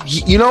 wow.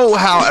 You know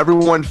how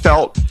everyone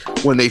felt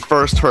when they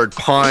first heard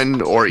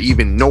Pun, or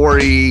even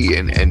Nori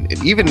and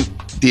even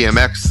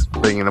DMX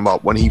bringing him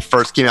up when he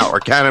first came out,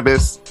 or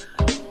Cannabis?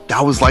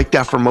 That was like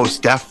that for Mos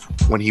Def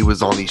when he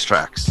was on these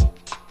tracks.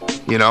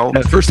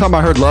 The first time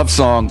I heard Love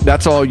Song,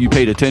 that's all you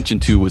paid attention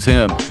to was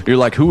him. You're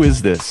like, who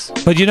is this?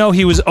 But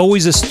he was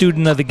always a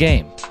student of the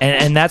game,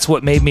 and that's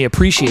what made me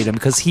appreciate him,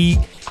 because he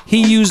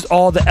used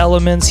all the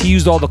elements, he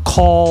used all the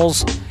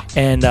calls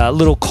and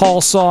little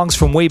call songs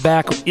from way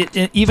back,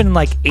 even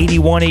like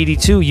 81,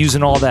 82,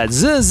 using all that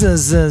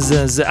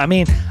zzz. I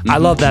mean, I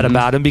love that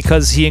about him,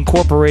 because he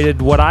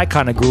incorporated what I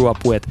kind of grew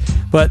up with.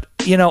 But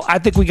I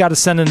think we got to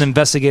send an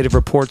investigative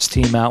reports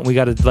team out. We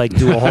got to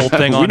do a whole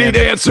thing on him. We need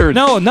answers.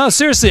 No,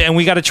 seriously, and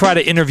we got to try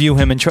to interview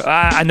him. And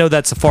I know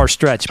that's a far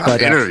stretch,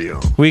 but interview.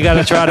 We got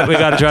to try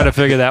to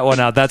figure that one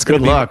out. That's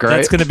good luck, right?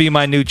 That's going to be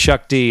my new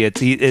Chuck D.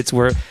 It's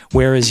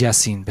where is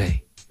Yassine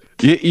Bey?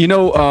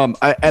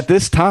 At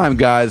this time,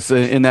 guys,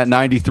 in that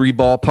 93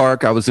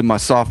 ballpark, I was in my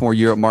sophomore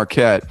year at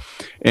Marquette,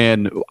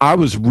 and I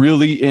was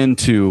really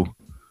into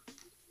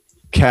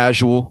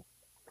Casual,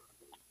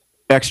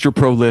 Extra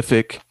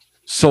Prolific,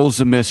 Souls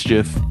of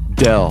Mischief,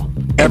 Dell.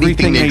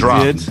 Everything they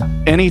did,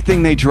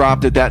 anything they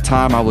dropped at that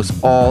time, I was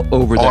all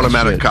over that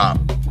Automatic shit. Cop.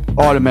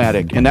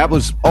 Automatic. And that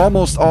was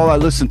almost all I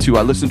listened to.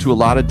 I listened to a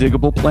lot of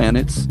Diggable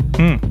Planets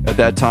at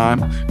that time,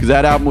 because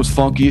that album was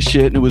funky as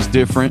shit and it was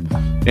different.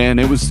 And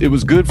it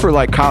was good for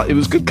it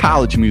was good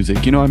college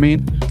music. You know what I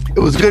mean? It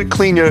was good,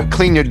 clean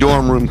your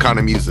dorm room kind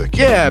of music.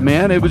 Yeah,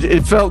 man,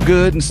 it felt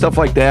good and stuff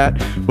like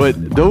that.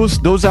 But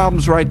those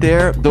albums right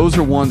there, those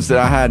are ones that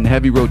I had in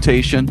heavy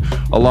rotation,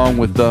 along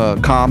with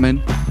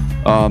Common.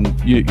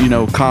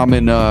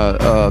 Common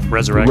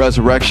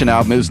Resurrection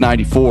album. It was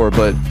 94,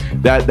 but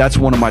that's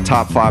one of my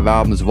top 5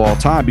 albums of all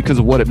time because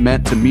of what it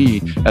meant to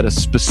me at a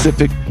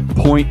specific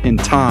point in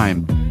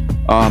time.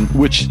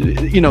 Which,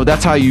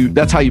 that's how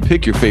you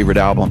pick your favorite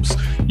albums.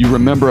 You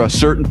remember a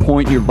certain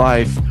point in your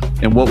life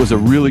and what was a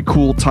really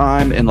cool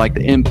time and like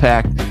the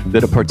impact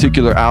that a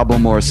particular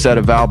album or a set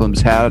of albums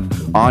had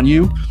on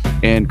you.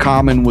 And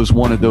Common was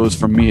one of those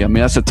for me. I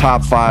mean, that's a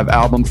top 5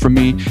 album for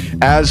me,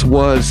 as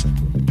was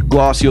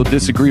Gloss. You'll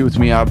disagree with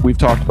me. We've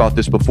talked about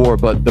this before,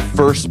 but the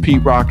first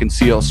Pete Rock and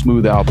CL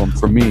Smooth album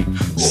for me,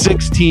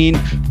 16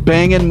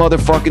 banging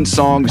motherfucking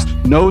songs,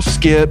 no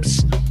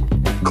skips,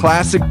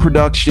 classic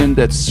production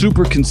that's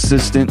super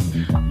consistent,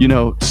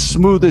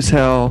 smooth as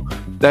hell.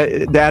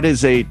 That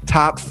is a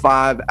top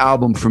 5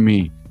 album for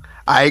me.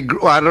 I agree.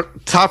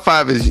 Top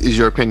 5 is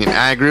your opinion.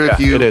 I agree with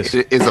you.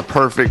 It is a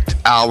perfect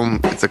album.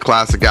 It's a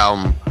classic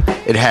album.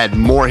 It had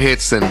more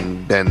hits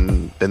than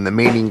the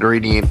main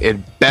ingredient. It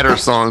had better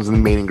songs than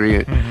the main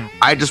ingredient. Mm-hmm.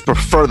 I just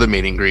prefer the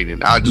main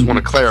ingredient. I just want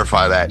to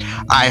clarify that.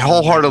 I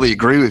wholeheartedly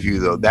agree with you,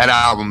 though. That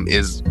album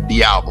is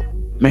the album.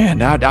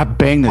 Man, I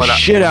banged the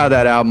shit out of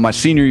that album my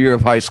senior year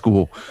of high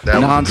school. That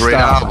was a great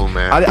album,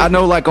 man. I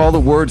know like all the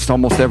words to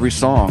almost every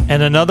song.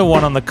 And another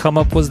one on the come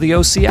up was the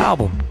OC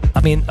album.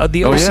 I mean,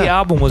 the OC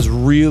album was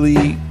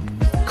really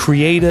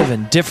creative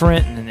and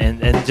different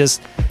and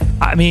just,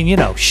 I mean,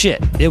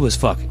 shit, it was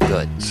fucking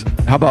good.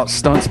 How about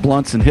Stunts,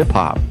 Blunts, and Hip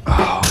Hop?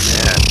 Oh,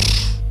 man.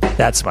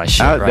 That's my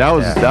shit.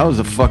 That was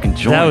a fucking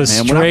joint. That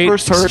was man.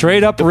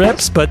 straight up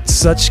rips, but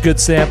such good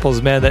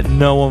samples, man, that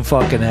no one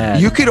fucking had.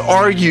 You could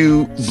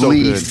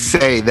arguably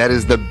say that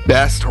is the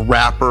best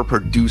rapper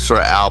producer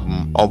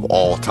album of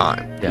all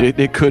time. Yeah.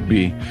 It could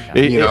be.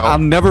 I'll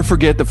never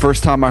forget the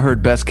first time I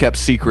heard Best Kept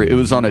Secret. It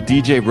was on a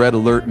DJ Red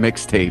Alert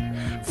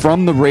mixtape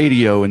from the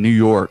radio in New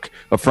York.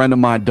 A friend of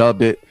mine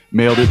dubbed it,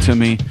 mailed it to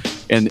me,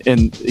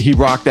 and he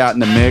rocked out in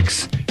the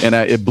mix, and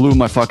it blew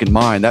my fucking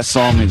mind. That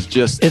song is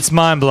just... It's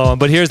mind-blowing,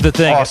 but here's the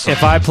thing. Awesome.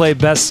 If I play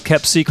Best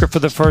Kept Secret for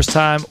the first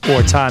time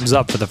or Time's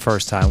Up for the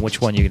first time,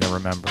 which one are you going to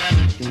remember?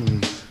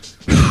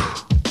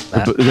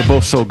 They're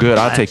both so good.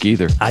 I'll take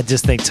either. I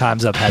just think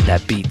Time's Up had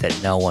that beat that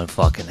no one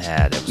fucking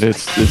had.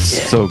 It's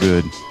so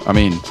good. I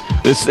mean,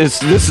 this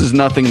is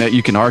nothing that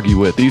you can argue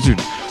with. These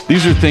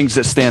are things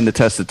that stand the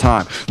test of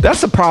time. That's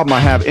the problem I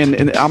have,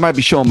 and I might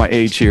be showing my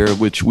age here,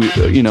 which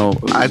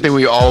I think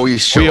we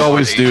always show.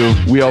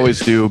 We always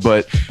do.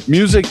 But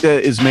music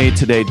that is made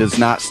today does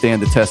not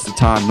stand the test of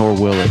time, nor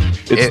will it.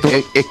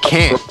 It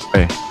can't.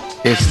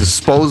 It's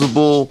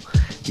disposable.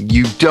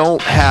 You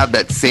don't have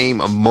that same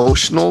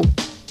emotional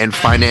and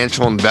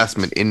financial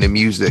investment in the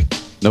music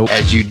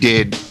as you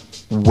did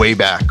way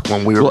back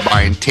when we were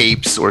buying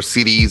tapes or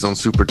CDs on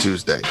Super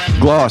Tuesday.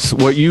 Gloss,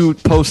 what you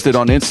posted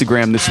on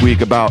Instagram this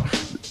week about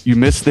you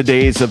miss the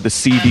days of the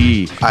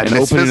CD and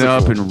opening it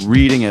up and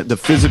reading it, the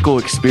physical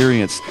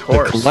experience,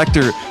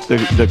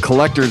 the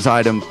collector's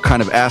item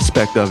kind of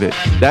aspect of it.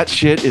 That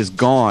shit is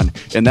gone,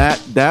 and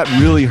that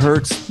really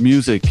hurts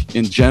music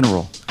in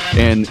general.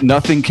 And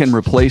nothing can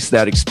replace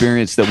that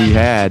experience that we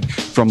had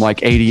from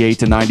like 88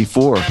 to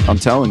 94. I'm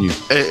telling you.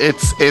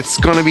 It's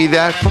going to be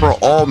that for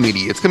all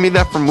media. It's going to be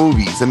that for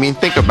movies. I mean,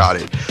 think about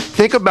it.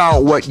 Think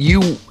about what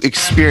you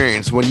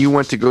experienced when you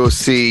went to go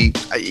see,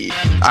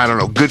 I don't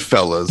know,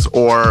 Goodfellas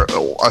or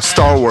a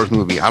Star Wars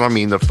movie. I don't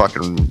mean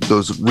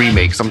those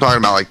remakes. I'm talking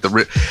about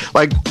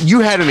like you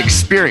had an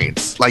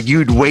experience. Like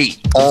you'd wait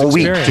all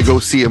week to go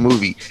see a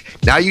movie.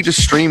 Now you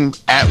just stream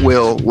at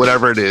will,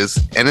 whatever it is,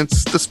 and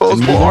it's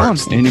disposable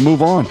art. And you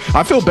move on.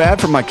 I feel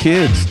bad for my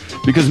kids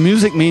because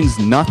music means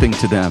nothing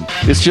to them.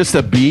 It's just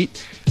a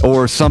beat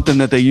or something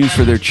that they use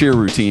for their cheer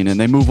routine, and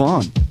they move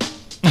on.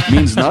 It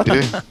means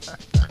nothing. Yeah.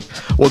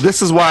 Well,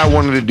 this is why I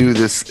wanted to do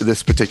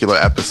this particular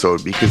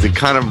episode, because it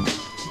kind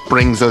of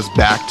brings us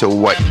back to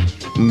what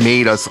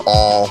made us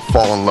all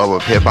fall in love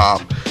with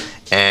hip-hop.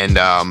 And,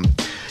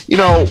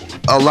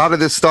 a lot of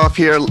this stuff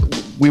here,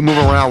 we move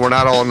around. We're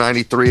not all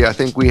 93. I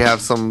think we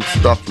have some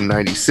stuff from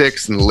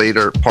 96 and the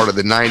later part of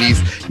the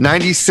 90s.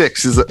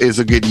 96 is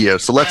a good year.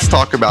 So let's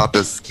talk about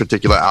this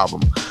particular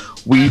album.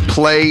 We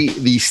play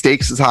the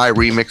Stakes is High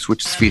remix,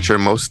 which is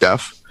featuring Mos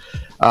Def.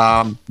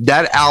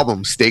 That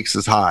album, Stakes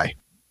is High.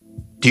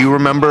 Do you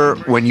remember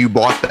when you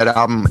bought that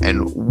album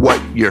and what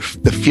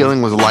the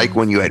feeling was like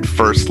when you had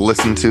first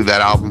listened to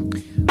that album?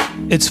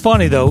 It's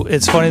funny, though.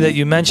 It's funny that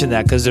you mentioned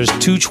that, because there's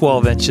two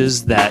 12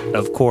 inches that,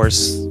 of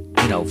course,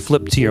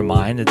 flip to your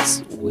mind.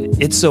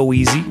 It's So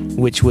Easy,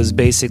 which was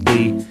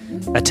basically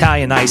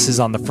Italian Ices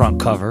on the front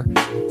cover.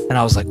 And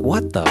I was like,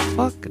 what the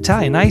fuck?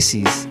 Italian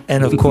Ices.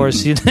 And of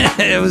course,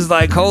 it was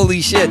like, holy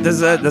shit,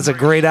 that's a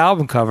great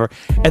album cover.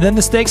 And then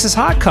the Stakes is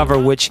Hot cover,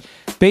 which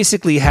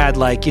basically had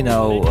like,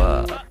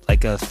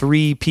 like a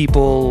 3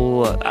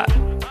 people...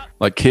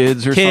 like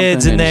kids or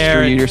kids something in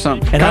there the street or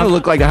something. And Kind of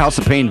looked like a House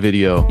of Pain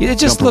video. It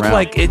just looked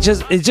like it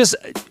just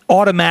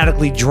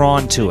automatically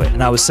drawn to it.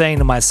 And I was saying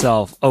to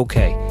myself,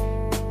 okay,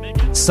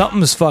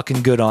 something's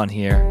fucking good on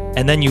here.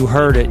 And then you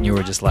heard it and you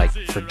were just like,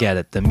 forget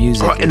it. The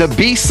music. And the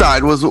B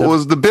side was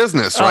the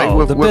business, right?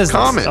 With business,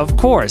 Common. of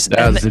course.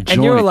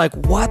 And you were like,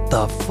 what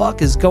the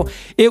fuck is going?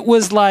 It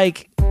was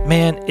like,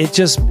 man,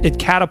 it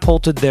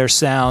catapulted their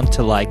sound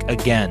to like,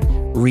 again,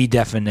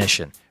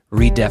 redefinition.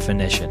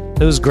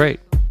 It was great.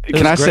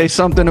 Can I say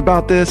something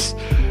about this?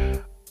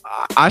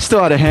 I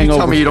still had a hangover.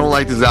 Tell me you don't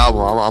like this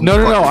album.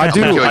 No.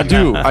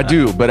 I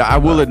do. But I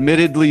will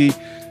admittedly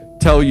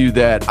tell you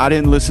that I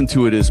didn't listen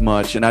to it as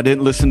much, and I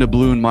didn't listen to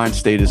Balloon Mind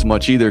State as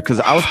much either, because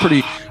I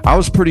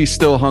was pretty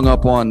still hung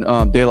up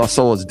on De La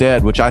Soul is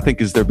Dead, which I think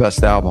is their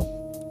best album.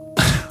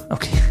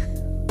 Okay,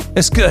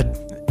 it's good.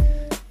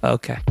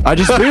 Okay, I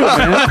just do,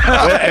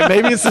 man.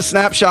 Maybe it's a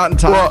snapshot in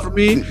time for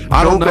me.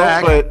 I don't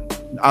know,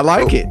 but I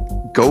like it.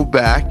 Go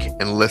back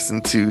and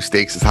listen to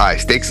Stakes is High.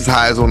 Stakes is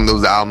High is one of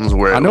those albums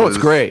where it's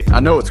great.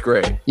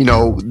 You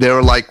know, they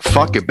were like,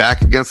 fuck it,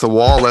 back against the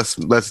wall.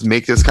 Let's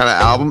make this kind of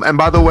album. And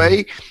by the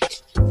way,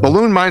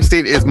 Balloon Mind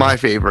State is my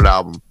favorite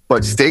album,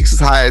 but Stakes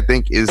is High, I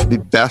think, is the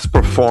best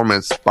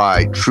performance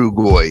by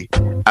Trugoy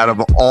out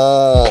of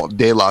all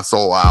De La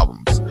Soul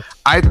albums.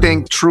 I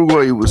think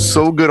Trugoy was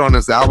so good on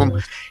this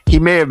album. He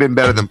may have been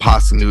better than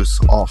Pasanus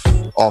off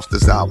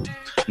this album,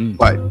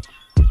 but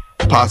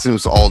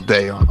Pasanus all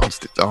day on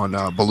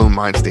Balloon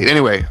Mind State.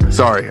 Anyway,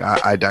 sorry,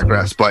 I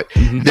digress. But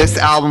this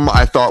album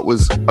I thought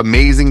was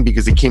amazing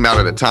because it came out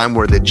at a time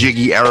where the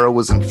Jiggy era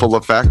was in full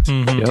effect.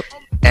 Yep.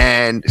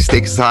 And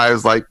Stakes is High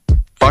was like,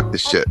 fuck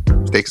this shit.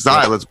 Stakes is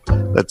High,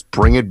 let's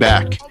bring it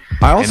back.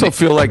 I also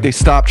feel like they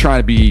stopped trying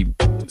to be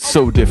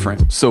so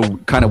different, so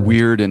kind of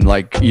weird, and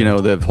like,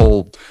 the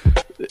whole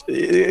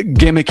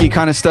gimmicky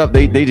kind of stuff.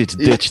 They just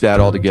ditched that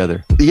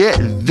altogether. Yeah,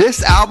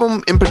 this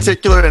album in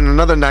particular, and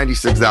another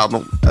 '96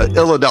 album,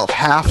 Illadelph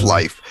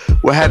Half-Life,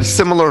 had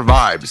similar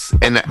vibes,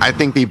 and I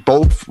think they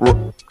both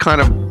were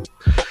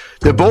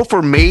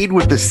made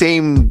with the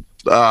same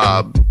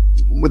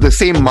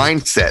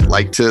mindset,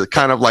 like to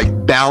kind of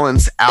like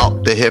balance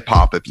out the hip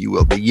hop, if you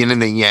will, the yin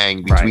and the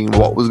yang between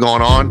what was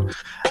going on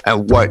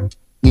and what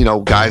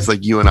guys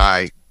like you and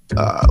I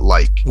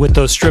like, with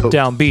those stripped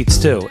down beats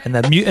too, and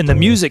the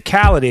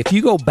musicality. If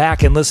you go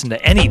back and listen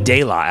to any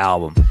De La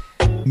album,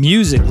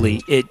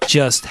 musically it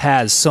just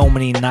has so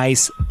many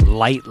nice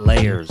light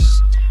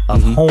layers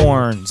of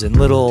horns and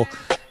little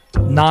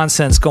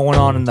nonsense going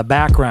on in the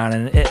background,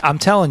 and I'm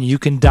telling you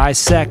can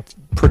dissect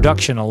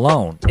production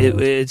alone.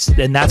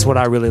 And that's what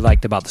I really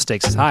liked about the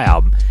Stakes is High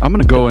album. I'm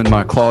gonna go in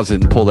my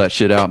closet and pull that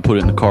shit out and put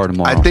it in the car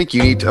tomorrow. I think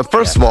you need to,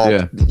 first of all,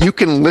 you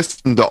can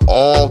listen to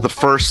all the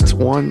first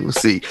one. Let's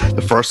see,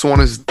 the first one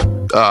is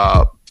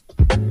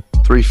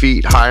 3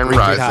 Feet High and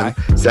Rising.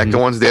 Second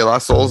one's De La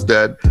Soul's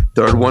Dead.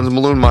 Third one's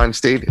Balloon Mind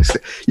State.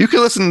 You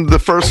can listen to the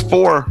first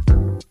 4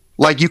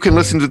 like you can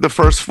listen to the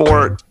first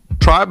 4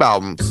 Tribe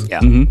albums,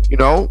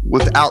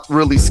 without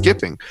really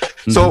skipping.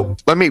 So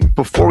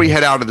before we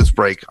head out of this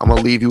break, I'm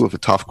gonna leave you with a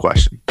tough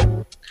question.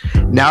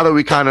 Now that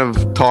we kind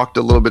of talked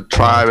a little bit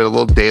Tribe and a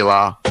little De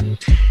La,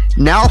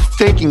 now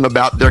thinking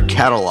about their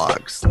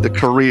catalogs, the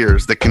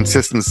careers, the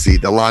consistency,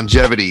 the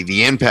longevity,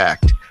 the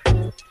impact,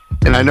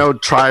 and I know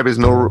Tribe is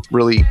no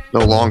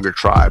longer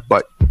Tribe,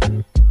 but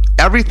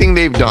everything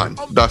they've done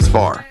thus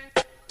far,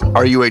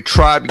 are you a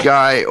Tribe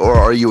guy or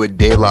are you a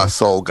De La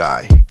Soul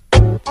guy?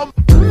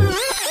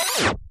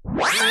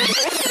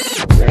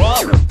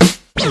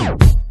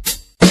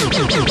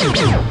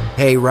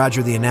 Hey,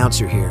 Roger the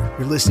announcer here.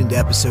 You're listening to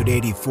episode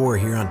 84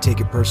 here on Take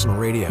It Personal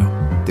Radio.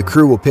 The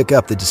crew will pick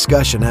up the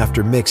discussion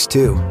after Mix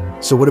 2.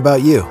 So what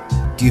about you?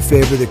 Do you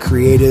favor the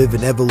creative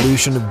and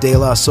evolution of De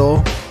La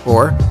Soul,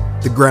 or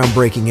the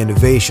groundbreaking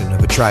innovation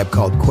of A Tribe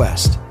Called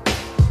Quest?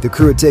 The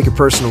crew at Take It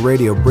Personal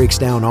Radio breaks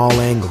down all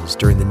angles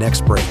during the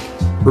next break.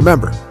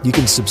 Remember, you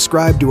can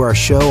subscribe to our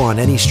show on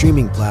any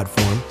streaming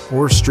platform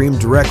or stream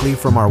directly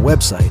from our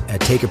website at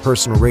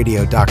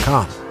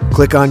takeitpersonalradio.com.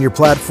 Click on your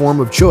platform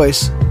of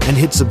choice and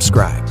hit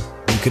subscribe.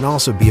 You can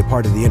also be a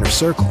part of the inner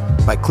circle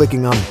by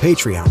clicking on the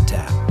Patreon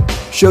tab.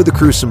 Show the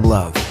crew some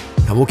love,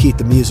 and we'll keep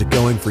the music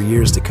going for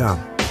years to come.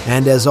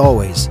 And as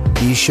always,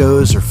 these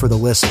shows are for the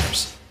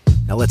listeners.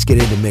 Now let's get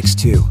into Mix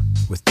 2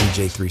 with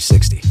DJ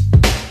 360.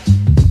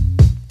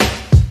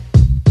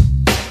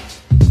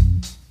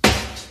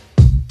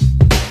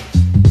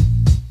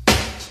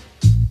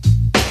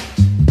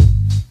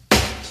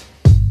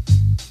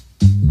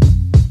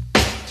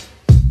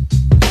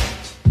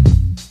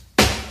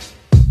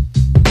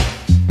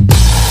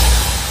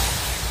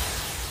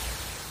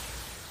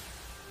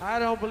 I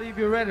don't believe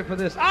you're ready for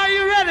this. Are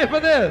you ready for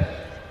this?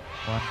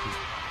 Oh,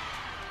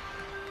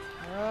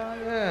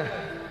 yeah.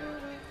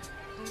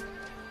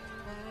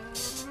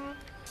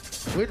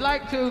 We'd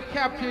like to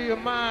capture your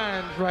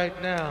minds right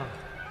now.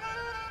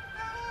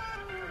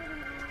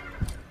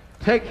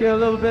 Take you a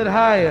little bit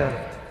higher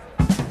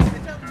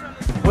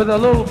with a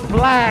little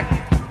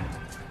black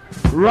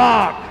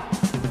rock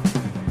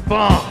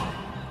funk.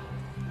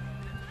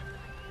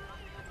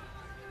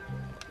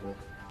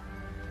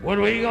 What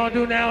we're gonna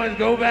do now is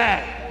go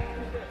back.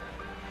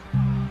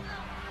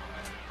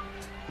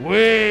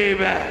 Way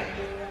back.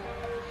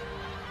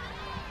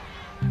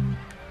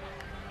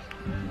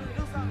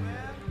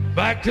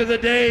 Back to the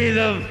days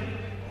of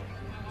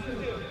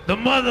the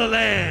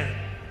motherland.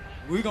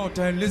 We're gonna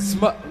turn this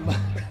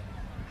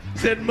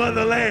said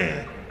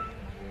motherland.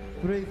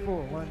 3,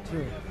 4, 1,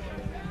 2.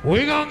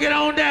 We're gonna get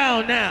on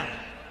down now.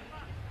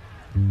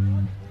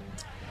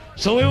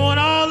 So we want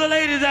all the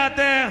ladies out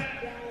there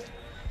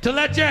to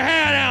let your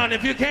hair down.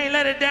 If you can't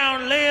let it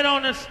down, lay it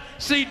on the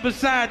seat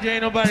beside you.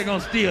 Ain't nobody gonna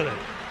steal it.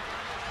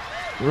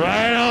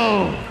 Right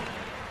on.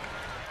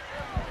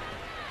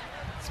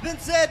 It's been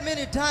said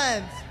many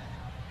times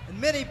in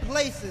many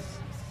places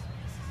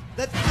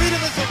that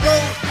freedom is a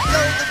road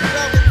those that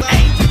travel by. A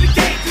to the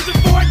K to the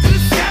 4 to the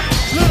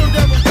 7. Little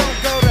devils don't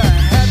go to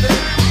heaven.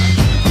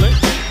 Switch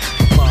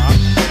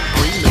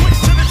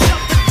to the shop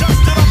and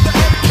dust it off the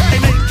MK.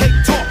 And AK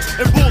talks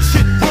and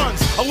bullshit runs.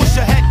 I wish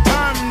I had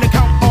time to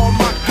count all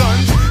my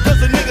guns,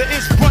 cause a nigga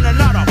is running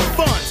out of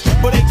funds.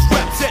 But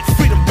H-Rap said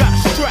freedom got a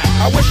strap.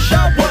 I wish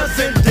I was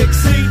in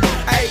Dixie.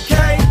 AK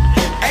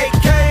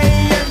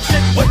and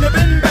shit wouldn't have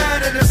been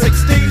bad in the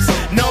 60s.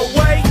 No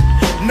way,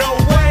 no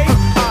way.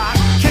 I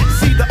can't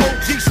see the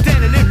OG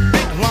standing in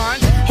big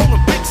lines,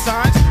 holding big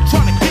signs,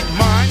 trying to get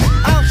mine.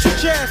 I'll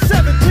shoot your ass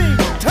 17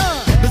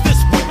 times. Cause this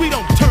week we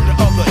don't turn the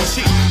other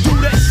cheek. Do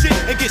that shit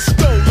and get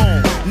stole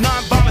on.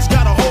 Non-violence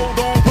got a hold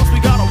on, plus we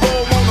got a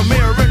roll on the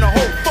mirror in the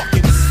whole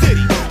fucking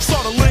city.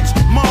 Saw the lynch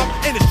mob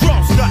and his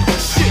draws got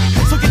shit.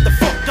 So get the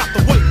fuck out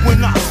the way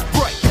when I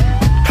spray.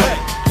 Hey,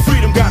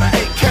 freedom got an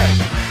AK.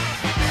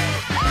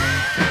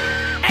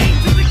 A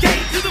to the K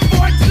to the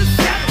 4 to the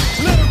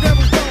 7. Little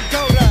devils don't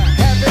go to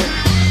heaven.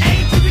 A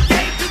to the K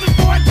to the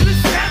 4 to the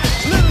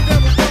 7. Little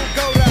devils don't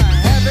go to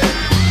heaven.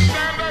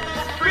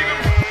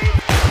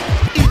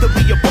 Either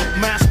be a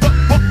buckmaster,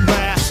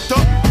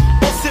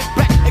 or sit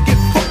back and get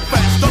fucked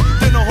faster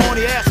than a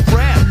horny ass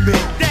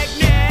rabbit.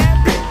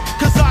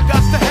 Cause I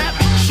got to have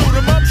it. Shoot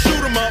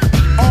 'em up.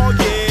 Oh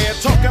yeah,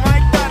 talking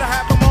like that, I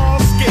have them all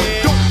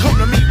scared. Don't come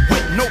to me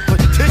with no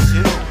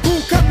petition.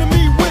 Who come to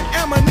me with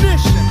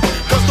ammunition?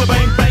 Cause the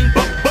bang bang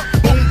buck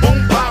boom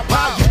boom pow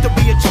pow used to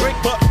be a trick,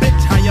 but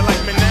bitch, how you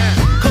like me now?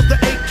 Cause the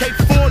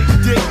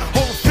AK-40 dick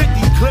hold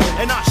 50 clip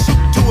and I shoot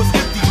to his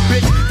empty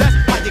bitch. That's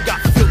why you got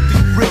filthy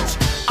rich.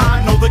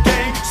 I know the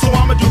game, so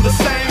I'ma do the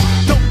same.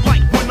 Don't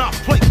like when I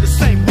play the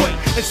same way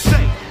and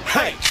say,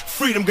 hey,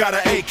 freedom got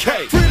an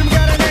AK. Freedom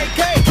got an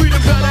AK. Freedom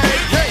got an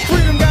AK.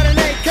 Freedom got an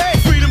AK.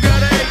 Freedom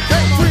got an AK.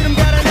 Freedom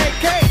got an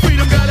AK.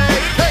 Freedom got an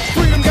AK.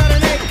 Freedom got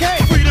an AK.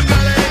 Freedom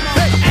got an AK.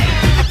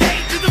 A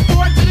to the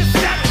 4 to the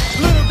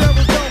 7. Little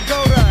devils don't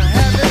go to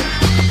heaven.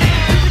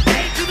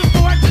 A to the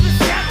 4 to the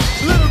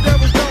 7. Little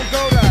devils don't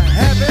go to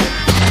heaven.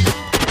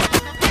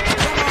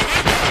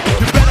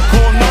 You better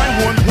call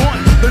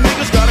 911. The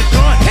nigga's got a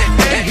gun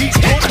and he's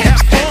gonna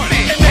have fun.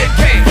 And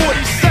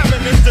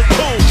AK-47 is the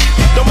tool.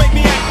 Don't make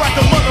me act like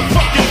a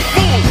motherfucking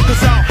fool.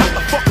 Cause I'll have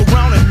to fuck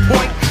around and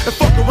point, and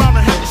fuck around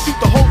and have to shoot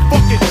the whole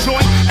fucking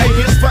joint. A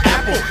is for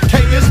apple, K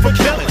is for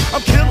killing.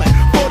 I'm killing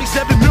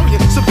 47 million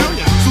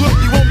civilians. So if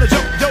you wanna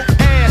jump your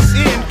ass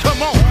in,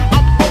 come on,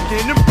 I'm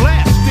fucking and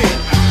blasting.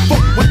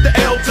 Fuck with the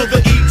L to the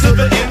E to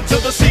the N to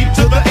the C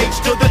to the H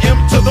to the M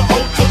to the O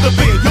to the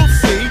B. You'll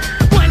see.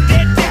 One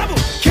dead devil.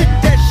 Kick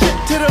that shit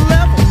to the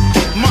level.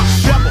 Get my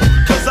shovel,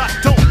 cause I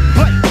don't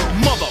play,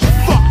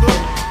 motherfucker.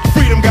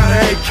 Freedom got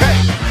an AK.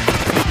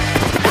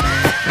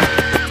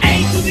 A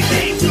to the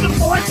K to the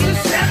 4 to the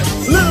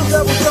 7. Little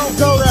devils don't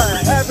go to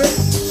heaven.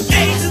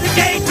 A to the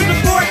K to the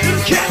 4 to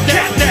the cat.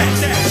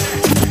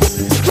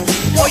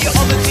 All your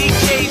other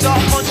DJs are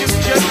hundred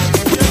jokes.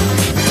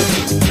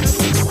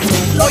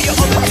 All your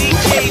other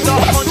DJs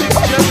are hundred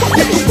jokes.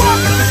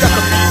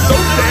 So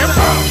damn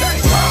proud.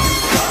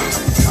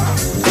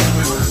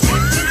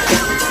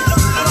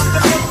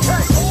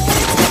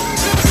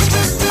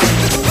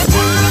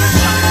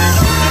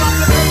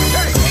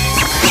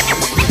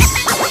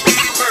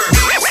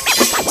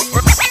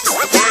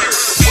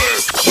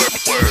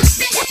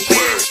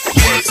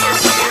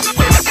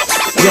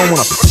 You don't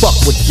wanna fuck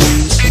with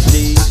these.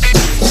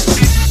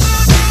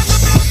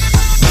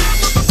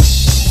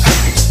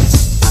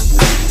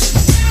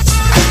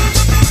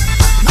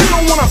 You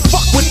don't wanna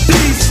fuck with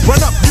these.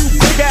 Run up, you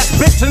big ass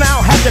bitch, and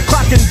I'll have you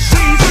clocking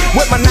G's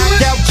with my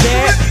knockout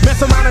jab.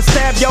 Mess around and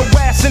stab your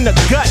ass in the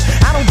gut.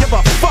 I don't give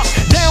a fuck.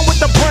 Down with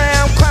the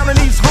brown, clowning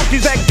these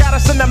honkies that got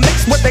us in the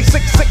mix with they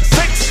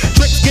 666.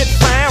 Tricks get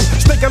found,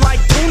 stinking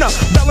like tuna,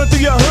 belling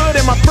through your hood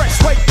in my fresh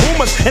suede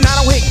Pumas, and I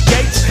don't hit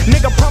gates.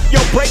 Nigga, pump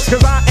your brakes,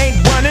 cause I ain't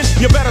running.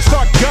 You better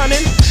start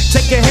gunning.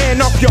 Take your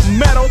hand off your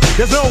metal.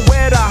 There's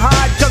nowhere to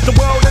hide, cause the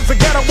world is a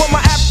ghetto. With my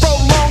afro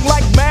long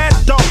like Mad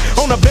Dog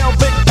on a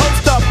velvet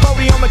poster,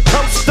 40 on the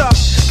coaster.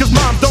 Cause my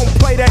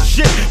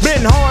shit.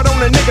 Been hard on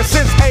a nigga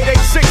since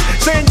 886.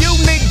 Saying you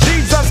need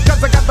Jesus,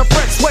 cause I got the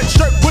fresh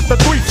sweatshirt with the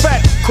 3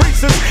 fat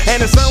creases.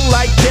 And it's something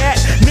like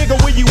that. Nigga,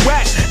 where you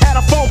at? At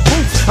a phone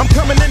booth. I'm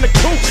coming in the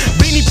coupe.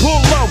 Beanie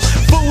pull low.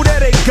 Food there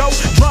they go.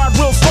 Drive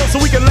real slow so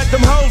we can let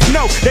them hoes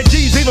know that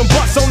G's even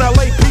bust on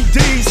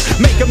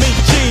LAPDs. Make them eat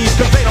cheese,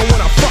 cause they don't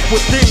wanna fuck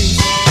with these.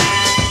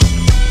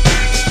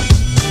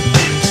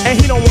 And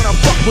he don't wanna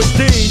fuck with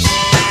these.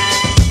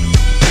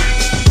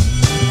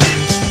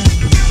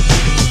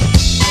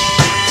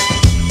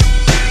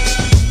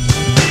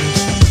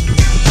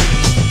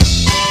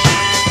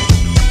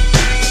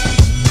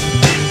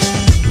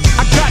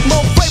 I got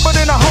more flavor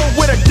than a hoe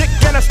with a dick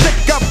and a stick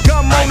up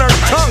gum on her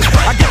tongue.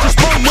 I get you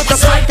sprung with the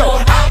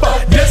psycho, hopper,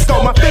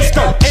 disco, my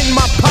fisco in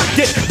my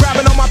pocket,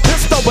 grabbing on my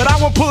pistol, but I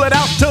won't pull it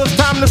out till it's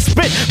time to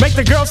spit. Make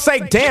the girl say,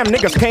 damn,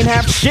 niggas can't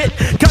have shit.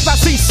 Cause I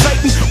see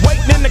Satan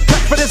waiting in the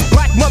cut for this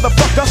black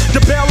motherfucker to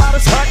bail out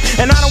his hut.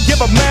 And I don't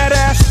give a mad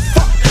ass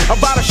fuck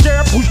about a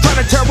sheriff who's trying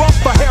to tear off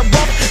a hair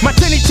rough. My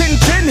tinny tin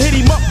tin hit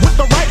him up with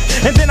the right,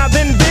 and then I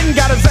then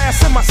got his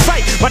ass in my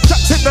sight. My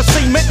chucks hit the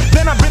cement,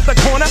 then I bit the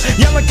corner,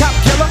 yelling cop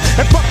killer,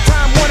 and fuck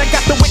time Warner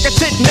got the wicked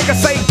shit. Nigga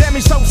say, damn,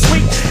 he's so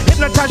sweet.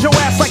 Hypnotize your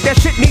ass like that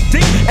shit knee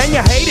deep, and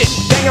you hate it.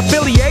 Gang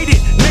affiliated,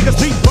 niggas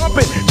be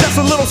bumping, just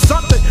a little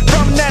something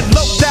from that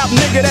loped out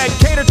nigga that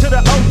cater to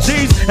the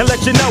OGs and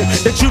let you know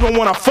that you don't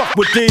wanna fuck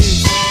with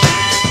these.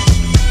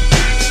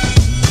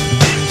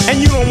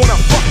 And you don't wanna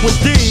fuck with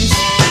these.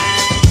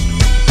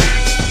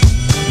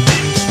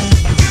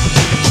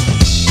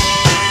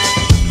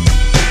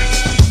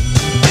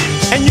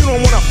 And you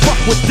don't wanna fuck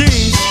with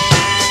these.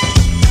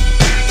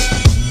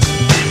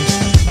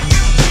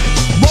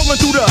 Rolling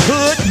through the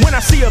hood, when I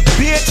see a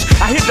bitch,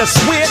 I hit the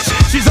switch.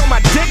 She's on my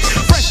dick,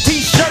 fresh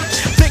t-shirt,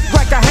 thick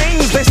like a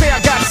Hanes. They say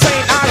I got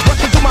St. Eyes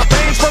rushing through my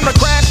veins from the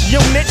crash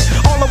unit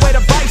all the way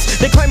to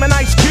Vice. They claim an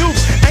Ice Cube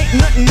ain't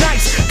nothing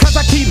nice, cause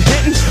I keep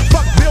hitting.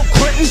 Fuck Bill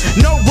Clinton,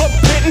 no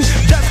repenting,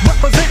 just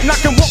representing. I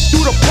can walk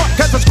through the park,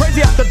 cause it's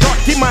crazy after dark.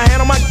 Keep my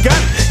hand on my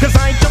gun, cause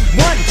I ain't the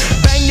one.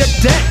 Bang your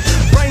dead,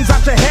 brains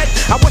out your head.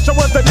 I wish I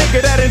was the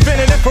nigga that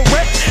invented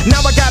infrared.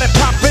 Now I got it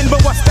poppin', but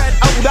what's that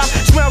odor?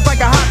 Smells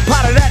like a hot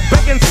pot of that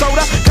baking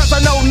soda. Cause I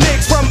know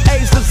niggas from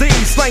A's to Z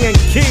slanging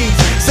keys,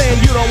 saying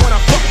you don't wanna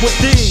fuck with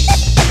these.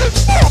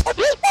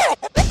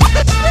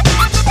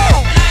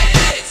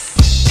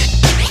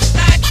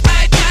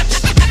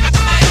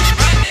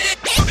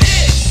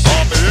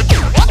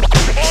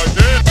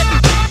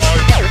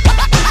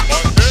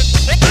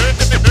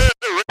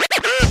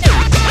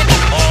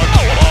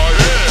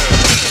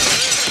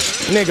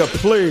 Nigga,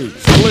 please.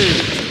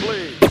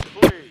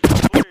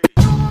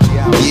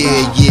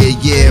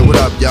 Yeah, what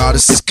up, y'all?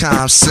 This is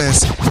Common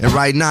Sense, and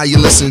right now you're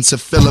listening to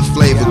Filler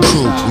Flavor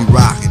Crew. We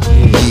rockin'.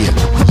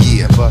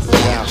 Yeah. Bust it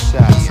down,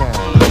 shot town.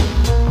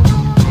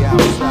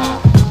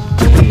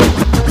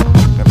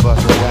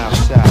 Bust it down,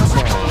 shot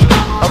town.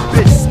 A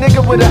bitch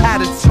nigga with an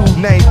attitude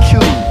named Q.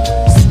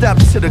 Step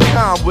to the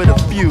con with a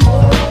few.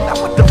 Now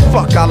what the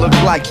fuck I look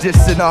like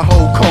dissing a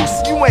whole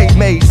coast? You ain't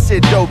made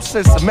shit dope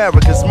since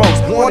America's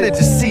most wanted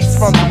deceits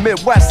from the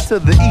Midwest to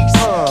the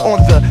East. On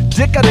the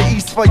dick of the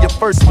East for your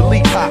first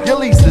release. Your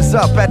lease is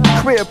up at the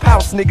crib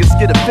house, niggas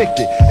get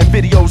evicted. And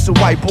videos of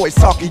white boys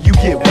talking, you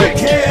get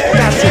wicked.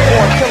 Not your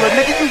born killer,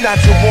 nigga, you not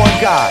your born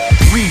God.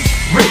 Read,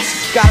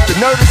 rich, got the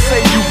nerve to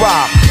say you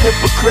rob.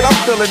 Hypocrite, I'm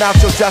filling out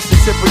your death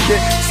certificate.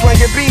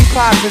 Slinging bean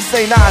pies and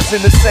St. Ives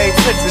in the same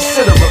sentence.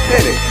 Should've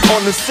repented.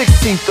 On the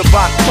 16th of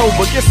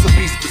October, get some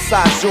beats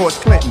besides George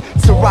Clinton.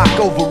 To rock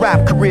over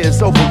rap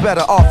careers over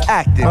better off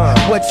acting.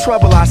 What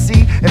trouble I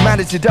see and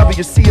manage your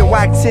WC and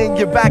whack 10.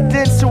 You're backed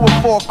into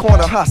a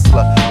four-corner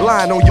hustler.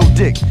 Lying on your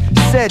dick.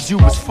 Said you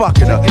was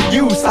fucking her.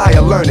 Use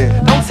higher learning.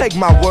 Don't take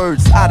my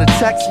words out of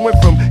text.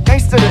 Went from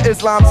gangster to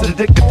Islam to the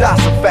Dick of Das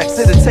effects.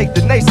 It'll take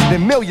the nation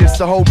and millions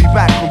to hold me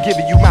back from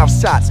giving you mouth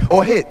shots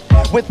or hit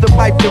with the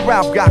pipe that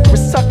Ralph got.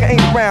 Chris Tucker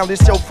ain't around.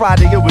 This show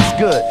Friday, it was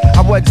good.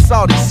 I wasn't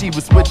salty, she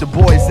was with the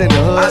boys in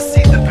the hood. I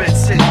see the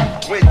bitch in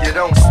you when you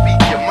don't speak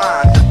your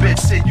mind. The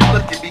bitch in you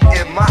look at me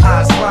in my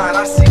eyes line.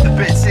 I see the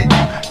bitch in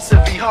you. To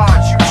be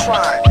hard, you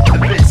trying. The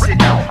bitch in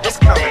you, it's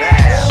coming at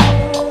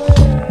you.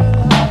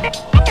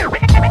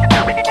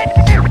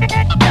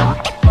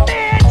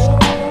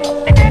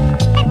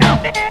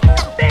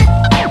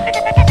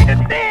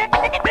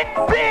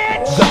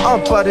 The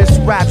ump of this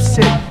rap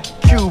shit,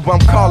 Cube, I'm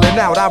calling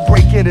out. I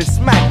break in and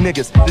smack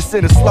niggas. This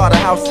in a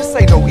slaughterhouse. This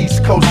ain't no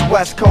East Coast,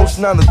 West Coast,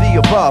 none of the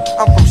above.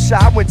 I'm from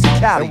Chi, went to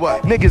Cali.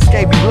 Niggas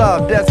gave me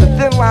love. There's a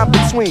thin line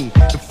between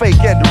the fake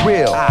and the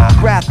real.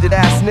 Grafted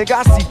ass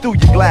nigga, I see through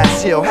your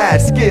glass shield.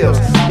 Had skills.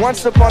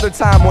 Once upon a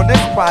time on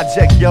this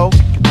project, yo.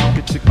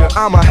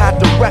 I'ma have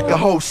to wreck a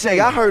hoe say.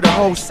 I heard a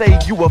hoe say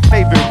you a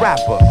favorite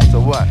rapper. So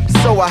what?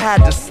 So I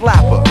had to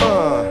slap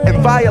her and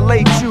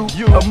violate you.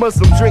 A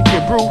Muslim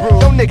drinking brew.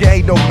 No nigga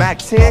ain't no Mac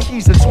 10.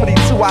 He's a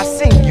 22. I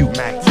seen you.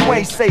 You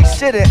ain't say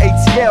shit in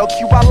ATL.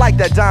 Q, I like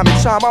that diamond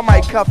charm. I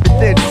might cuff it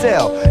then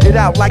sell it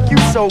out like you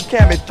sold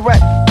Cam and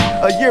Threat.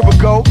 A year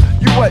ago,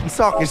 you you wasn't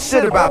talking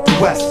shit about the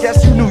West.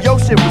 Guess you knew your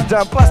shit was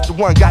done, plus the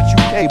one got you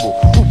cable.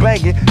 Who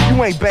banging?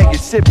 You ain't banging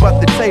shit but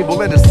the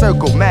table in a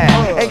circle, mad.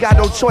 Ain't got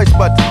no choice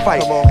but to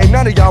fight. Ain't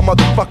none of y'all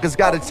motherfuckers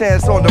got a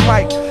chance on the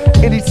mic.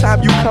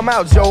 Anytime you come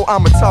out, Joe,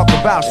 I'ma talk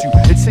about you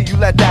until you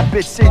let that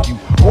bitch in you.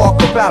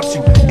 Walk about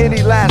you.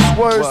 Any last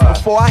words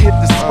before I hit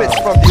the switch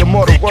from the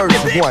immortal words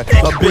of one?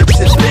 A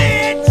bitch is a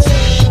bitch.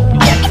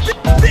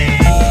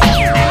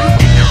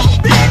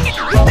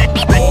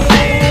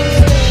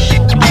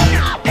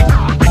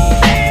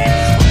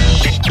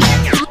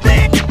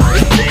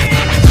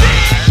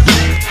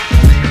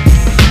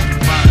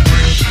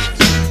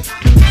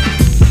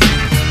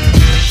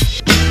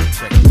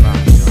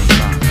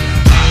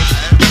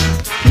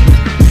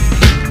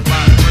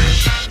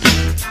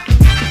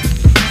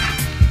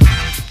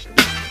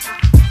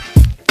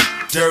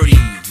 Dirty,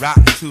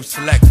 rockin' to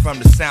select from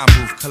the sound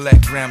booth,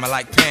 collect grammar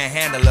like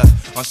panhandler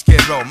on Skid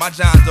Row. My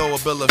John Doe a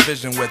bill of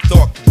vision where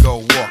thought could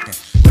go walking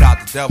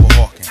without the devil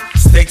hawking.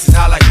 Stakes is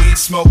high like weed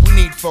smoke, we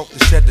need folk to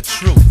shed the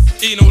truth.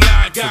 Ain't no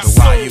lie, got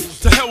soul.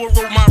 To hell with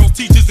role models,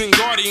 teachers, and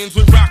guardians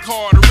with rock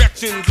hard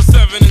erections of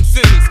 7 and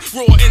sins.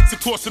 Raw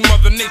intercourse in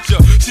Mother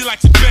Nature. She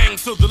likes to bang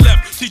to the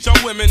left. Teach our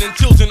women and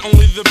children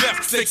only the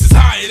best. Stakes is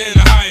higher than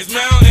the highest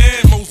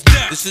mountain, most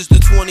death. This is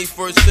the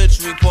 21st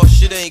century, but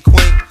shit ain't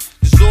quaint.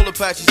 Cause all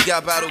Apaches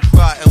got battle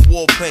cry and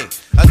war paint.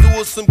 I do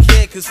what some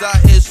can cause I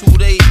is who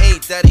they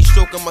ain't. That ain't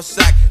stroking my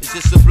sack, it's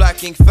just a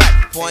black ink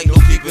fact. Point no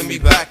keeping me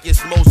back,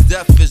 it's most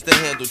deaf is the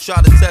handle. Try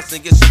to test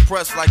and get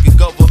suppressed like a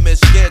government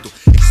scandal.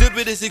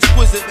 Exhibit is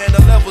exquisite, man, a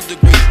level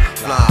degree.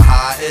 Flying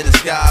high in the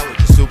sky with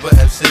the super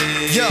MC.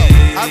 Yo,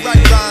 I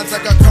write rhymes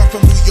like I come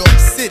from New York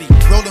City.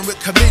 Rolling with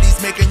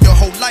committees, making your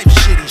whole life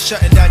shitty.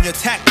 Shutting down your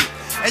tactic.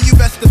 And you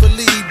best to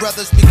believe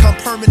brothers become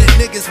permanent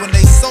niggas when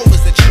they soul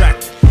is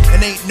attracted.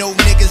 And ain't no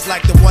niggas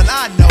like the one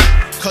I know.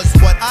 Cause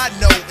what I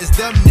know is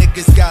them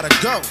niggas gotta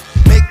go.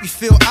 Make me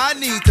feel I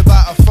need to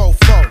buy a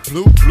fofo.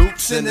 Bloop, bloop,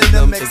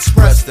 synonym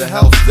express the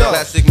health dough.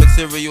 Classic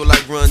material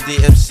like Run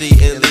DMC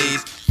and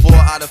Lee's. 4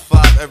 out of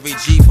 5, every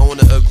Jeep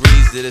owner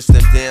agrees that it's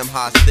them damn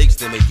high stakes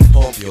that make you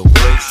pump your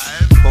brakes.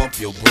 Pump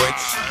your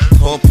brakes,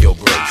 pump your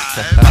brakes.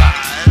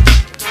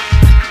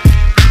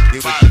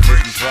 Give it the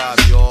Biggie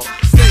vibe, y'all.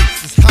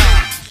 Stakes is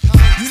high.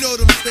 You know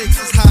them stakes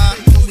is high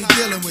when we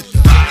dealing with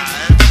them.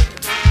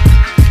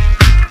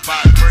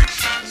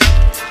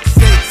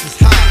 Stakes is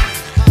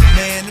high.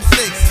 Man, them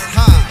stakes is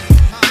high.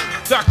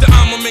 Doctor,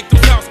 I'ma make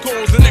those house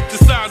calls and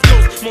exercise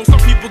those. Most of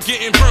people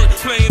getting burnt,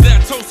 playing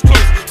that toast close.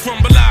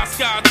 Crumble out,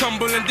 sky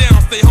tumbling down,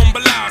 stay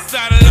humble out,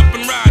 saddle up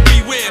and ride,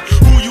 beware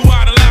who you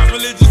idolize.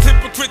 Religious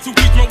hypocrites who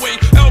keep my way,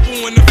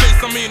 elbow in the face.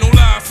 I mean, no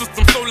lie,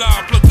 system so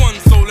loud, plug one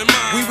soul in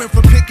mine. We went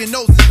from picking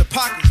noses to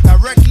pockets,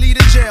 directly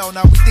to jail.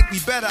 Now we think we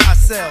better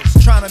ourselves,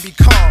 trying to be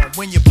calm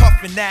when you're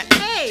puffing that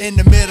in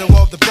the middle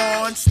of the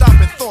barn.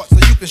 Stopping thoughts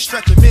so you can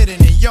stretch a minute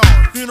and yawn.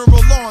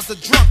 Funeral lawns are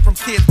drunk from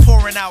kids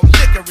pouring out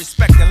liquor,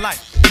 respecting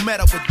life. We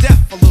met up with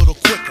death a little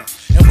quicker,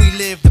 and we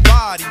lived the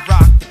body,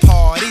 rock the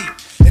party.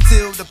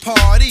 Until the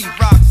party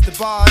rocks the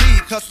body,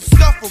 cause the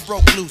scuffle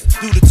broke loose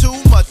due to too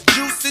much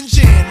juice and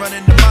gin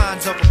running the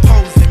minds of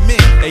opposing men.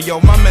 Hey yo,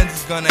 my men's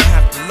is gonna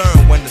have to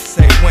learn when to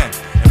say when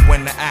and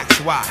when to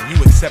ask why.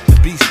 You accept the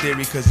beast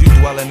theory cause you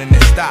dwelling in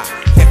this style.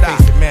 Can't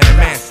face it man to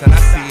man, son, I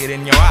see it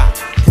in your eye.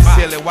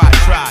 Conceal it, why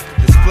try?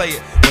 Display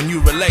it, when you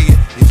relay it,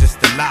 it's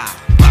just a lie.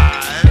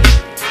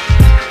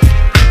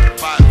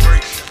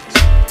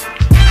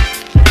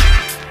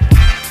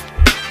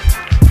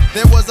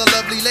 There was a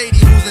lovely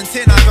lady whose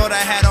intent I thought I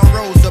had on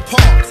Rosa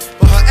Parks.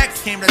 But her ex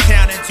came to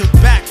town and took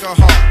back her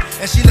heart.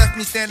 And she left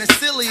me standing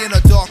silly in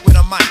the dark with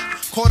a mic.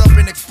 Caught up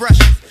in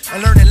expressions and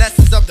learning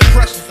lessons of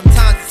depression.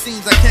 Sometimes it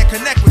seems I can't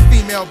connect with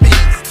female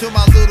beings. Till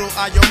my little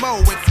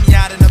Ayomo wakes me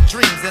out in them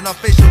dreams. And her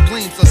facial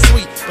gleams are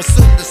sweet, but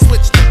soon to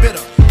switch to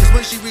bitter. Cause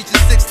when she reaches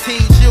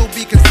 16, she'll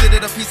be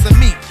considered a piece of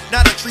meat.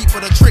 Not a treat,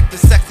 but a trick to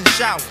sex and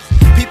showers.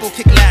 People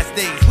kick last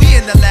days, we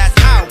in the last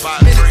hours.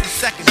 Minutes and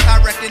seconds, I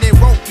reckon it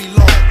won't be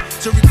long.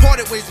 To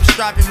recorded ways of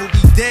striving will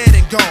be dead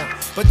and gone.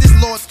 But this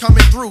Lord's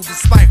coming through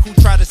despite who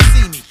try to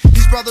see me.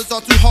 These brothers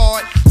are too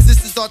hard,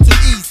 sisters are too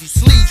easy.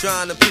 Sleazy.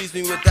 Trying to please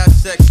me with that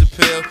sex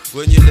appeal.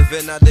 When you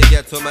living out the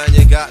ghetto, man,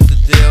 you got the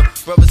deal.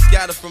 Brothers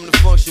scatter from the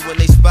function when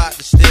they spot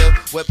the steal.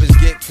 Weapons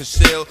get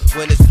concealed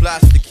when it's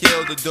plots to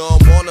kill. The dawn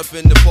born up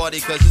in the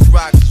party cause this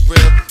rock is real.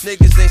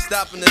 Niggas ain't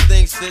stopping the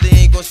thing, so they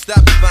ain't gonna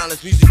stop the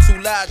violence. Music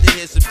too loud to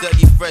hear some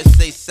Dougie Fresh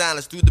say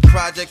silence. Through the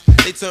project,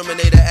 they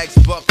Terminator X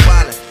buck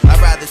violent. I'd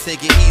rather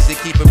take it easy,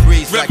 keep it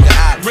breeze like the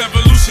island.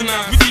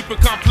 Revolutionize, we keep it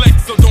complex,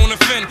 so don't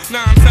offend.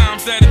 9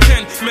 times out of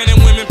 10, men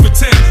and women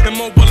pretend.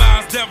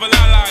 Immobilize, devil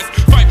allies,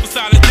 fight for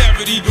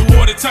solidarity,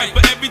 watertight.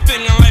 But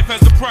everything in life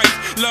has a price.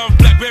 Love,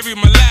 blackberry,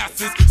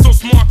 molasses. So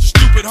smart, you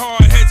stupid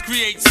hard heads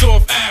create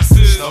soft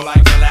asses. So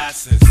like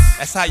molasses,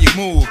 that's how you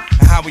move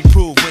and how we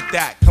prove with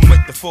that. Come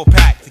with the full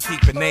pack to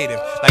keep it native.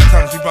 Like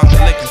tongues, we run the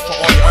lickings for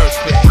all your earth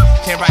spit.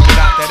 Can't write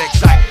without that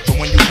excite, but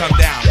when you come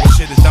down, your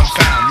shit is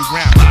dumbfound, you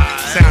ground.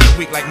 Sound a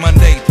week like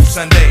Monday through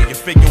Sunday. You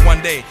figure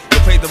one day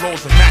you'll play the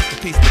roles of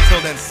masterpiece, but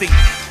till then cease.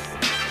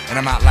 And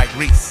I'm out like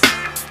Reese.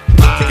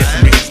 to get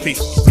some reasons.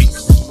 Peace.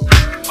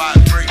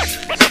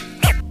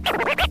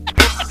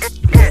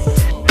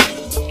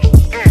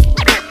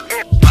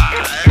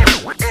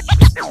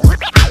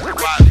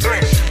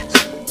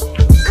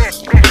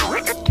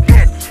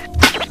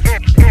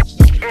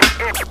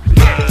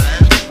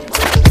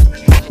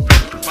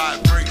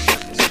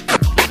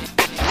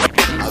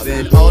 I've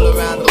been all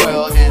around the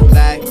world and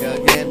back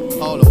again.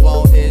 All I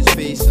want is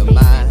peace of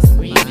mind.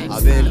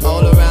 I've been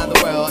all around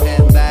the world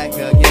and back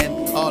again.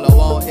 All I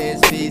want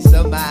is peace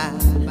of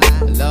mind.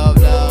 Love,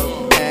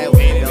 love, and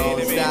we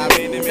don't stop.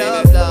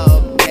 Love,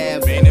 love,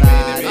 everybody.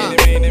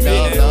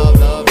 Love,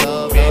 love,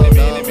 love, love, love, love,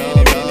 love,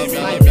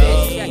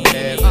 love,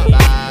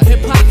 everybody.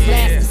 Hip-hop's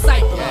last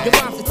disciple. Your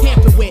rhymes are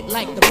tampered with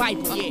like the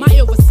Bible. My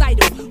ill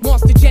recital,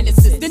 monster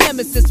genesis. The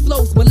nemesis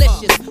flows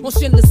malicious. On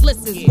Schindler's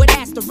lists with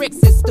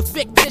asterisks. The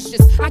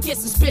fictitious, I get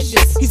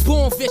suspicious. He's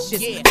born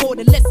vicious. For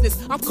the listeners,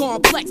 I'm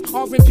complex.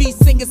 R&B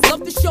singers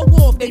love to show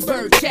off they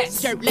bird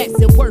chest. Shirtless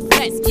and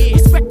worthless.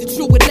 Respect the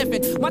true and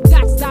living. My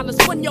tax dollars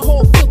fund your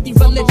whole filthy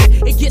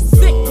religion. It gets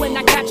sick when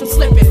I catch them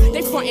slipping.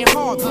 They frontin'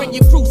 hard, bring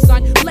your crew,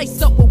 son.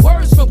 Lace up with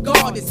words from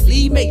God. It's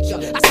Lee Major.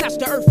 I snatch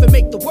the earth and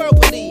make the world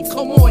believe.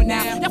 Come on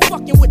now, you're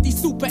fucking with these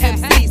super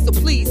MCs. So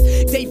please,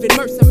 David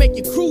Mercer, make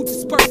your crew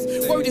disperse.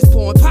 Word is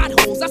born,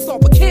 potholes. I saw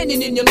a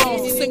cannon in your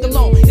lungs. So sing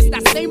along. It's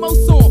that same old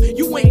song.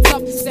 You ain't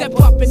tough. Step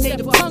up in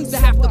native tongues to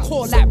have to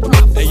call that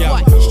bluff. Hey yo,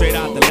 straight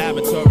out the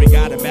laboratory,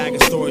 got a bag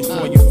of stories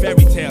for you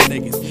fairy tale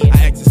niggas.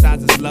 I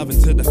exercise this love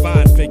into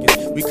define figures.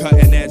 We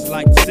cutting edge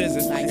like the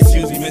scissors.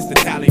 Excuse me, Mr.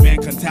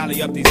 Tallyman, can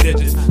tally up these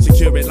digits.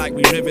 Secure it like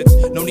we rivets.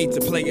 No need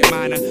to play it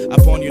minor.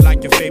 Up on you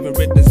like your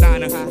favorite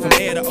designer. From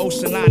air to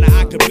ocean liner,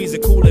 I could breeze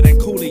it cooler than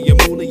coolie. You're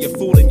mooly, you're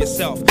fooling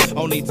yourself.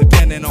 Only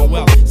depending on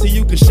wealth. So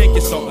you can shake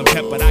your salt and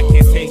pepper, but I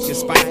can't taste your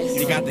spice.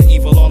 You got the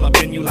evil all up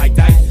in you like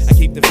dice. I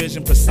keep the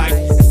vision precise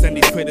and send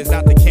these critters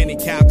out the Kenny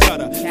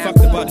Calcutta. Fuck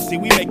the butter, see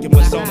we make it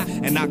Mazzola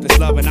and knock this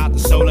loving out the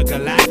solar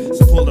galact.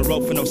 So pull the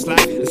rope for no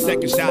slack. The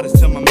second shot is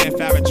to my man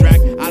Farrah Drac.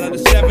 Out of the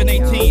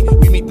 718,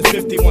 we meet the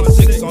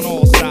 51-6 on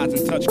all sides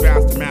and touch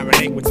grounds to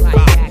marinate with the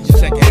vibe.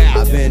 Check it out.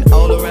 I've been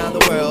all around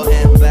the world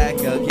and back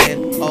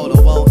again. All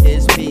I want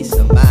is peace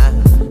of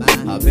mind.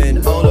 I've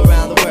been all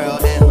around the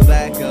world and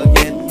back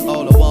again.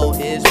 All I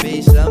want is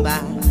peace of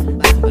mind.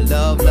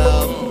 Love,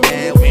 love,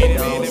 and we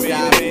don't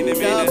stop.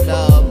 Love,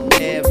 love,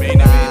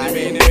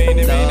 everybody.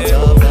 Love,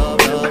 love, love,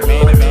 love, love,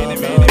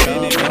 love, love,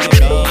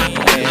 love.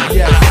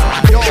 Yes,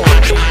 yo,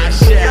 I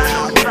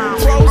shall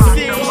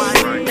proceed.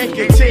 And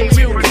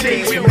continue to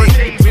make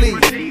it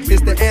bleed.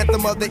 It's the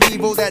anthem of the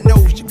evil that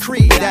knows your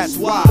creed. That's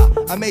why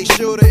I made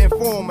sure to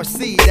inform or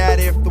see that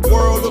if the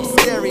world looks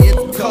scary,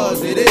 it's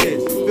because it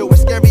is. Filled with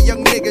scary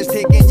young niggas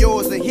taking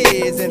yours or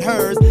his and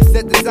hers.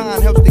 That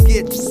design helps to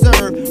get you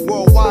served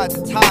worldwide.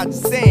 The tide to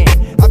sand.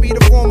 I be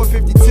the former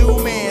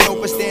 52 man,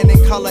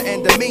 overstanding color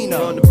and demeanor.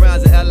 From the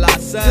Browns of L.I.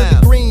 Sound to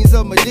the Greens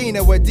of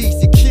Medina, where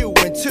DCQ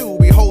and 2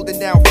 we holding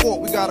down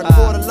fort. We got a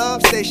quarter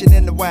love station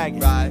in the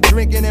wagon.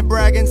 Drinking and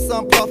bragging,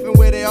 some puffing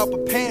with their upper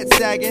pants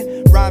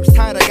sagging. Rhymes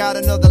tight, I got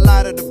another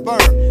lighter to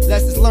burn.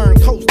 Lessons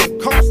learned coast to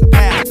coast,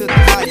 path to the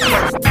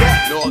highest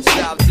death. North,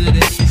 south to the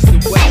east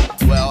to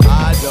west. Well,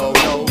 I don't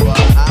know what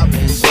I've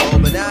been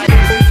told, but now you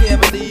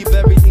can't believe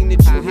everything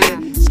that you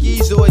hear.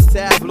 Skis always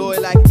tabloid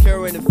like a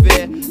current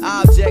affair.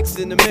 Objects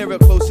in the mirror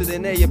closer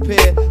than they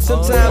appear.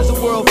 Sometimes the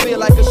world feel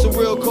like a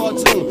surreal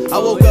cartoon. I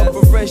woke up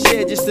for fresh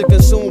air just to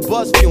consume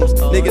buzz fumes.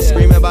 Niggas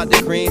screaming about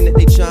the cream that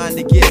they trying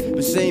to get,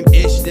 but same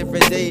ish,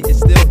 different day, it's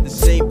still the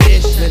same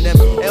ish. When them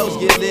L's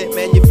get lit,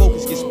 man, your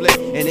focus gets split,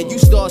 and then you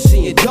start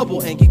seeing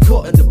double and get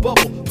caught in the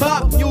bubble.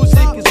 Pop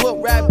music is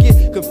what rap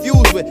get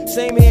confused with.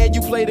 Same hand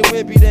you play the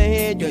wimpy, the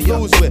hand you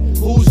lose with.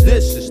 Who's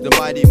this? It's the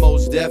mighty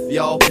Most Def,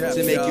 yo.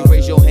 To make you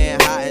raise your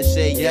hand high and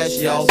say yes,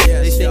 yo.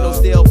 They say no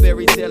stale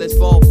fairy tale is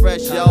phone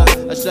fresh, yo.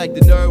 I strike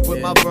the nerve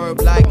with my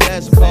verb like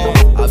Les Paul.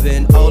 I've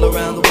been all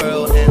around the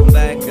world and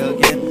back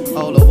again.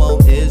 All I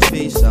want is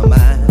peace of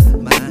mind.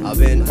 I've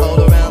been all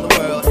around the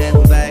world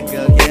and back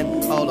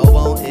again. All I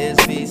want is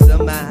peace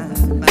of mind.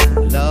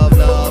 Love,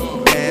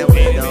 love, and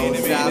we don't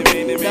stop.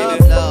 Love,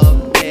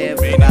 love,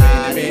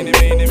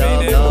 everybody.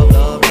 Love, love, love, love,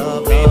 love, love,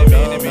 love,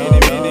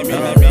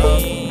 love,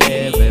 love,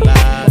 everybody.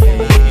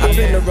 I've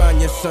been around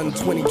your son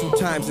 22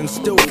 times and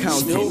still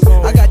counting.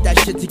 I got that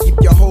shit to keep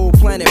your whole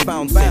planet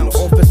bouncing.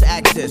 Office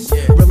access,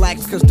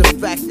 relax cause the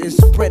fact is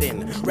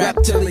spreading. Rap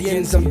till the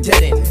ends, I'm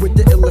deadin'. With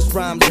the illest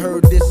rhymes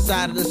heard this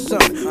side of the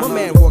sun. My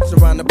man walks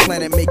around the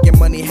planet making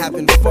money,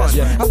 having fun.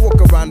 I walk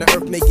around the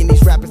earth making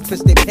these rappers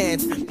piss their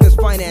pants. Cause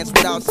finance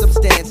without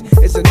substance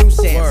is a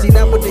nuisance. See,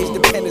 nowadays the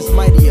pen is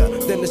mightier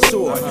than the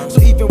sword.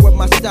 So even when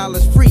my style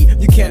is free,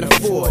 you can't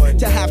afford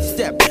to half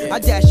step. I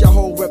dash your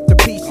whole rep to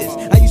pieces.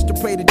 I used to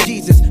pray to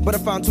Jesus, but I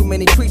found too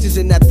many creases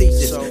in that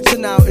thesis. So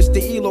now it's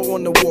the ELO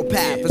on the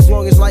warpath. As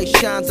long as light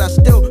shines, I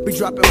still be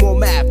dropping more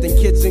math than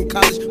kids in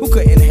college who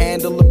couldn't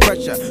handle the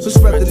pressure. So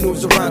spread the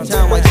news around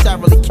town like Sarah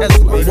Lee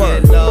Kessler.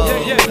 Word.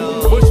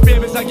 Bush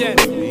babies again.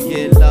 We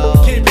get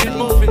love. Keep it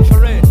moving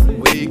for it.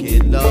 We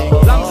get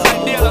love.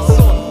 Alongside the other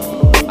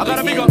son. I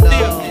gotta big up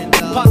there.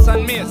 Pass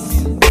and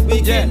miss.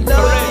 Yeah,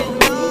 correct.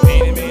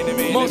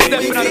 Most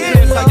definitely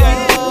place again.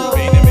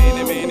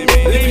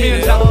 Leave me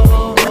a job.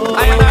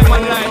 I am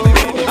man right.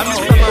 I'm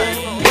Mr. Man.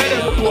 Where the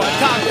boy?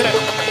 Talk to them.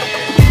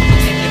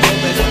 And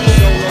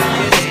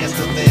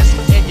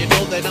you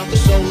know that I'm the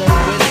soloist.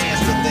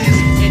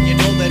 And you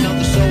know that I'm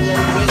the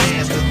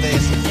soloist.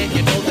 And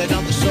you know that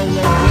I'm the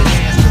soloist.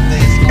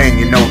 And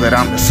you know that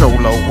I'm the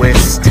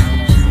soloist.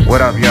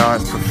 What up, y'all?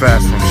 It's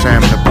Professor from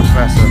Sham the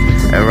Professor.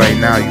 And right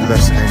now you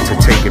listening to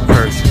Take It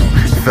Personal.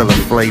 Filler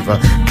Flavor,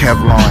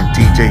 Kevlon,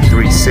 DJ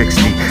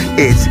 360.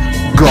 It's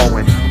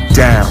going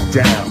down.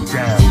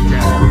 And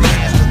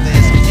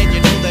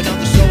you know that I'm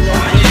the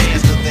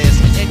soloist.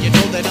 And you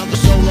know that I'm the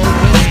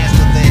soloist.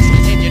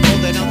 And you know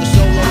that I'm the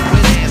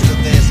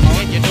soloist.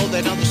 And you know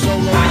that I'm the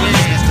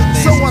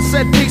soloist. So I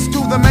said peace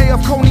to the mayor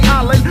of Coney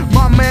Island,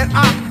 my man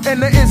Ock,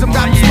 and the ism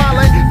got him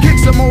smiling. Kick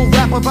some old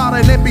rap about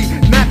a nippy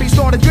nappy.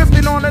 Started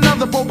drifting on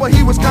another boat, but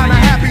he was kinda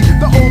happy.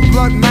 The old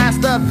blood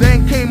master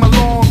then came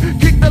along,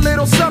 kicked a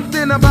little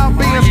something about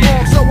being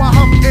strong. So I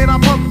humped and I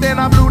pumped and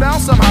I blew down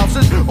some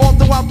houses. All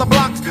throughout the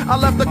blocks, I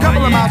left a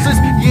couple of houses.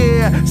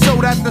 Yeah,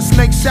 so that the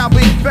snakes shall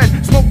be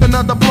fed. Smoked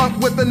another blunt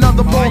with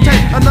another ball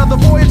tank. Another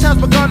voyage has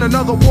begun,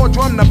 another war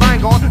drum to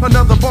bang on.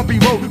 Another bumpy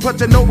road, but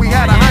you know we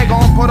had a hang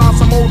on. Put on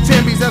some old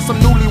Timbies and some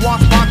newly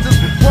washed boxes.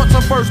 Brought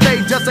some first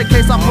aid just in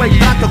case I play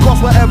back. Of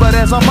course, wherever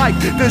there's a mic,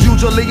 there's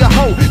usually a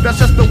hoe. That's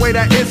just the way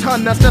that is,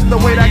 hun. That's just the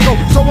way that go.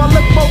 So I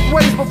look both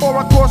ways before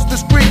I cross the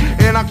street,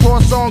 and I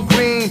cross on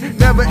green,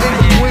 never in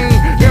between.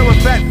 Hear a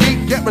fat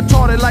beat, get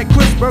retarded like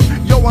CRISPR.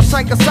 Yo, I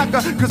sank a sucker,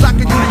 cause I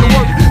can use the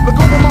work. Look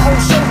over my own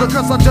shoulder,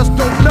 cause I just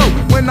don't know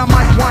when I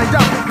might wind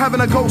up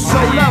having to go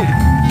solo.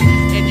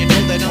 And you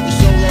know that I'm the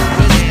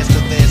soloist.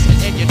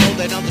 And you know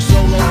that I'm the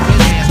soloist.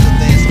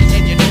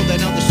 And you know that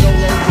I'm the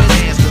soloist.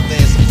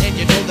 And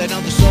you know that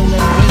I'm the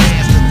soloist.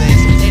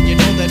 And you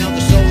know that I'm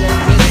the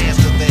soloist.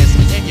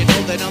 And you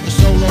know that I'm the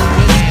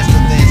soloist.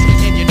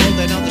 And you know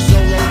that I'm the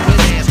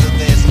soloist.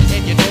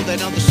 And you know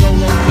that I'm the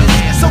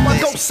soloist. So I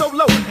go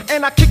solo,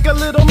 and I kick a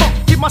little more.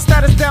 Keep my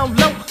status down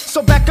low,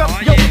 so back up,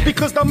 yo,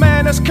 because the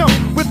man has come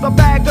with a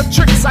bag of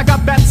tricks. I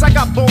got bats, I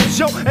got bones,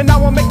 yo, and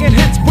now I'm making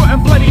hits,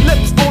 putting bloody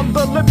lips on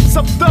the lips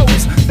of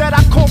those that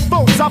I call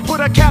foes. I put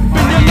a cap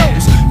in your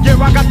nose.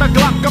 Yeah, I got the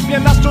Glock up your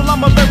nostril.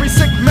 I'm a very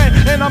sick man,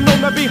 and I'm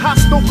known to be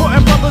hostile,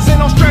 putting brothers in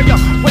Australia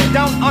way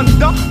down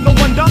under. No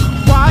wonder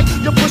why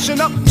you're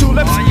pushing up two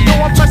lips. Yo,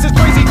 I'm twice as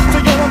crazy,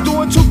 so yo, I'm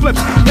doing two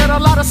flips. Got a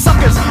lot of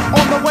suckers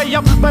on the way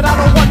up, but I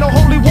don't want no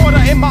holy water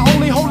in my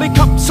only holy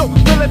cup. So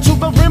fill it to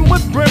the rim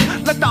with brim,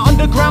 let the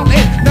underground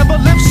in. Never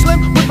live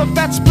slim with a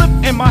fat split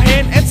in my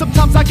hand, and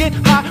sometimes I get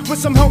high with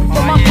some help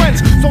from my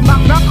friends. So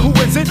knock knock, who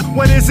is it?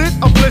 What is it?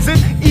 A blizzard?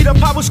 Eat a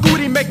power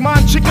scooty, make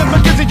mine chicken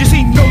McGizzard. You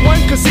see, no one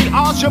can see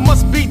ours. You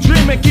must be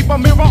dreaming. Keep a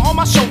mirror on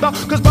my shoulder,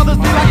 cause brothers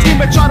be like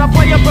team and try to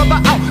play a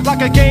brother out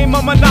like a game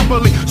of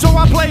Monopoly. So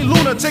I play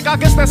lunatic, I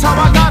guess that's how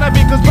I gotta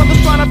be. Cause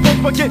brothers trying to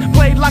both but get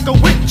played like a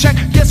wick check.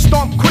 Get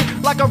stomped quick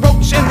like a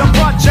roach in the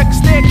project.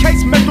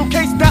 Staircase, mental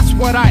case, that's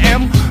what I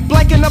am.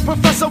 Blanking the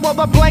professor while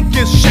the blank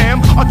is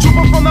sham. A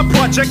trooper from the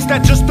projects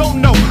that just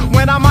don't know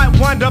when I might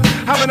wind up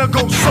having to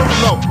go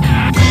solo.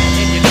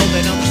 And you know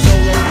that I'm the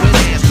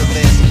soloist.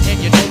 And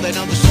you know that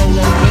I'm the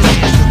soloist.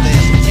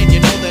 And you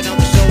know that I'm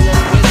the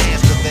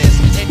soloist.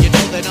 And you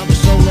know that I'm the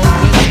soloist.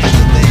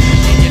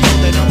 And you know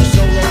that I'm the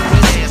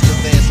soloist.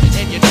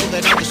 And you know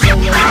that I'm the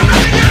soloist.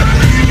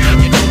 And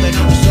you know that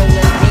I'm the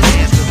soloist.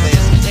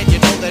 And you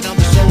know that I'm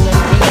the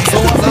soloist. So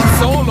as a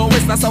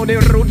soloist, that's how the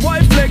rude boy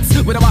flex.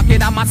 With a walk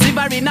in a massive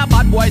arena,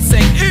 bad boy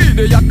sing.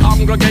 Idiot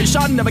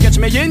congregation never catch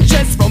me in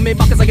chest. From me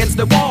back is against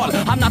the wall.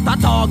 I'm not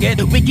a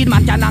target. Wicked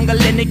man can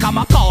angle any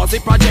kamikaze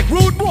project.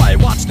 Rude boy,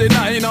 watch the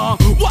niner,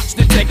 watch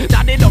the tech.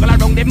 That they double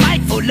around the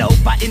mic full of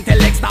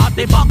intellect start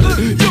the buckle.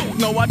 You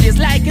know what it's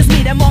like, it's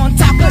me them on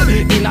tackle.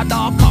 In a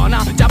dark corner,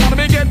 jab on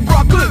me get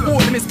brockle.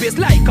 Hold me space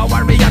like a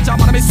warrior,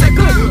 jab on me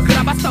sickle.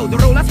 Grab a stout,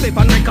 roll a slip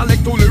and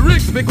recollect two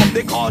lyrics. Become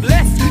the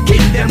cordless,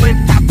 kill them with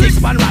tactics.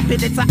 One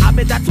rapid, it's a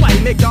habit, that's why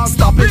me can't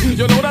stop it.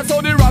 You know that's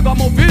how the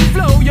ragamuffin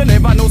flow. You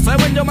never know, sir,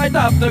 when you might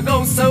have to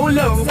go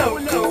solo.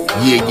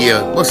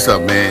 Yeah, what's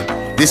up, man?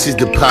 This is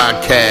the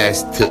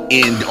podcast to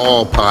end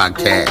all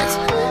podcasts.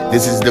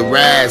 This is the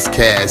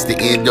Razzcast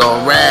to end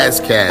all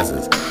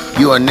Razzcasters.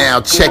 You are now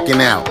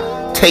checking out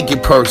Take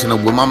It Personal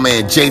with my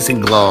man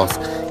Jason Gloss,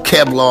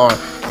 Kevlar,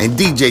 and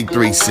DJ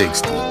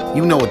 360.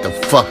 You know what the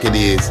fuck it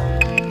is.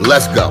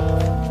 Let's go.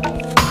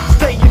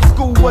 Stay in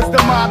school was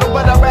the motto,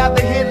 but I'd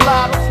rather hit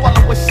lotto.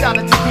 Swallow a shot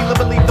of tequila,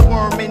 believe the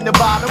worm in the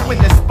bottle. In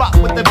the spot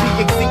with the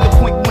BXC, the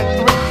point went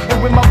through.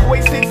 And when my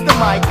voice hits the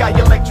mic, I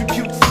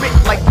electrocute, spit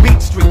like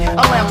Beat Street.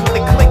 I lounge with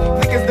the click,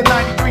 click as the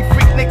 93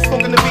 freak Nick,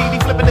 smoking the BD,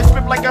 flipping the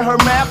script like a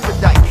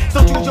hermaphrodite.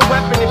 So choose your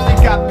weapon if you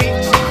got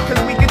beat cheap, cause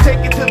we can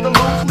take it to the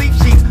loose leaf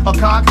sheets. or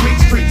concrete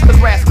streets. Cause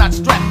brass not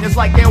strapped, it's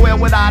like airware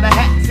without a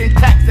hat.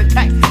 Syntax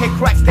attack, hit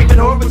cracks, David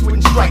Horowitz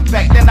wouldn't strike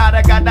back. Then I'd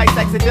have got dice,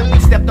 accidentally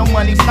stepped on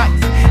money's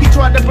nights. He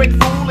tried to break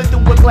fool and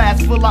threw a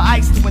glass full of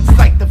ice to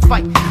incite the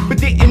fight, but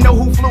didn't know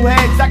who flew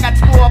heads. I got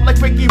spoiled up like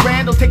Ricky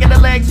Randall, taking the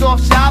legs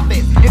off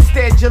Chavez.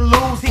 Instead you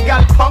lose, he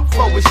got punk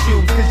for his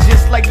shoes. Cause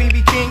just like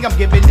B.B. King, I'm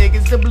giving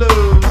niggas the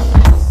blues.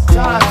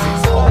 Times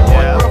is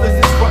hard,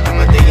 brothers is frontin',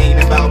 but they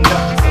ain't about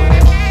nothing.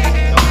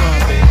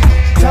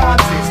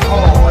 Times is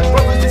hard,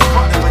 brothers is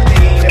frontin', but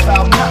they ain't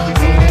about nothing.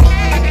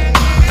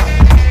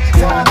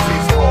 Times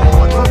is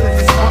hard,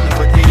 brothers is frontin',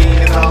 but they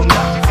ain't about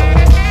nothing.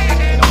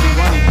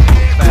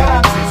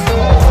 Times is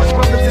hard,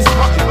 brothers is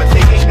frontin', but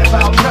they ain't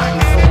about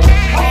nothing.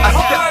 I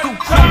step through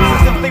crowds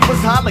as if they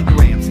was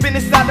holograms, spin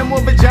inside them more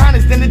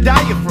vaginas than a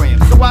diaphragm.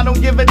 So I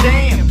don't give a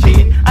damn,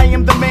 kid. I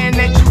am the man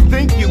that you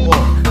think you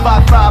are.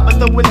 5'5", but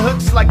throwing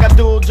hooks like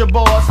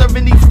Abdul-Jabbar.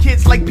 Serving these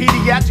kids like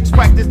pediatrics,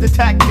 practice the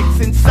tactics.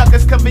 And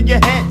suckers cover your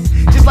heads,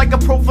 just like a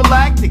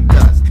prophylactic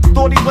does.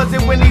 Thought he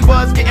wasn't when he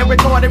was getting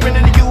retarded in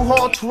the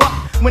U-Haul truck.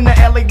 When the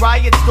LA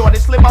riot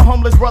started, slid my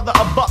homeless brother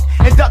a buck.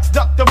 And ducks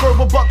ducked the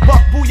verbal buck.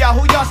 Booyah,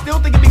 who y'all still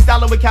thinking me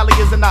styling with Cali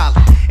is an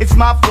island? It's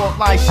my fault,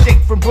 line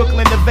shake from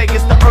Brooklyn to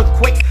Vegas to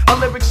earthquakes. My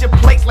lyrics ship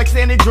plates like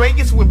San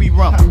Andreas when we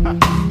run.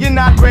 You're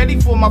not ready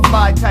for my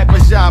fly type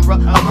of genre.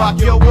 I rock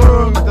your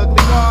world like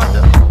Ugly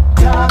Wanda.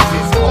 Times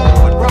is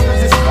hard,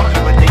 brothers is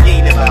frontin', but they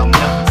ain't about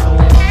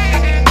nothing.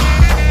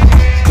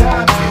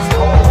 Times is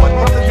hard,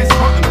 brothers is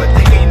frontin', but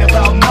they ain't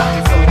about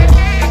nothing.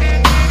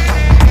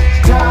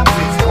 Times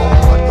is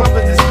hard,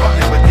 brothers is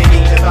frontin', but they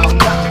ain't about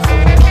nothing.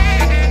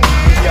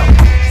 Yo,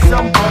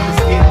 some brothers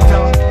get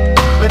done,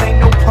 but ain't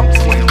no punks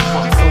where I'm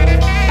from.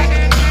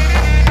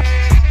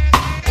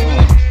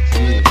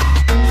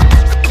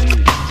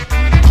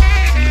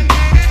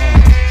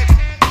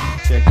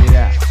 Check it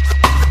out.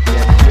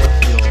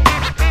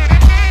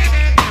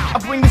 I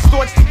bring the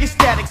thoughts to your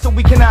static so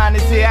we can iron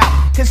this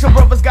out. Cause some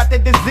brothers got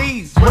that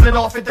disease, running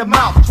off at the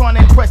mouth, trying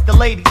to impress the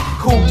lady.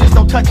 Cool, just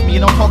don't touch me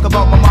and don't talk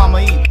about my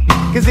mama either.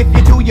 Cause if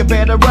you do, you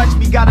better rush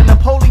me. Got a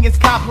Napoleon's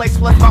complex,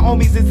 plus my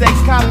homies is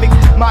ex-convicts.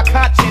 My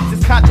conscience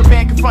is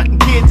contraband, confronting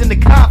kids in the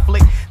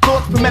conflict.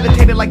 Thoughts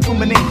premeditated like two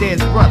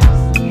Menendez brothers.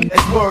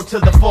 That's word to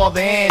the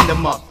father and the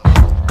mother.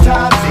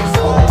 Times is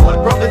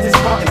hard, brothers is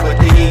frontin', but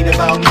they ain't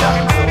about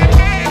nothing.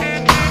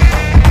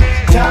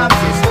 Times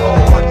is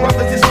hard,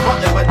 brothers is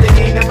frontin', but they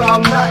ain't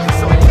about nothing.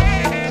 So yeah.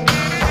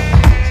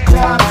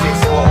 Times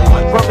is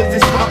hard, brothers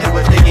is frontin',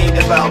 but they ain't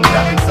about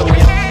nothing. So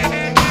yeah.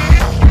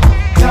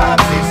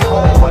 Times is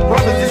hard,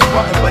 brothers is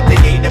frontin', but they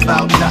ain't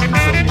about nothing.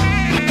 So yeah.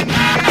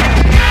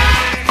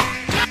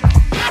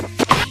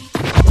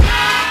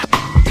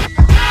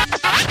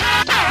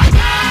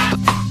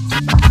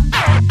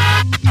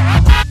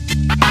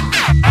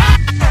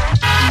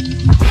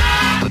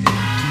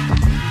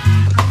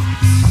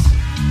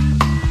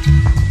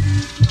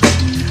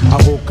 I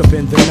woke up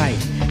in the night,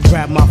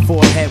 grabbed my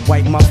forehead,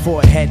 wiped my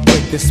forehead,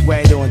 put the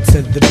sweat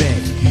onto the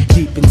bed.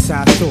 Deep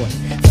inside thought,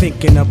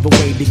 thinking of a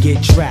way to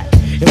get trapped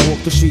and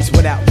walk the streets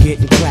without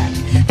getting clapped.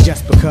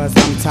 Just because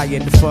I'm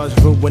tired of fuzz,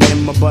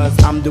 ruining my buzz,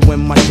 I'm doing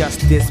my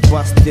justice,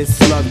 bust this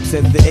slug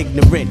to the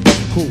ignorant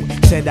who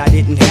said I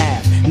didn't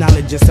have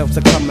knowledge yourself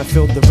to come and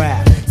fill the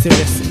rap. So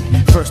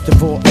listen, first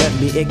of all, let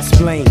me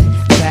explain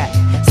that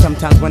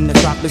sometimes when the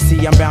droplets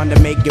see, I'm bound to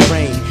make it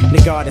rain.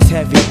 The guard is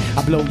heavy,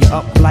 I blow you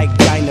up like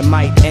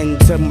dynamite.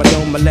 Enter my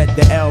dome, I let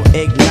the L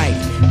ignite.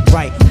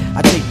 Right,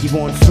 I take you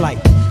on flight,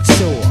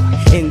 soar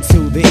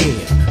into the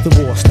air. The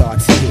war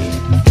starts here.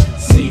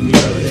 See me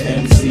murder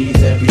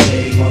MCs every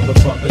day,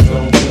 motherfuckers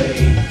don't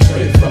play.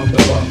 Straight from the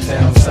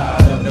Bucktown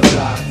side of the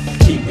block,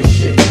 keeping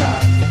shit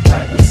cocked.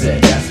 Like we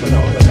said, that's when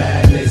all the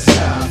madness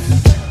stops.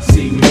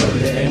 See me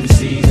murder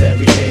MCs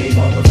every day,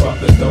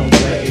 motherfuckers don't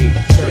play.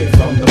 Straight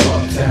from the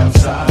Bucktown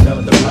side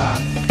of the block,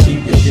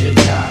 keeping shit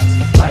cocked.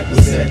 Like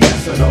we said,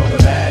 that's when all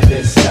the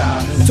madness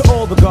stops. To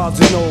all the guards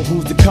who know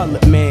who's the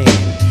colored man,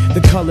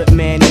 the colored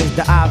man is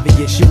the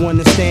obvious. You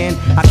understand?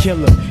 I kill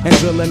him and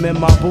drill him in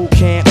my boot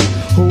camp.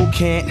 Who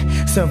can't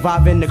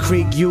survive in the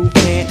creek? You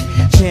can't.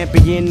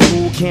 Champion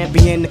who can't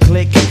be in the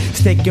clique.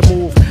 Stick your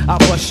move, I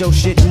bust your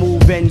shit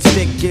move and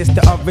stick. It's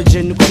the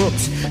original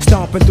crooks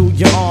stomping through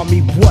your army.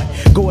 What?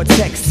 Go a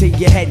text to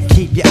your head,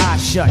 keep your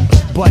eyes shut.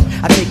 But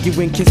I take you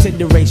in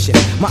consideration.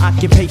 My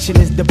occupation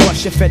is to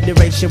bust your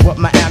federation with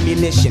my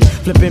ammunition.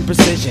 Flipping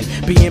precision,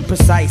 being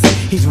precise.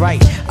 He's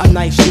right, I'm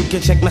nice. You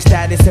can check my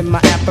status and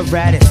my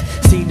apparatus.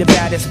 See the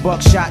baddest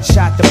buckshot,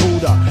 shot the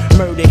Buddha.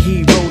 Murder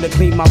hero to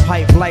clean my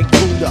pipe like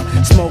Buddha.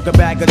 Smoke a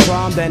bag of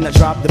drum, then I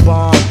drop the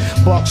bomb.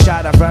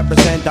 Buckshot, I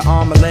represent the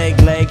arm, leg,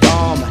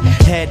 arm.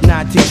 Head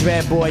not teach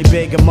red boy,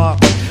 big 'em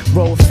up.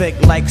 Roll thick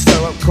like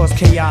syrup, cause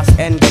chaos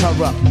and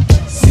corrupt.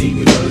 See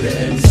me murder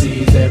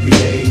MCs every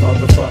day,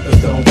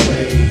 motherfuckers don't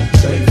play.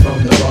 Straight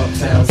from the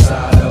Bucktown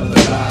side of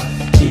the block,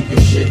 keep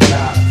your shit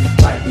cocked.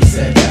 Like we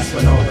said, that's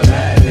when all the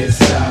madness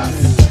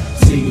stops.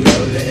 See me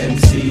murder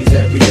MCs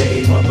every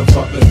day,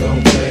 motherfuckers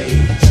don't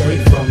play.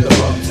 Straight from the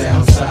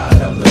Bucktown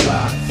side of the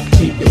block,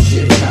 keep your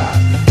shit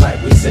cocked.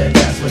 Like we said,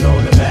 that's when all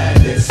the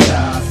madness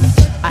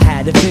stops. I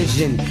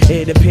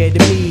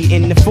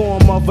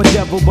a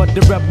devil, but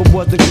the rebel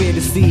wasn't clear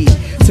to see.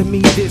 To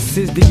me, this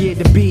is the year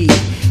to be.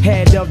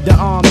 Head of the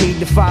army,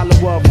 the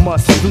follower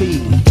must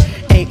flee.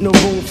 Ain't no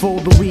room for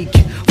the weak.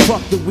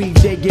 Fuck the weak,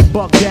 they get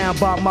bucked down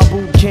by my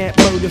boot camp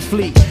murder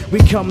fleet. We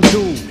come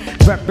through,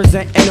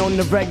 representing on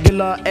the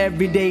regular,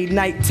 everyday.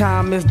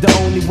 Nighttime is the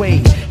only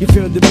way. You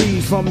feel the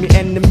breeze from your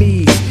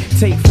enemies.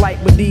 Take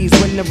flight with these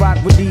when I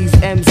rock with these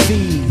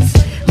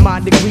MCs. My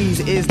degrees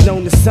is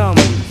known to some.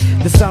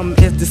 The sum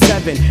is the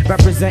 7,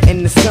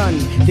 representing the sun.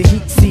 The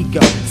heat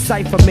seeker,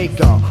 cipher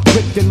maker.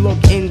 Quick to look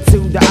into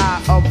the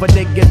eye of a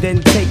nigga,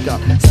 then take a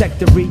sec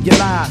to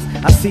realize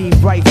I see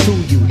right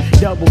through you.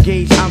 Double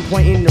gauge, I'm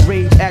pointing the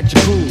rage at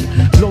your crew.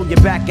 Blow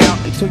your back out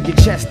until your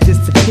chest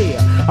disappear.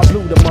 I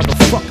blew the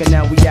motherfucker,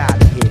 now we out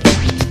of here.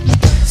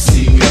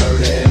 See, we heard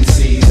the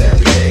MCs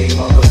every day.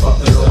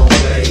 Motherfuckers don't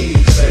play.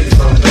 Straight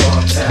from the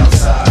uptown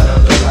side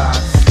of the block.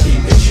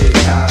 Keeping shit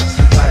hot.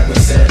 Like we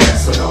said,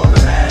 that's when all the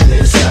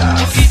madness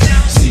stops.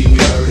 See, we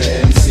heard the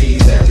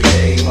MCs every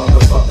day.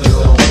 Motherfuckers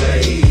don't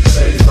play.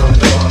 Straight from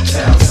the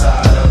uptown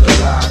side of the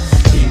block.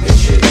 Keeping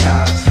shit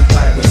hot.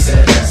 Like we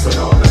said, that's when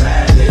all the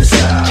madness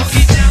stops.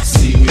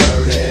 See, we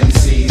heard the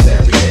MCs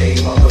every day.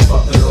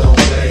 Motherfuckers don't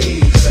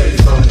play. Straight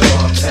from the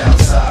uptown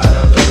side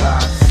of the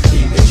block.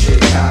 Keeping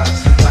shit hot.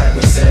 Like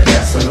we said,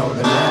 that's when all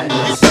the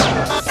madness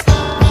stops.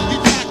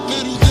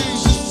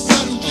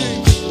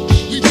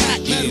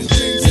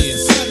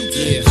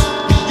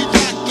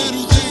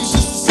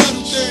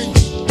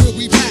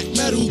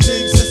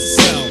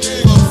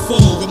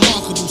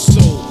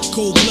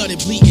 Cold-blooded,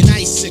 bleeding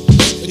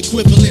icicles,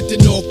 equivalent to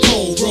North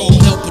Pole, raw,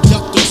 El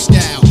Producto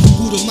style.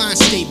 Buddha mind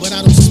state, but I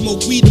don't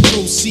smoke weed to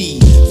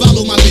proceed.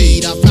 Follow my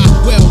lead, I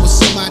rock well when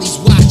somebody's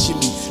watching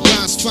me.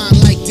 Rhymes fine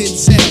like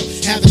Denzel,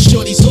 having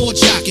shorties all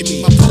jocking me.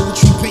 My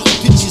poetry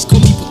painting pictures,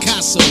 call me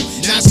Picasso,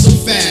 not so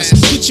fast.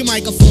 Put your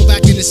microphone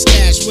back in the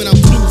stash when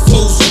I'm through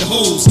foes and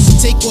hoes.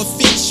 Take or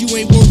fix, you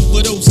ain't worth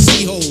for those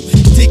C-hoes.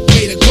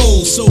 Dictator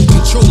gold, soul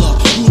controller,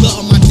 ruler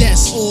of my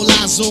desk, all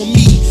eyes on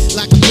me.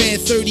 Like a bad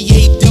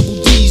 38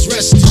 double D's,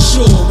 rest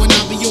assured. When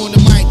I be on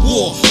the mic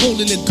war,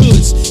 holding the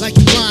goods like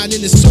you buying in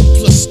the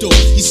surplus store.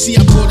 You see,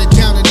 I brought it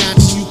down a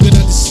notch so you can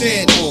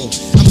understand all.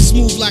 I'm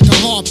smooth like a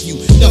harp,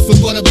 you nothing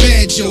but a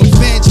banjo.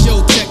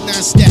 Banjo, Tech 9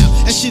 style,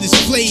 that shit is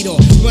played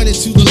on. Running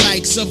to the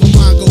likes of a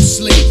Mongo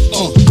slave.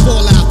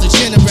 Call out the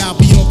general,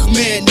 be on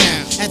command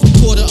now. At the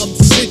quarter of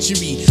the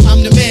century,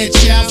 I'm the man,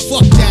 child.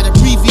 Fuck that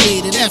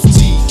abbreviated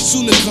FT.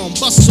 Soon to come,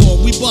 bust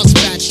on, we bust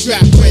back,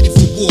 strap, ready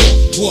for war.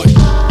 What?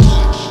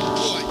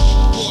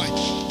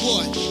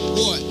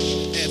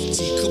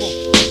 FT, come on.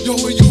 Yo,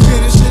 when you hear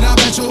this shit, I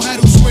bet your head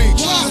will swing.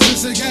 Cause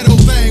it's a ghetto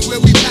thing where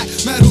we pack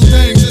metal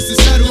things just to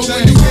settle things.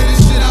 When you hear this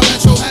shit, I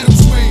bet your head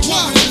will swing.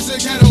 Cause it's a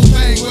ghetto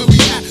thing where we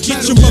pack metal things.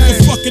 Get your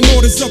motherfucking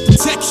orders of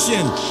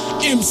protection.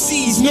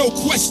 MCs, no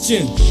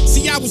question.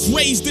 See, I was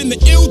raised in the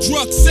ill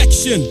drug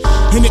section,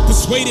 and it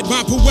persuaded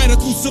my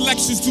poetical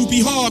selections to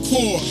be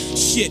hardcore.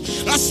 Shit,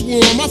 I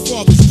swore on my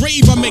father's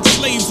grave I make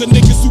slaves of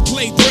niggas who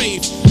play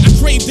brave. I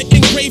crave to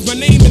engrave my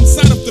name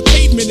inside of the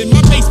pavement. In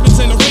my basement's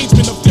an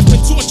arrangement of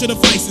different torture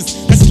devices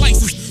that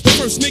slices the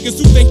first niggas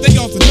who think they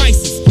are the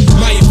nicest.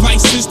 My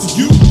advice is to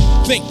you,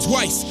 think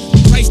twice. The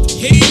price to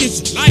pay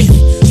is your life.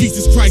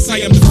 Jesus Christ,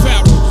 I am the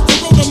Pharaoh. The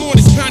road I'm on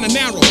is kinda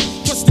narrow.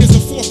 Plus there's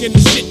a fork in the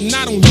shit and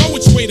I don't know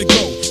which way to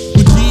go.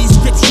 But these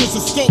scriptures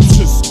are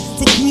sculptures.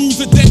 For crews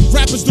of dead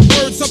rappers, the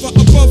birds hover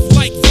above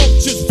like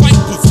vultures,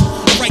 vipers.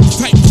 I write the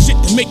type of shit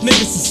that make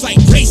niggas incite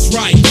race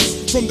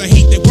riots. From the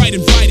hate that white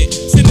invited,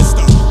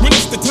 sinister. When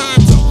it's the time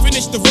to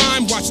finish the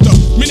rhyme, watch the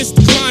minister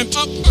climb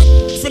up.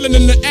 Filling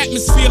in the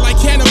atmosphere like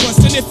cannabis.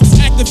 And if it's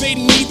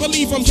activating me,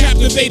 believe I'm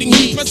captivating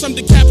me. Plus I'm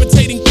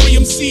decapitating 3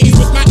 MCs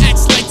with my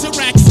axe like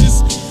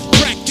Tyraxis.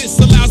 Practice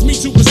allows me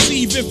to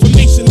receive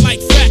information like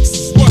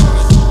faxes. What?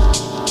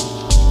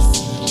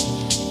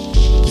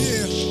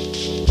 Yeah.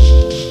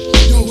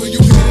 Yo, when you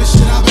hear this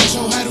shit, I bet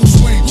your head will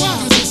swing.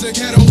 Cause it's a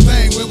ghetto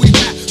thing where we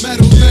pack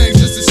metal things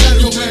just to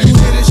settle things. When you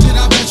hear this shit,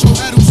 I bet your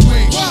head will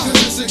swing. Cause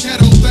it's a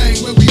ghetto thing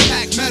where we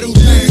pack metal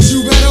things.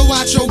 You better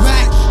watch your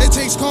back. It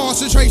takes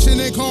concentration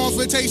and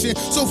confrontation.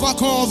 So far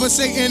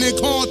conversating and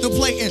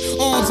contemplating.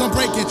 Arms I'm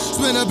breaking.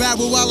 Spin a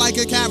barrel out like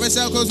a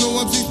carousel. Cause no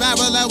MC's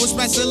parallel,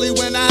 especially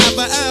when I have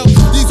a L.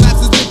 These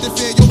raps is with the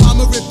fear. Yo,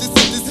 I'ma rip this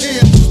in this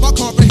here. My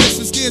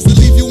comprehension scares to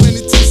leave you in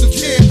intensive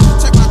care.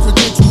 Check my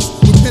credentials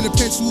with pen and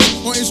pencils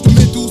or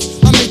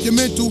instrumentals. I make you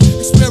mental,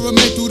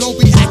 experimental. Don't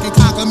be acting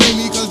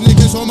cockamamie. Cause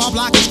niggas on my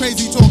block is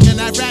crazy talking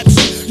that rap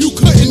shit. You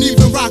couldn't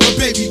even rock a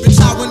baby. Bitch,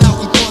 I went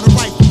out and bought a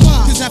rifle.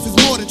 Cause F is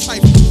more than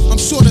trifle. I'm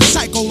sort of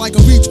psycho like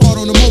a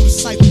retard on a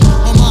motorcycle.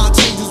 My mind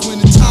changes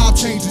when the time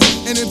changes.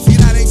 And MC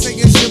that ain't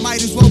saying shit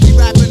might as well be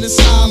rapping in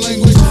sign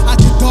language. I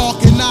get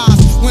dark and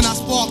eyes when I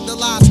spark the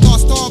lies.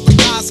 Start stomping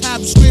guys,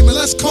 have them screaming,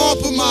 let's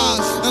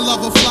compromise. And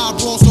love a fly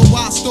brawl, so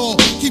I stall.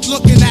 Keep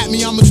looking at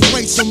me, I'ma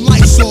spray some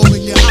Lysol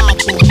in your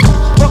eyeball.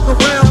 Fuck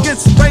around,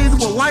 get sprayed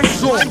with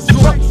Lysol.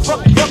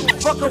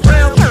 Fuck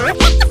around,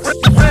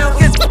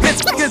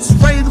 get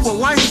sprayed with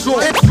Lysol.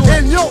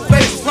 In your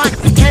face like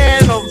a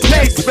can of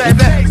Mace,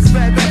 baby.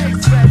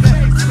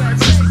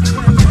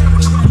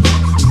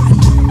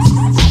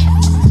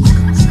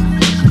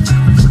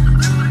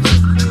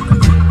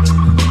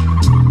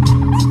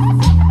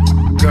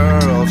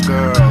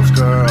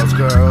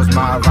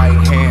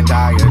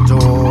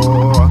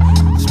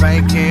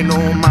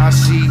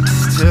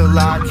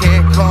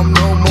 come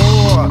no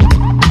more.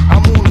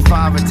 I'm on a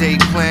 5-a-day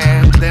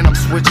plan, then I'm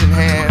switching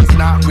hands.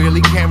 Not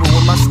really caring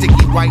where my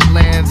sticky white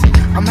lands.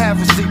 I'm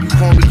half asleep, you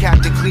call me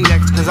Captain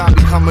Kleenex, cause I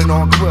be coming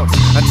on quilts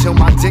until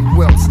my dick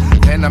wilts.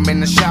 Then I'm in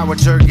the shower,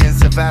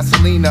 jerkins and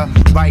Vaselina.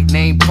 Right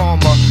name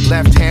Palmer,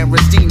 left hand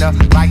Ristina.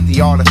 Like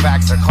the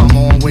artifacts, I come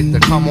on with the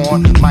come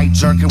on. Might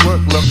jerk and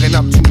work, looking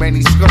up too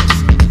many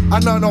skirts. I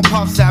nut on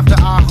puffs after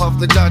I huff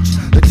the Dutch.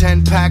 The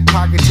 10-pack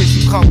pocket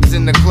tissue comes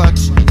in the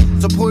clutch.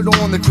 So put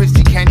on the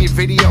Christy Canyon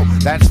video.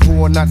 That's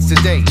 4 nuts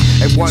today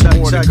and one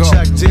more to go.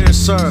 Check, dear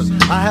sirs.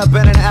 I have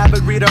been an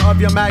avid reader of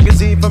your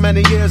magazine for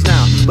many years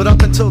now. But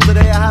up until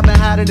today, I haven't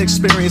had an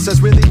experience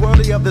that's really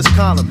worthy of this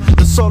column.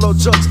 The solo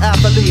jokes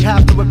athlete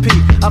have to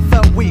repeat. I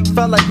felt weak,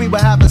 felt like we were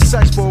having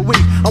sex for a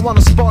week. I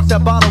wanna spark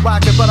that bottle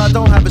rocket, but I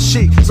don't have a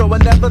sheet. So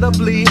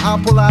inevitably, I'll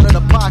pull out of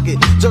the pocket.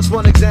 Just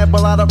one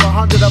example out of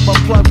 100 of a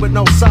plug with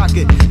no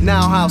socket.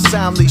 Now how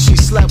soundly she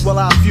slept while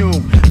I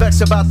fume.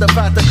 Vexed about the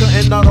fact I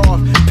couldn't nut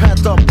off.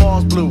 Pent up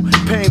balls blue,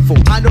 painful.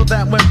 I know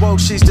that when woke,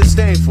 she's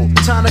disdainful.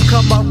 Time to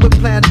come up with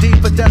plan D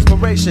for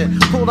desperation.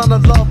 Pulled on the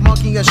love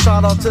monkey and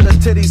shot off to the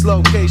titties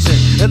location.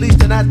 At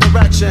least in that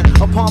direction.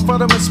 Upon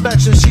further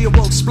inspection, she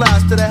awoke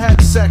splash to the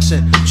head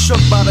section. Shook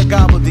by the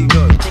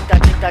gobbledygook. I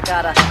think I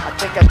gotta.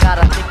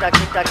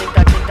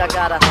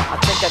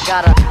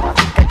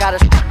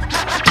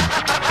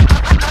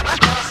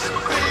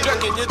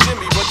 Jerking your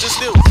Jimmy, but you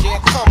still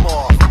can't come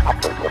off. I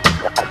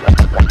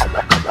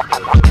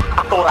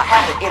thought I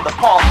had it in the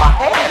palm of my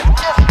hand.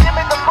 Just give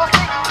me the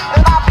pussy,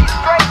 then I'll be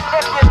straight.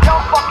 If you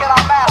don't fuck it,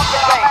 I'm out.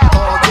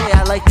 All day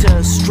I like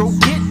to stroke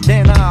it,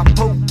 then I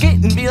poke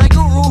it and be like,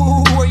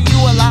 ooh, are you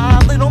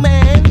alive, little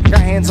man? Got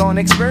hands-on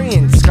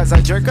experience, cause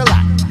I jerk a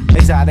lot.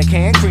 Exotic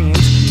hand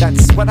creams,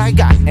 that's what I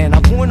got. And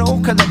a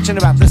porno collection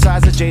about the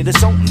size of Jada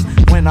Sultan.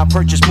 When I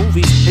purchase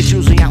movies, it's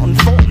usually out in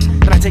Fulton.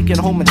 Then I take it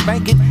home and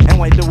spank it and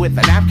wipe it with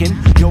a napkin.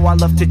 Yo, I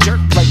love to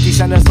jerk like these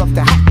centers love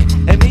to hack.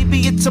 And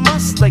maybe it's a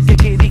must like a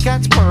kitty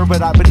cat's purr.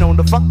 But I've been known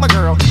to fuck my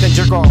girl, then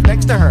jerk off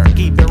next to her.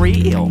 Keep it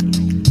real.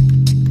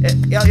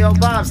 Yo,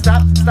 Bob,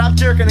 stop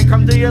jerking and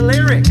come do your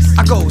lyrics.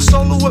 I go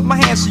solo with my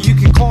hands, so you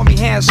can call me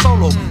Han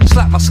Solo.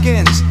 Slap my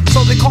skins,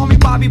 so they call me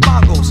Bobby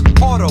Bongos.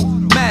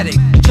 Automatic,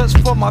 just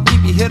for my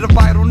BB, hit a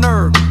vital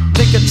nerve.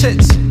 Think of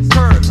tits,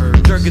 curves,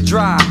 jerk it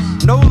dry.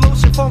 No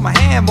lotion for my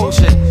hand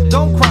motion.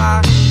 Don't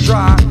cry,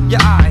 dry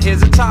your eye.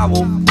 Here's a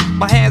towel.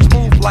 My hands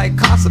move like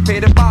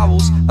constipated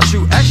bowels. I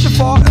shoot extra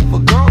far if a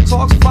girl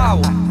talks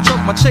foul.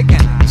 Choke my chicken,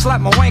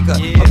 slap my wanker.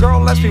 A girl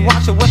lets me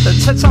watch her with her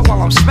tits out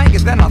while I'm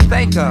spanking, then I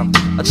thank her.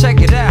 I check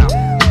it out.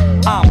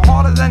 I'm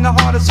harder than the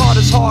hardest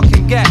hard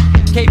can get.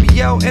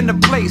 KBL in the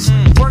place,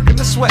 working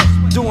the sweat.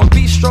 Doing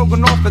beat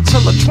stroking off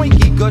until a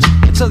Twinkie gush.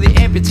 Until they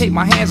amputate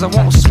my hands, I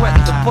won't sweat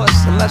the puss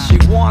unless she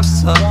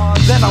wants to.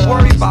 Then I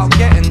worry about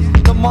getting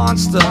the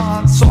monster.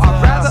 So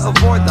I'd rather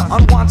avoid the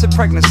unwanted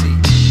pregnancy,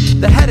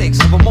 the headaches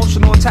of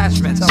emotional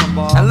attachments,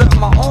 and live in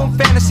my own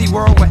fantasy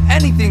world where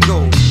anything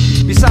goes.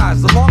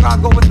 Besides, the longer I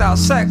go without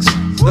sex,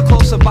 the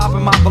closer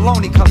bopping my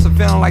baloney comes to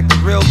feeling like the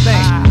real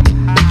thing.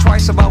 Think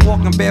twice about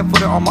walking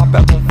barefooted on my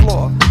bedroom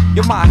floor.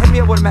 Yo, Ma, hit me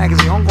up with a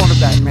magazine. I'm going to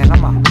bed, man.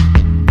 I'm out.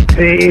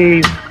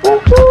 Hey,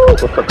 what's up?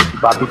 This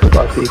is Bobby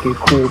Garcia, aka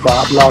Cool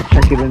Bob. Love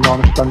checking in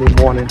on a Sunday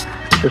morning.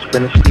 Just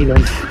finished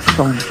eating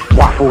some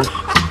waffles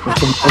with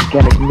some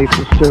organic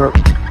maple syrup.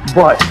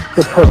 But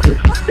the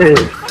purpose is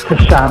to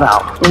shout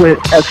out with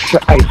extra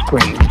ice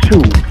cream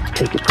to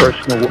Take It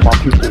Personal with my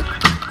peoples.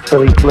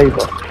 Philly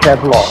Flavor,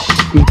 Kevlar,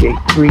 DJ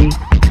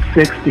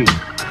 360.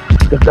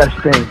 The best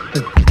thing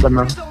since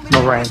lemon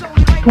meringue.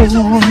 It's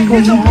only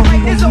right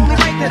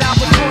that I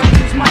was born to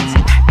use mics.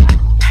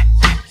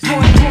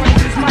 Born to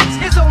use mics.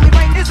 It's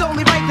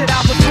only right that I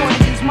was born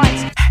to use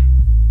mics.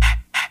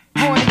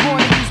 Born to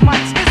use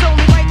mics. It's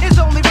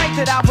only right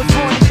that I was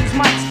born to use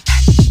mics.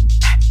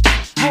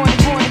 Born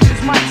to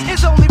use mics.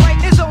 It's only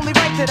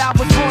right that I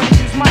was born to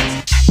use mics.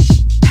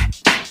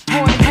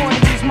 Born to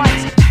use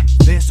mics.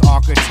 This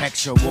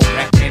architecture will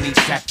wreck any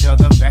sector.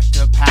 The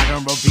vector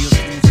pattern reveals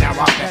things. Now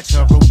I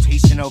betcha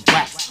rotation of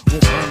wax will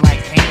burn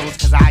like candles,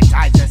 cause I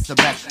digest the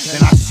best,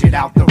 then I shit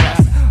out the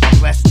rest. I'm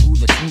blessed to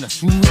the tune of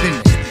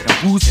soothingness. The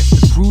who's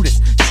the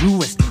crudest,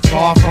 truest,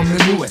 far from the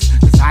newest.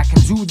 Cause I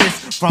can do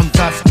this from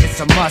dusk, it's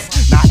a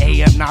must. Not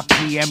AM, not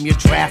PM, your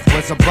draft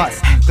was a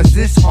bust. Cause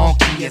this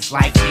honky is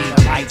like me,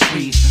 a light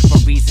tree. For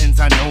reasons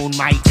unknown,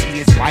 my T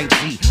is white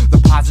T. The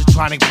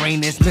positronic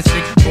brain is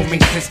mystic, forming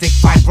cystic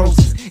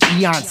fibrosis.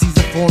 Eon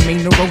Caesar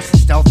forming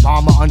neurosis, stealth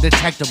armor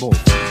undetectable,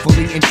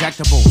 fully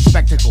injectable,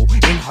 spectacle,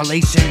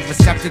 inhalation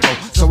receptacle.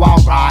 So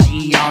I'll ride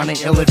Eon and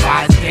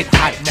ill-advised get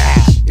hype now.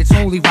 It's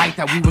only right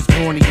that we was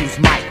born to use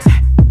mics.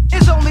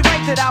 It's only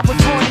right that I was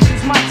born to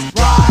use mics.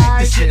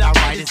 Right, the shit I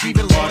write is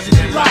even larger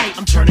than light.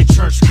 I'm turning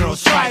church girls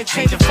strife,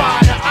 changing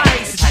fire to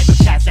ice. The type of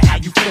cats that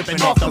have you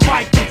flipping off the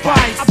mic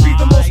device. I be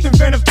the most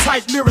inventive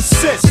type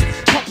lyricist,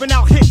 pumping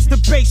out hits, the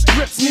bass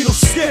drips, needle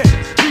stiff.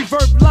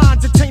 Reverb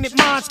lines, tainted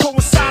minds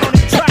coincide on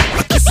the track.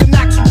 It's an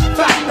actual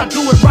fact, I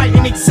do it right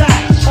and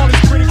exact. All these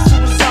critics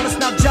who are zealous,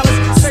 now jealous,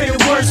 say the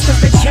words cause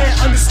they can't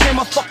understand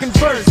my fucking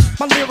verse.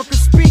 My lyrical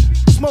speak,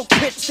 smoke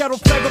pit bitch, ghetto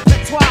flavor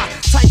patois.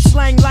 Type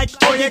slang like,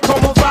 oye,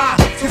 como va?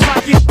 Cause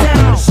I get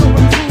down, so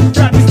improved,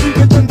 rap is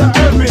deeper than the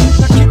urban.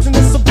 Now kids in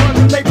the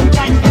suburban label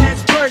like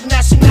as bird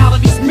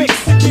nationalities mix.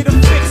 Get a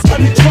fix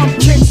on the drum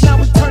kicks, now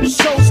we turn the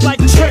shows like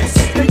tricks.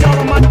 They all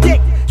on my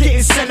dick,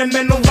 getting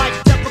sentimental like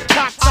Deborah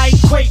Cox. I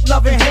equate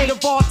love and hate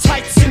of all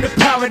types in the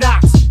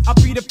paradox. I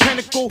be the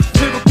pinnacle,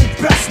 lyrical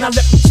best. Now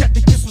let me check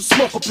to get some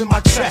smoke up in my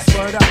chest.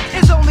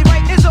 It's only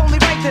right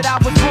that I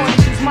was born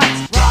to use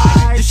mics.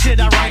 Right, the shit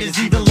I write is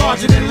even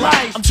larger than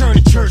life. I'm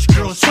turning church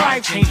girls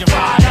tripe, changing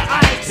fire to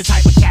ice. The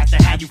type of cat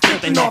that had you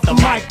flipping off the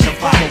mic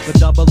device. Smoke a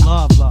double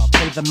love,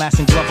 play the mass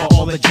and glove for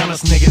all the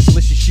jealous niggas.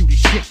 Let's shoot his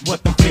shit,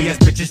 what them flee ass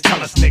bitches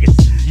tell us niggas.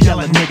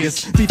 Yelling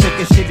niggas, be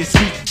thinking shit is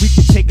sweet. We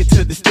can take it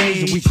to the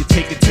stage, and we should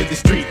take it to the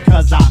street.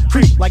 Cause I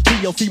creep like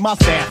DLC, my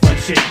staff and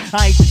shit.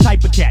 I ain't the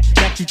type of cat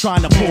that you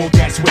trying to pull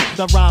gas with.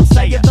 The rhyme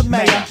sayer, the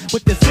mayor,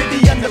 with the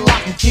city under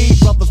lock and key.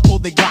 Brothers pull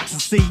their Glocks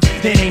and see,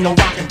 there ain't no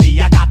rockin'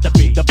 B. I got to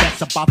be the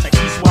best about the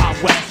East Wild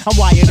West. I'm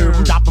Wyatt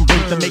Earp, dropping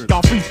bricks to make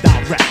y'all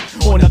freestyle rap.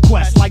 On a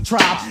quest like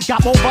Tribe,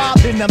 got more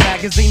vibe than the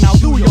magazine. I'll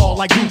do y'all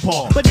like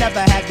RuPaul, but never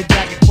had the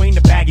jacket queen,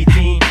 the baggy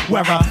jean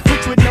wearer.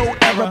 Bitch with no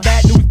error,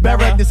 bad news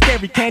bearer. The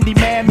scary candy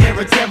man,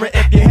 mirror terror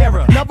if you hear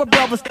her. Another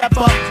brother step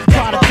up,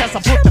 try to test.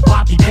 I put the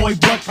poppy boy,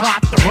 blood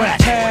clot the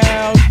rest.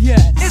 Hell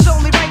yes. It's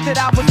only right that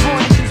I was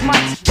born to use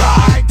mics.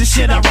 Right, the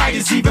shit I write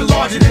is even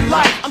larger than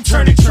life. I'm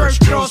turning church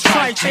girls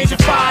tripe, changing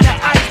fire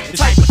to ice. The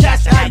type of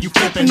cats that have you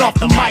flipping off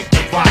the mic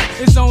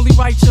device. It's only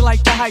right you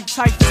like the hype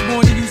type that's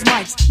born to use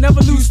mics.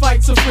 Never lose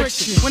fights or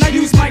friction. When I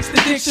use mics,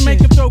 the diction make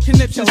them throw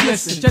conniptions.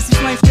 Listen, Jesse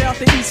Flames stay out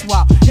the east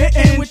while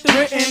hitting with the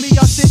written. Leave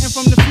y'all sitting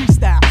from the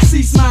freestyle.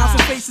 See smiles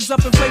and faces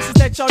up in places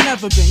that y'all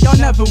never been. Y'all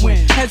never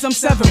win. Heads I'm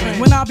severing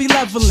when I be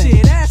leveling.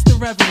 Shit, ask the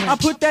reverend. I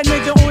put that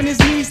nigga on his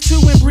knees too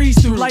and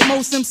breeze through like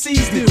most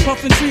MCs do.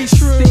 Puffin' trees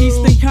through the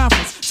Eastern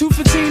Conference.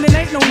 215 and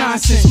ain't no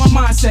nonsense. My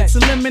mindset's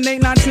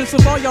eliminate 9/10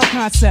 of all y'all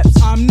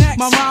concepts. I'm next.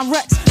 My rhyme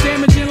wrecks,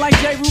 damaging like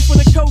J. Roof for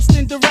the coast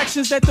in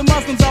directions that the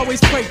Muslims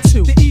always pray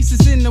to. The East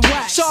is in the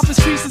wax.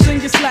 Sharpest creases in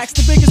your slacks.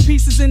 The biggest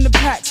pieces in the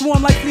pack.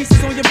 Swarm like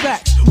fleeces on your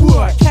back.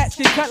 What? Cats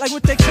get cut like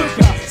what they cook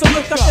up. So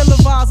look up Illa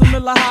Vaz and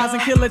Miller Highs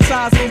and Killer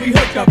Ties when we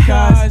hook up,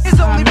 cuz. It's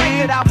only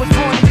right that I was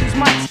born to use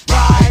mics.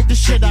 Right, the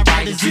shit I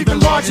write is even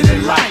larger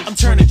than life. I'm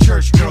turning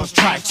church girls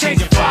tripe,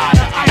 changing fire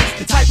to ice.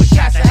 The type of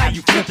cats that have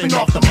you flipping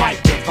off the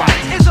mic device.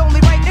 It's only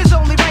right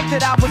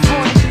that I was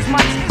born to use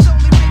mics. It's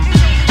only right.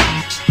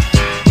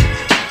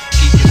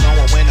 Keep you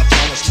going when the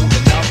flow is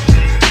smooth enough.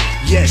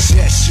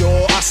 Yes,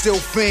 y'all, I still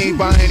fiend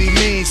by any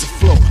means of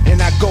flow. And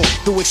I go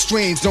through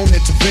extremes, don't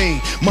intervene.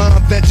 My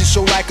invention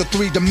show like a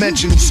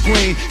three-dimensional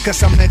screen.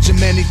 Cause I mention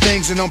many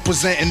things and I'm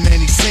presenting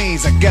many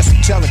scenes. I guess I'm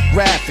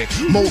telegraphic,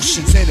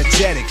 motions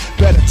energetic.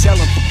 Better tell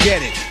them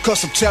forget it,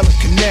 cause I'm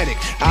telekinetic.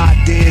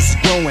 Ideas is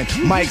growing,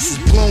 mics is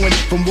blowing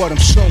from what I'm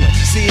showing.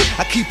 See it,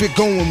 I keep it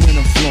going when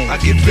I'm flowing. I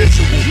get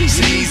visual,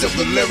 scenes of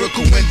the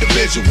lyrical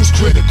individuals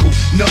critical.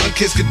 Nothing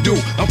kids can do,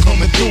 I'm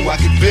coming through. I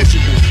get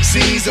visual,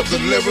 scenes of the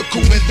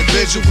lyrical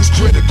individuals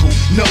critical.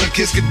 Nothing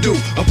kids can do,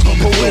 I'm coming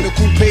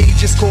Poetical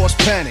pages cause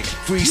panic,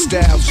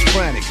 freestyles is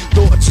frantic,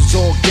 thoughts is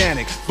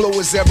organic, flow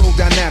is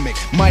aerodynamic,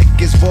 mic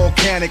is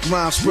volcanic,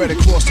 rhymes spread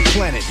across the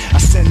planet. I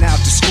send out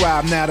the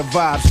scribe, now the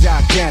vibe's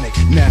gigantic.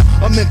 Now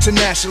I'm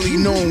internationally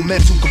known,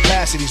 mental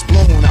capacity's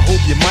blown. I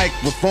hope your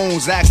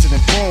microphone's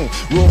accident prone.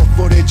 Raw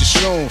footage is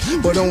shown,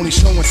 but only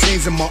showing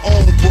scenes of my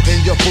own, putting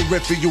your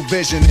peripheral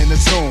vision in the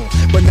zone,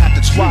 but not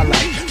the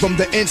twilight. From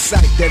the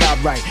insight that I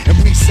write and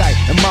recite,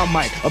 and my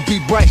mic will be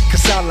bright,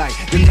 cause I like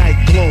the night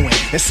glowing.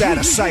 It's out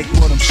of sight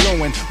what I'm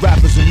showing,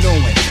 rappers are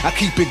knowing. I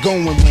keep it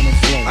going when I'm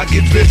flowing. I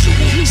get visual,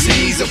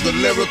 scenes of the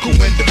lyrical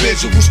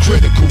individuals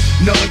critical.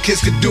 Nothing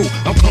kids can do,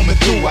 I'm coming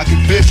through. I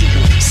get visual,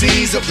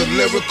 scenes of the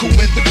lyrical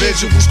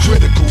individuals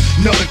critical.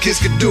 Nothing kids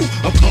can do,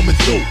 I'm coming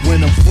through.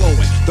 When I'm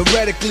flowing,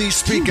 theoretically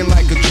speaking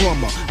like a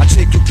drummer, I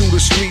take you through the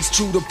streets,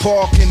 to the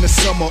park in the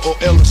summer, or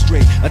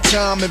illustrate a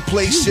time and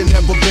place you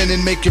never been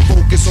in. Make you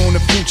focus on the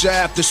future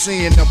after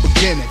seeing the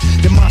beginning.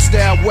 Then my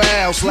style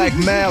wows like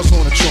miles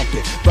on a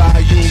trumpet.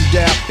 Volume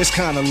down, it's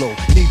kinda low,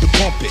 need to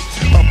pump it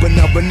up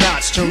another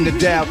notch, turn the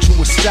dial to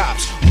a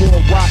stops.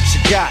 More watch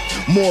you got,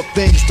 more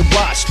things to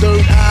watch.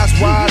 Third eyes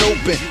wide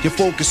open, you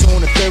focus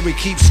on the theory,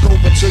 keep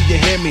scoping till you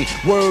hear me.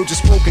 Words are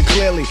spoken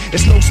clearly,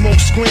 it's no smoke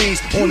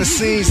screens on the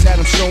scenes that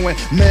I'm showing.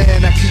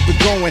 Man, I keep it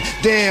going,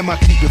 damn, I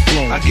keep it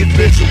flowing. I get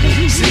visual,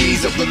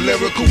 scenes of the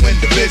lyrical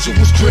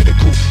individuals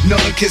critical.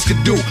 Nothing kids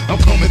can do, I'm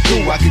coming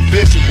through. I get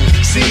visual,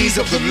 scenes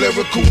of the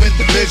lyrical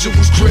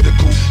individuals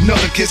critical.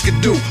 Nothing kids can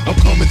do, I'm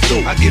coming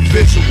through. I get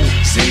visual,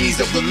 scenes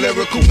of the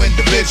lyrical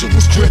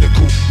individuals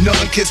critical.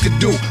 Nothing kids can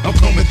do, I'm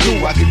coming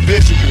through. I get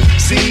visual,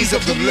 scenes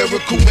of the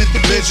lyrical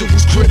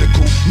individuals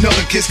critical.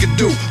 Nothing kids can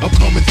do, I'm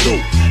coming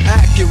through.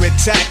 Accurate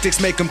tactics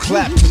make them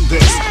clap to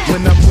this.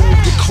 When I move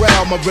the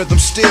crowd, my rhythm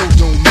still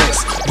don't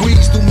miss.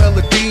 Breeze through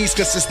melodies,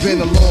 cause it's been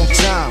a long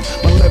time.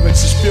 My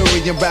lyrics is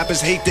fury and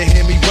rappers hate to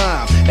hear me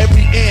rhyme.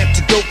 Every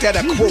antidote that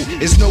I quote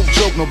is no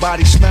joke.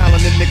 Nobody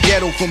smiling in the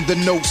ghetto from the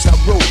notes I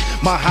wrote.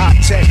 My hot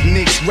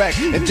techniques wreck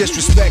and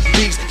disrespect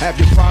beats. Have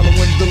you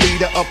following the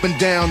leader up and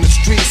down the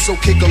street, so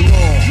kick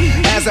along.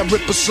 As I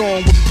rip a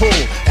song with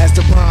pull, as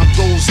the rhyme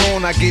goes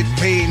on, I get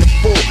paid in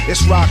full. It's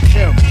rock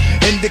him,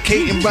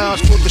 indicating rhymes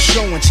for the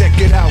show, and check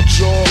it out,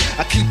 y'all.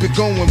 I keep it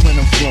going when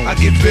I'm flowing. I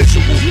get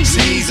visual,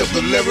 scenes of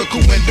the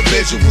lyrical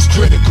individuals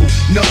critical.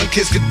 Nothing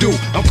kids can do,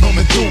 I'm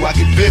coming through. I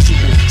get visual,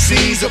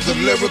 scenes of the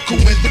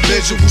lyrical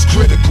individuals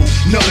critical.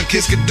 Nothing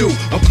kids can do,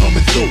 I'm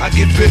coming through. I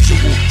get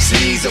visual,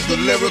 scenes of the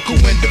lyrical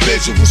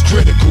individuals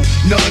critical.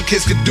 Nothing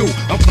kids can do,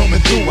 I'm coming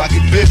through. I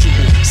get visual,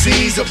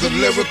 scenes of the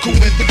lyrical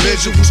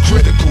individuals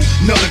critical.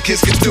 Nothing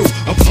kids can do,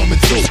 I'm coming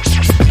through.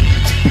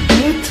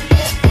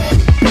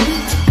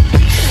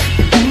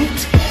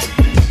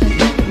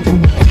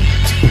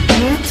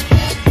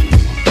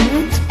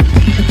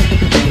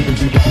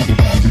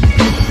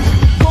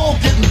 Y'all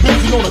getting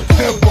busy on a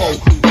tempo.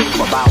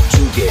 I'm about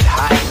to get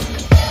high.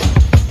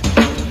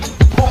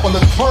 Pumping the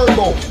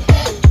turbo.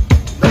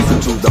 Listen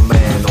to the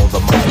man on the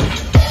mic.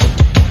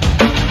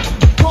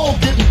 Y'all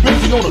getting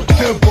busy on a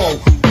tempo.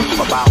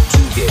 I'm about to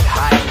get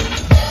high.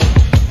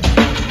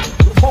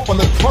 Pumping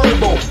the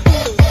turbo.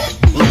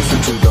 Listen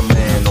to the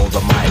man on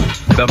the mic.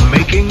 The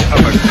making of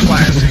a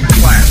classic.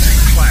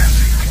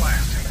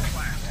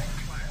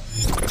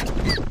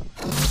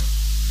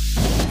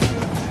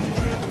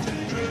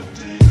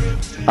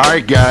 All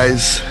right,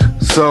 guys.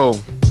 So,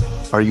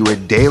 are you a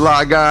De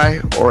La guy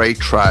or a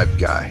Tribe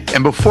guy?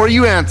 And before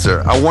you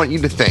answer, I want you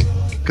to think,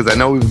 because I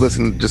know we've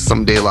listened to just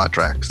some De La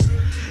tracks.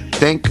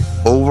 Think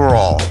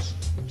overall.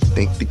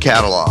 Think the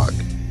catalog.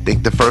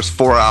 Think the first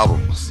 4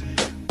 albums.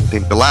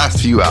 Think the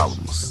last few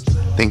albums.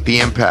 Think the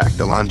impact,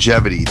 the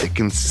longevity, the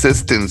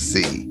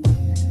consistency.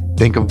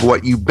 Think of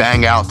what you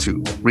bang out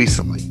to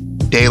recently.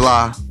 De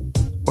La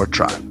or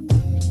Tribe?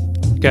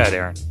 Go ahead,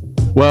 Aaron.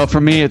 Well,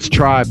 for me, it's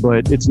Tribe,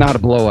 but it's not a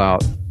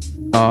blowout.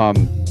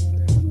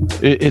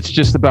 It's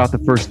just about the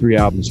first 3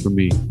 albums for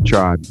me,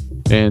 Tribe,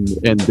 and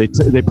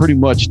they pretty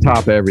much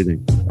top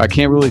everything. I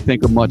can't really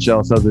think of much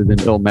else other than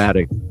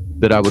Illmatic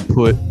that I would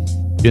put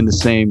in the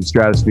same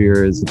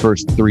stratosphere as the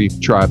first 3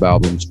 Tribe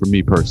albums for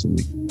me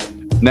personally.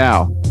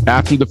 Now,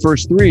 after the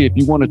first 3, if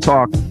you want to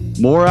talk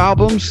more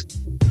albums,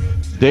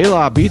 De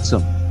La beats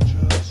them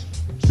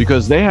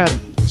because they had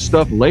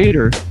stuff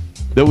later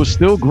that was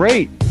still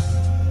great.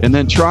 And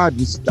then Tribe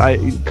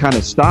I kind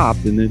of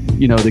stopped, and then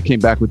they came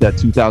back with that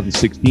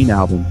 2016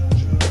 album,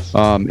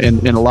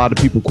 and a lot of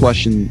people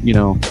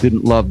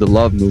didn't love the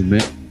Love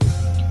Movement,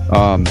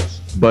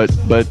 but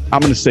I'm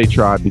gonna say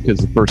Tribe because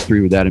the first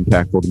 3 were that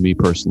impactful to me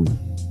personally.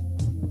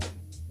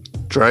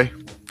 Trey,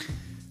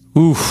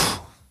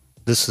 oof,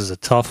 this is a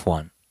tough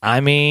one. I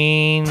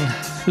mean,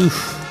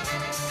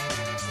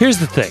 oof. Here's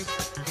the thing.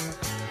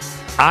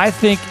 I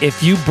think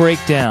if you break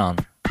down.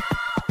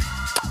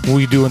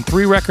 We doing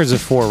 3 records or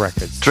 4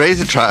 records? Trey's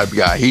a Tribe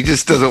guy. He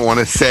just doesn't want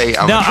to say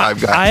I'm a Tribe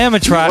guy. I am a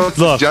Tribe.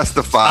 Look,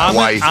 justify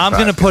why he's I'm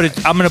gonna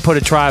put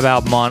a Tribe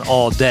album on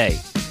all day.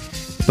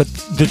 But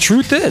the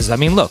truth is, I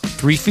mean, look,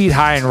 3 Feet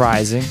High and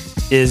Rising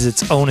is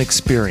its own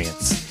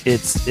experience.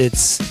 It's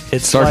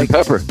Sgt. like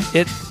Pepper.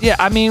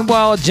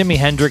 Jimi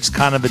Hendrix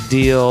kind of a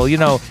deal.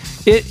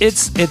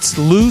 It's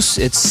loose.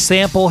 It's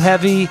sample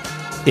heavy.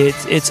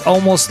 It's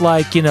almost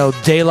like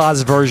De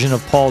La's version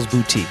of Paul's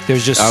Boutique.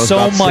 There's just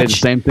so much. The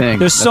same thing.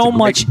 There's That's so a great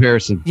much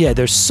comparison. Yeah,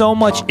 there's so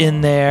much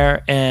in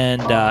there,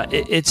 and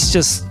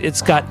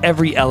it's got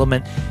every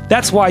element.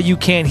 That's why you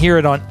can't hear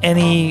it on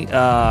any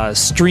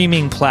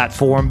streaming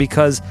platform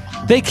because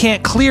they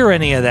can't clear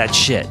any of that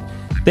shit.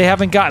 They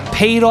haven't gotten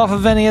paid off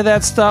of any of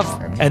that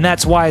stuff, and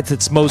that's why it's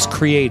its most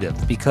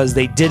creative because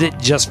they did it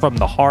just from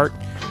the heart.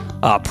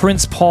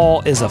 Prince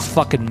Paul is a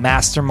fucking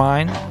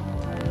mastermind.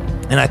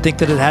 And I think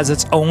that it has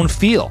its own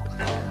feel.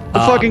 The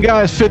fucking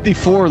guy is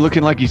 54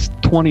 looking like he's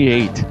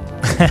 28.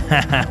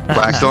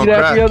 Wax don't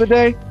crack. The other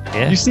day?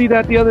 Yeah. You see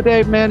that the other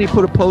day, man? He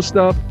put a post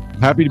up.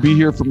 Happy to be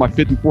here for my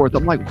 54th.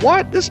 I'm like,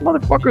 what? This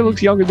motherfucker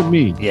looks younger than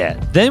me.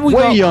 Yeah. Then we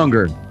Way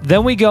younger.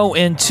 Then we go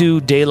into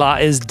De La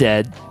is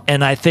Dead.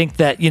 And I think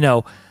that,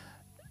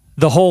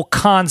 the whole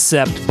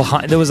concept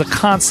behind there was a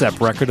concept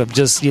record of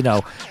just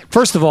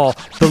first of all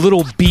the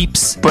little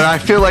beeps. But I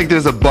feel like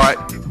there's a but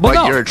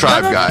you're a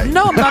Tribe guy.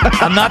 No,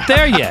 I'm not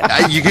there yet.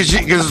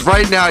 Because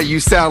right now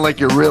you sound like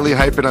you're really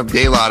hyping up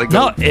De La to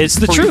go. No, it's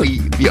the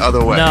truth. The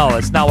other way. No,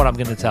 it's not what I'm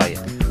going to tell you.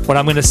 What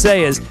I'm going to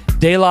say is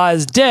De La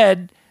is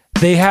Dead.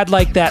 They had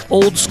like that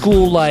old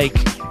school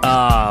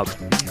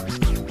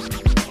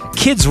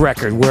kids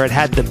record where it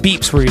had the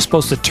beeps where you're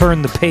supposed to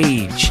turn the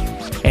page.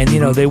 And,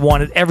 they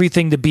wanted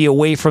everything to be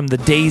away from the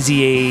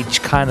Daisy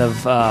Age kind of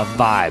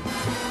vibe.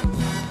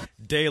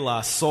 De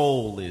La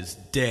Soul is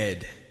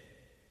dead.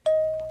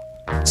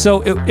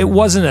 So it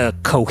wasn't a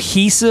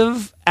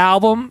cohesive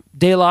album,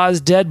 De La is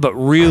Dead, but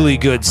really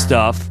good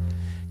stuff.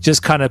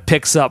 Just kind of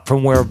picks up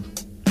from where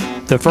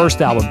the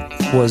first album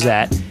was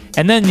at.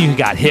 And then you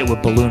got hit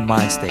with Balloon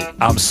Mind State.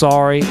 I'm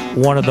sorry,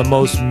 one of the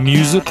most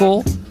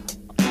musical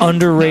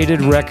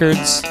underrated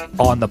records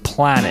on the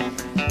planet.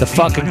 The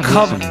fucking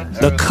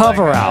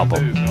cover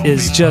album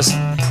is just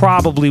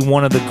probably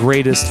one of the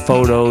greatest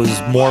photos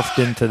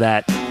morphed into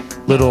that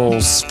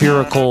little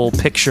spherical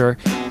picture,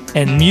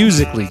 and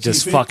musically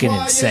just fucking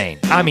insane.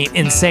 I mean,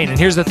 insane. And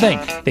here's the thing.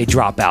 They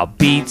drop out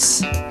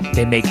beats.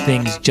 They make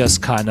things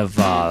just kind of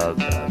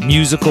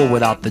musical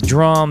without the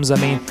drums. I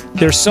mean,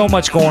 there's so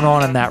much going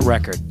on in that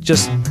record.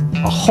 Just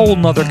a whole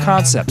nother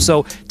concept.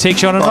 So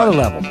takes you on another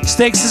level.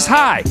 Stakes is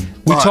high.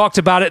 We talked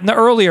about it in the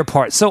earlier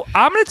part. So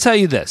I'm going to tell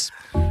you this.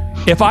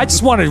 If I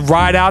just want to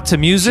ride out to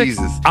music,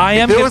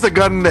 If there was a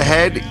gun in the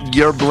head,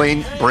 your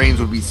brains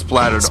would be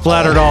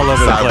splattered all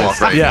over the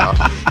place. Right now.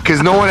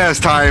 Because no one has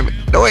time.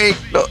 No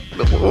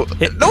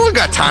one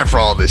got time for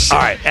all this shit. All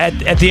right.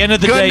 At the end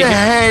of the gun day, to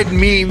head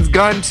means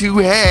gun to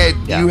head.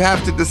 Yeah. You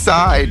have to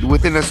decide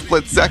within a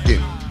split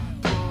second.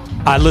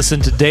 I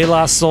listen to De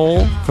La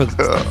Soul for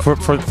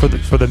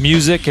the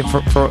music and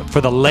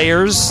for the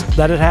layers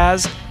that it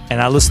has.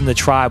 And I listen to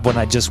Tribe when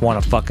I just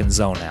want to fucking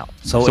zone out.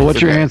 So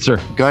what's your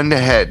answer? Gun to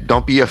head.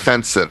 Don't be a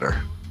fence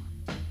sitter.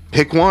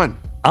 Pick one.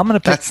 I'm gonna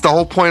pick. That's the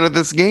whole point of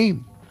this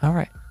game. All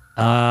right.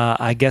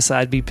 I guess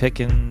I'd be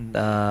picking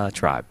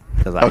Tribe.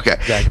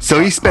 So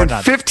he spent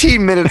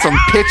 15 minutes on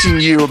pitching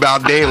you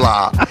about De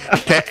La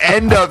to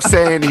end up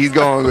saying he's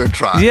going to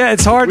Tribe. Yeah,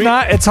 it's hard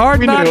not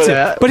to.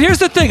 That. But here's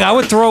the thing. I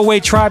would throw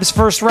away Tribe's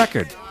first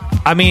record.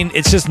 I mean,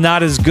 it's just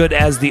not as good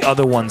as the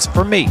other ones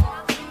for me.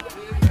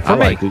 All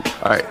right.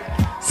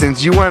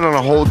 Since you went on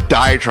a whole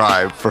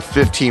diatribe for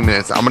 15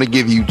 minutes, I'm going to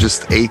give you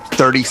just a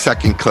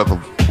 30-second clip of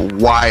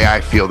why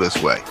I feel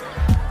this way.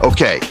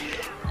 Okay.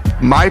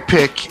 My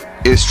pick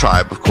is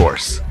Tribe, of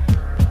course.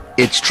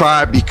 It's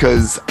Tribe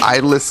because I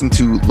listen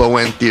to Low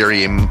End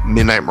Theory and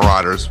Midnight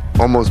Marauders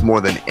almost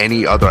more than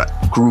any other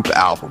group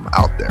album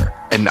out there.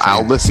 And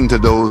I'll listen to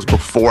those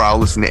before I'll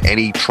listen to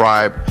any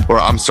Tribe,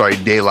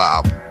 De La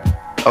album.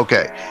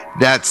 Okay.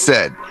 That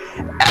said,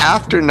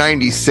 after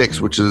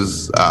 96, which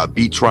is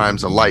Beats,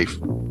 Rhymes, and Life,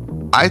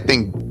 I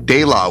think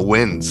De La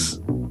wins.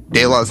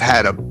 De La's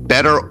had a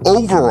better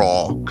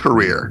overall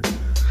career.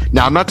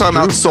 Now, I'm not talking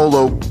about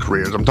solo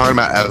careers. I'm talking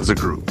about as a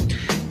group.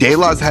 De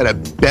La's had a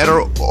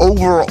better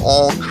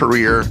overall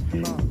career,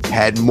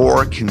 had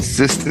more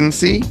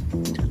consistency.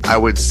 I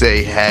would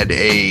say had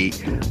a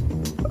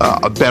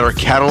better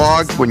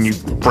catalog when you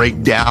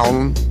break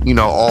down,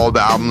 all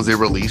the albums they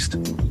released.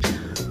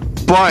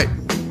 But,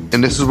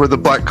 and this is where the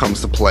but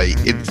comes to play,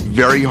 it's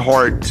very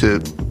hard to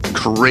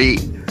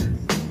create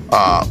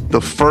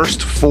the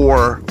first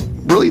four,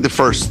 really the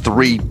first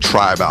three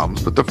Tribe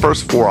albums, but the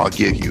first four I'll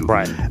give you,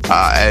 right?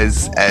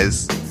 As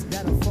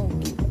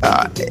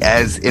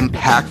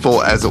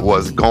impactful as it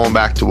was, going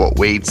back to what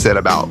Wade said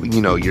about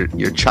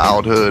your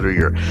childhood or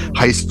your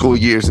high school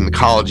years and the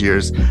college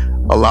years,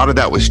 a lot of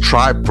that was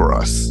Tribe for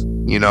us,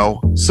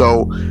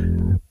 So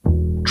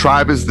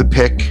Tribe is the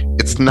pick.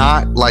 It's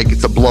not like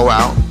it's a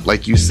blowout,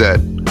 like you said,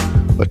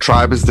 but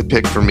Tribe is the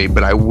pick for me.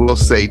 But I will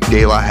say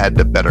De La had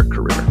the better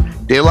career.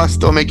 De La's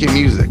still making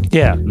music.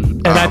 Yeah,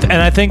 and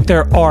I think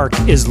their arc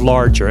is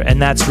larger,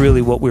 and that's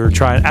really what we were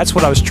trying. That's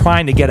what I was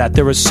trying to get at.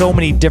 There were so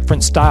many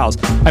different styles.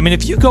 I mean,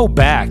 if you go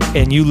back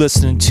and you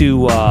listen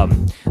to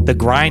the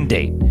Grind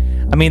Date,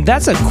 I mean,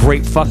 that's a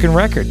great fucking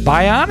record.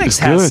 Bionics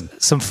has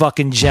some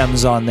fucking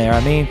gems on there.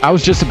 I mean, I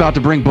was just about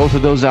to bring both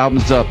of those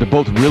albums up. They're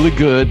both really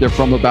good. They're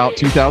from about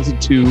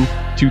 2002,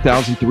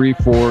 2003,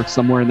 4,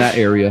 somewhere in that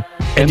area,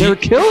 and they're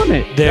killing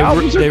it. The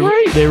albums are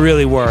great. They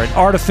really were. And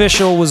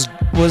Artificial was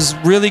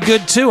really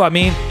good too. I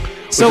mean,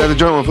 so was that the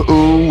joint with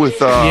Ooh with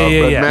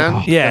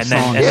Redman? Yeah,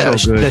 and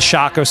the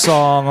Shocker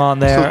song on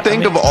there. So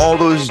think of all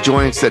those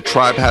joints that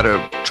Tribe had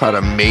to try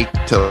to make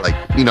to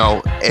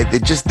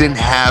it just didn't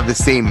have the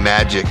same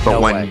magic.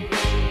 But when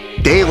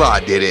De La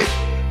did it,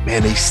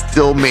 man, they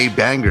still made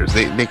bangers.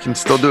 They can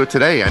still do it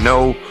today. I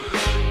know,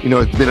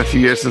 it's been a few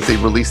years since they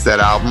released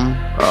that album,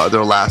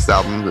 their last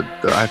album.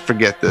 I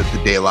forget the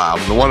De La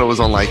album, the one that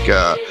was on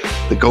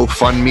the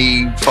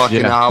GoFundMe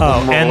fucking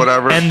album or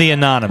whatever, and the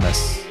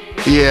Anonymous.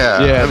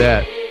 Yeah,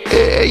 that.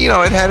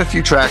 It had a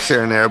few tracks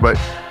here and there, but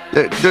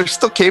they're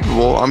still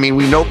capable. I mean,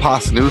 we know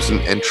Pasanus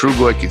and True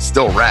Boy can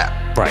still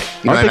rap. Right.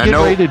 Aren't they getting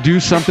ready to do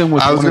something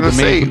with one of the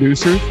main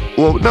producers?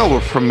 Well, no,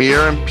 with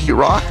Premier and Pete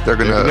Rock, they're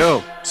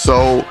gonna.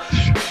 So,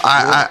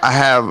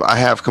 I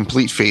have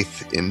complete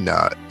faith in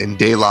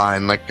De La,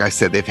 and like I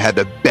said, they've had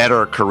a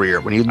better career.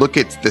 When you look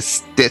at the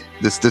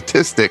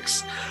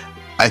statistics,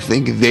 I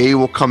think they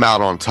will come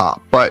out on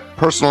top. But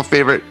personal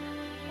favorite,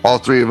 all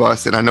three of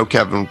us, and I know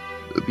Kevin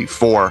would be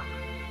 4.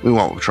 We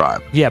went with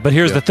Tribe. Yeah, but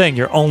here's the thing.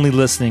 You're only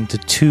listening to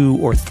 2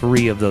 or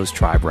 3 of those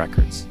Tribe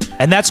records.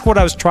 And that's what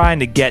I was trying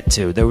to get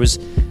to.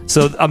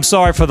 So I'm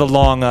sorry for the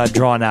long,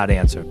 drawn-out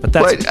answer, but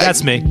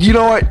that's me. You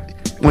know what?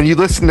 When you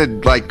listen to,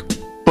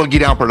 Boogie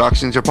Down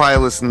Productions, you're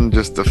probably listening to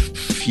just a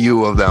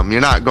few of them.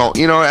 You're not going...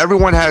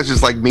 everyone has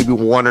just, maybe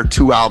 1 or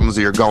 2 albums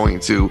that you're going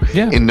to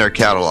in their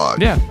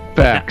catalog. Yeah.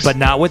 Facts. But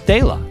not with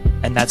De La.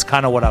 And that's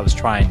kind of what I was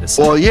trying to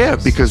say. Well, yeah,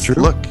 because,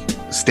 look,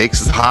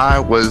 Stakes is High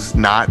was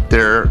not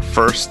their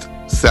first,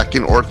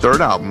 second, or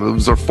third album. It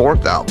was their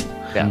 4th album.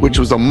 which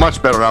was a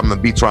much better album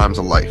than Beats, Rhymes,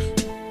 and Life.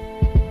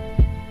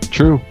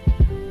 True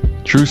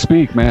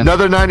speak, man.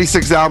 Another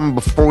 96 album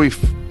before we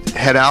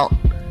head out,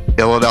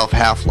 Philadelphia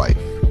Half-Life.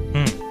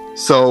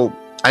 So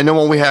I know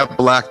when we have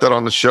Black Dot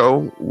on the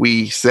show,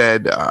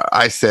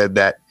 I said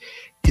that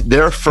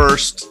their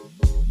first,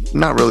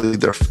 not really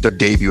their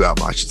debut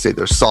album, I should say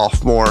their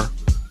sophomore,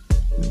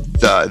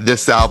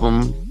 this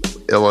album,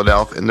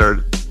 Philadelphia, and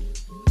their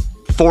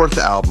fourth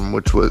album,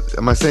 which was,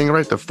 am I saying it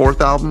right? The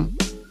fourth album?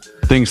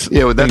 That's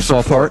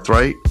the fourth,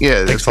 right?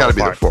 Yeah, it's got to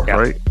be the fourth,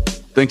 right?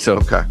 Think so.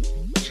 Okay.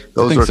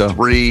 Those are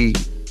 3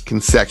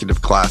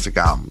 consecutive classic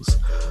albums.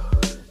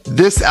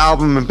 This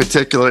album in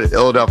particular,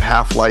 Philadelphia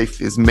Half-Life,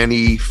 is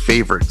many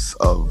favorites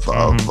of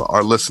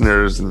our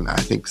listeners and I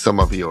think some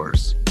of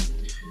yours.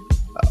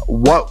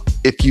 What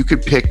if you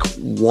could pick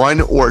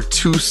 1 or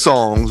 2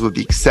 songs with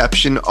the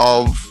exception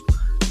of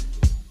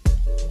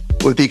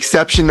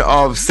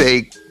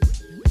say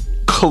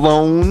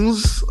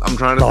Clones? I'm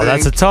trying to think.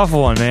 That's a tough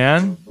one,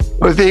 man.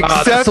 With the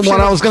exception that's the one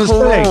I was of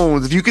gonna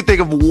Clones, if you could think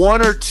of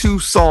 1 or 2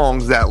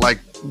 songs that like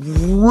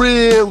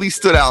really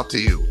stood out to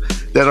you,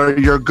 that are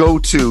your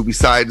go-to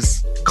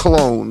besides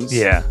Clones,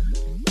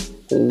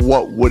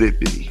 what would it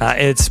be?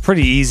 It's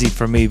pretty easy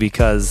for me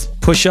because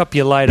Push Up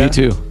Your Lighter. Me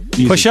too.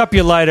 Easy. Push Up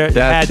Your Lighter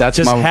had that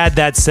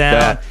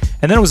sound.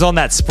 And then it was on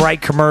that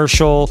Sprite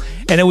commercial,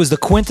 and it was the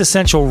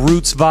quintessential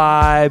Roots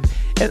vibe.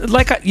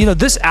 And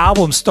this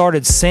album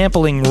started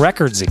sampling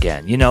records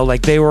again.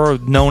 Like they were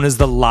known as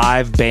the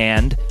live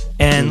band,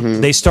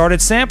 and they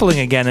started sampling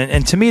again.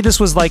 And to me, this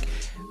was like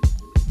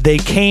they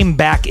came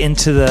back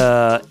into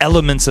the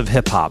elements of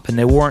hip hop, and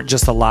they weren't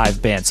just a live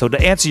band. So to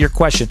answer your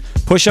question,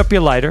 Push Up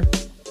Your Lighter.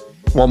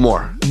 One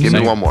more. Give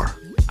me one more.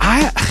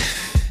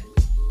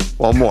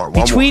 One more.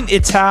 Between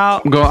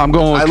Ital, I'm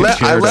going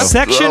with I left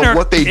Section or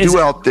what they do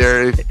out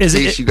there. In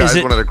case you guys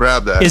wanted to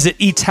grab that. Is it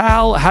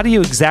Ital? How do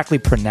you exactly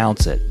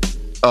pronounce it?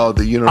 Oh,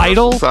 the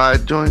Universal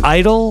Side joint.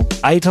 Idol.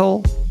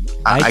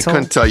 I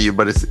couldn't tell you,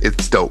 but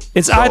it's dope.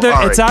 It's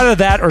either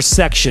that or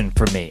Section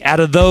for me. Out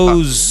of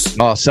those,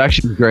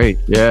 Section's great.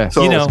 Yeah,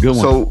 so, it's a good one.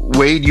 So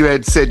Wade, you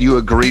had said you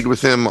agreed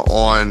with him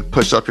on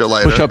Push Up Your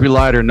Lighter. Push Up Your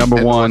Lighter,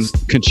 number 1,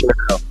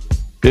 Concerto.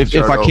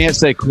 If I can't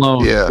say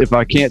Clones,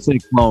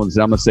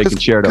 I'm gonna say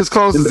Concerto. Because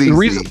Clones is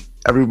easy.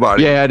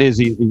 Everybody. Yeah, it is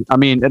easy. I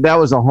mean, that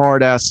was a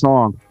hard ass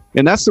song,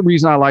 and that's the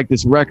reason I like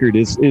this record.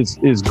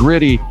 Is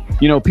gritty.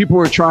 People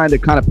were trying to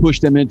kind of push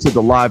them into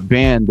the live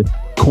band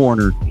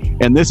corner,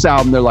 and this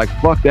album, they're like,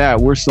 "Fuck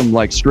that! We're some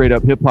like straight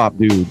up hip hop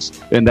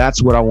dudes," and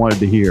that's what I wanted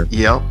to hear.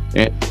 Yep.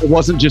 And it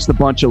wasn't just a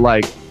bunch of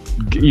like,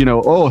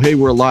 oh hey,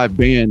 we're a live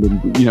band,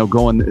 and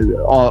going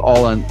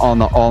all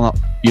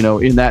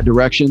in that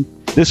direction.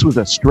 This was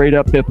a straight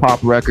up hip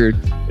hop record.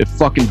 It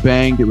fucking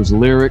banged. It was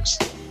lyrics.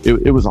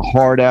 It was a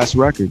hard ass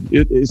record.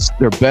 It's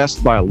their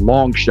best by a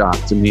long shot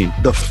to me.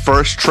 The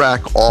first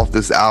track off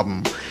this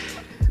album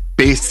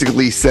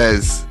basically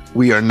says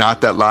we are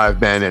not that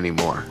live band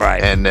anymore.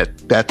 Right. And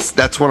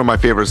that's one of my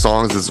favorite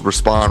songs is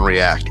Respond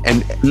React.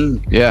 And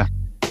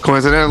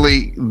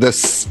coincidentally, the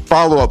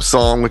follow-up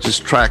song, which is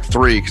track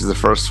 3, because the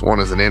first one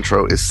is an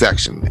intro, is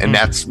Section, and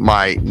that's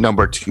my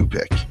number 2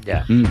 pick.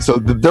 Yeah. So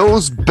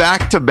those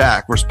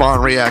back-to-back,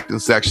 Respond, React,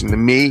 and Section, to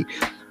me,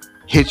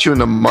 hit you in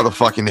the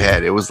motherfucking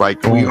head. It was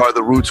like, we are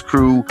the Roots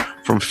crew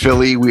from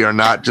Philly. We are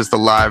not just a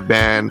live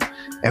band,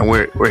 and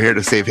we're here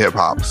to save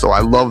hip-hop. So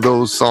I love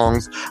those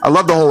songs. I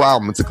love the whole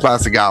album. It's a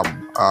classic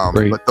album.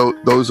 But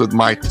those are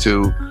my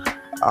 2.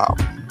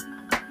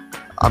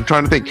 I'm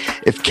trying to think.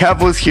 If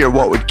Kev was here,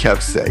 what would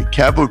Kev say?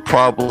 Kev would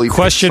probably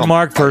question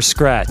mark for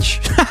scratch.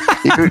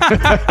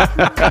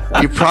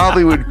 He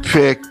probably would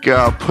pick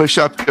Push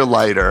Up Your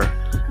Lighter.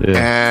 Yeah.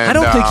 And I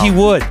don't think he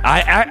would.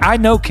 I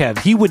know Kev.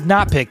 He would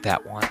not pick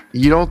that one.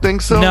 You don't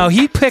think so? No,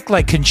 he'd pick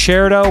like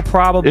Concerto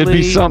probably. It'd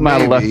be something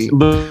out of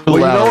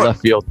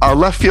left field. A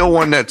left field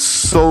one that's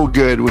so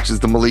good, which is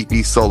the Malik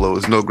B solo,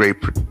 is No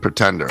Great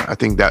Pretender. I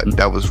think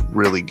that was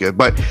really good.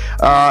 But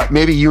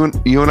maybe you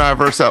and I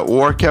versus that,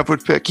 or Kev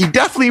would pick. He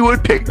definitely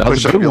would pick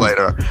Push Up Your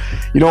Lighter.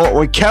 You know what?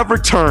 When Kev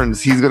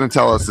returns, he's going to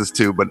tell us this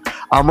too. But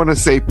I'm going to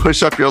say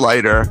Push Up Your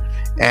Lighter,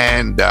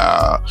 and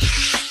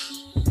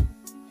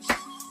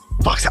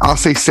I'll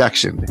say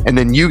Section, and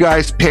then you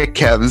guys pick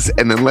Kev's,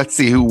 and then let's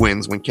see who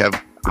wins when Kev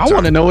returns. I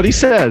want to know what he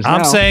says.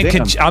 I'm saying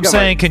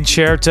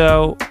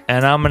Concerto,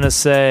 and I'm going to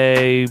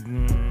say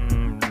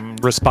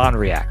Respond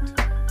React.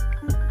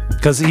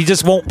 Because he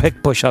just won't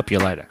pick Push Up Your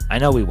Lighter. I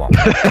know he won't.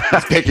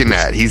 He's picking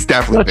that. He's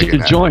definitely picking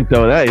that. Joint,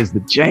 though. That is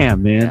the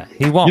jam, man. Yeah,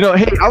 he won't.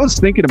 Hey, I was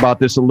thinking about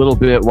this a little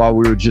bit while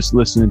we were just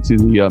listening to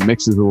the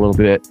mixes a little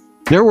bit.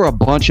 There were a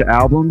bunch of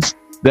albums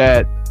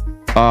that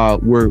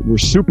were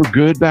super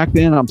good back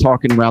then. I'm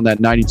talking around that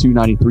 92,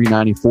 93,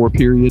 94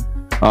 period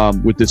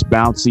with this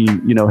bouncy,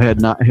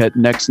 head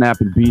neck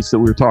snapping beats that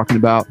we were talking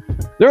about.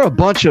 There are a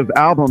bunch of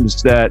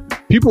albums that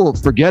people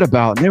forget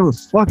about, and they were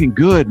fucking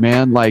good,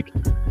 man. Like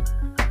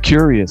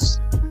Curious,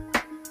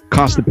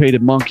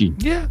 Constipated Monkey.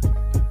 Yeah.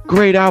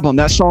 Great album.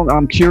 That song,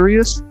 I'm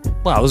Curious.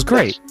 Wow, it was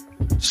great.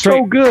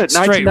 So good.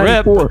 Straight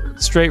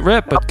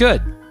rip, but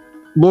good.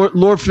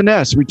 Lord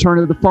Finesse, Return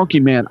of the Funky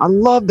Man. I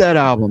love that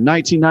album,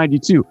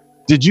 1992.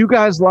 Did you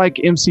guys like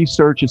MC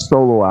Search's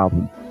solo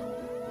album?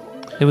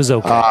 It was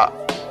okay.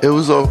 It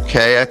was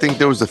okay. I think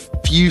there was a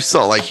few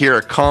songs, like Here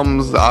It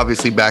Comes,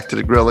 obviously Back to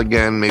the Grill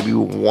Again, maybe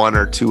one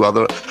or two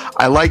other.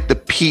 I like the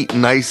Pete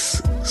Nice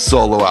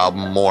solo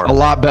album more. A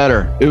lot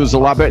better. It was a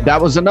lot better.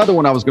 That was another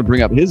one I was going to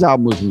bring up. His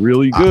album was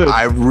really good.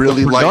 I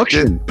really liked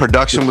it.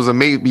 Production was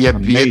amazing. You had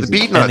the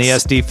beat nuts. And the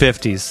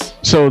SD50s.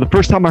 So the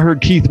first time I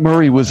heard Keith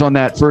Murray was on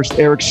that first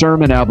Eric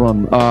Sermon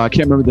album. I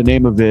can't remember the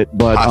name of it,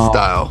 but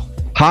Hostile.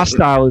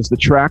 Hostile is the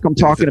track I'm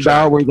talking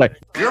about. Where he's like,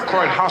 You're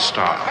quite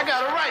hostile.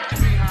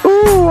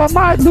 ooh, I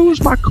might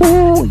lose my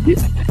cool.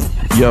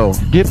 Yo,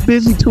 get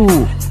busy,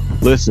 tool.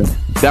 Listen,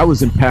 that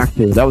was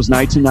impactful. That was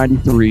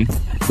 1993,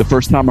 the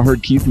first time I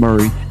heard Keith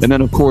Murray. And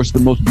then, of course, the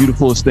most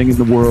beautifulest thing in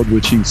the world,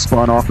 which he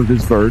spun off of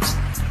his verse.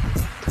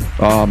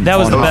 That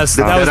was the best.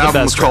 That was the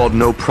album best. was called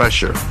No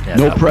Pressure. Yeah,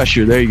 No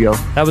Pressure. There you go.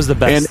 That was the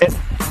best.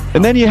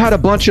 And then you had a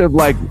bunch of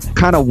like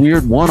kind of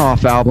weird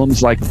one-off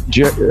albums, like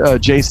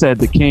Jay said,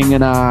 The King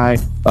and I.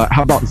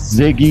 How about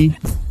Ziggy?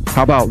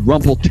 How about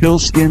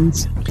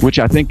Rumpelstiltskins, which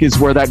I think is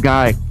where that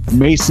guy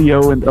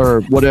Maceo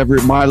or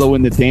whatever Milo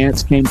in the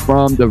Dance came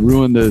from to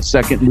ruin the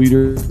second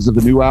leaders of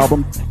the new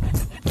album.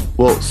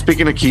 Well,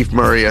 speaking of Keith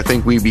Murray, I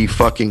think we'd be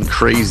fucking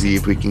crazy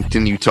if we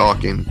continue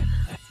talking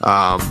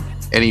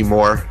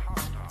anymore.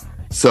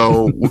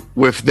 So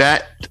with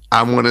that,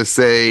 I'm going to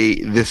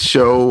say this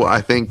show,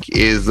 I think,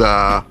 is,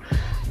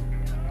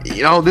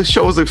 this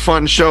show is a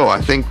fun show.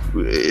 I think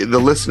the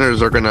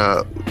listeners are going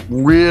to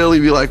really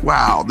be like,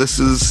 wow,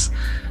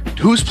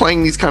 who's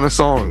playing these kind of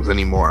songs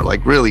anymore?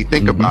 Like, really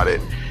think about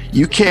it.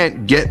 You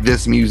can't get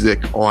this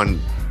music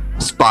on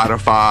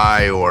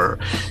Spotify or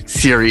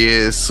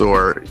Sirius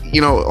or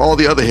all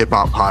the other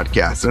hip-hop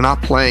podcasts. They're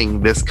not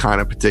playing this kind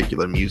of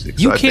particular music.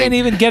 You can't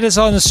even get us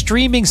on a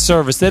streaming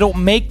service. They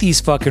don't make these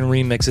fucking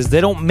remixes.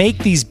 They don't make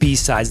these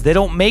B-sides. They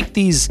don't make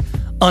these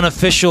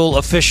unofficial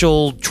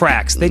official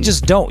tracks. They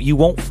just don't. You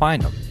won't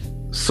find them.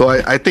 So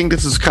I think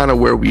this is kind of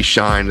where we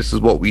shine. This is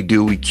what we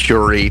do. We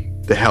curate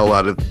the hell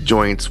out of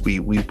joints.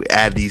 We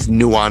add these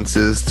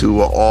nuances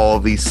to all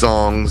of these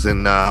songs,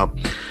 and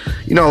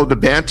the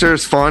banter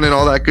is fun and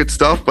all that good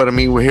stuff. But I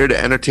mean, we're here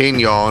to entertain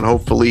y'all, and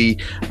hopefully,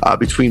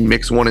 between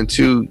mix 1 and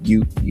 2,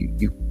 you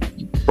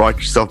brought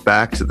yourself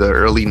back to the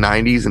early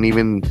 '90s and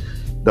even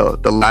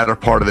the latter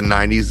part of the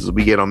 '90s as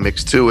we get on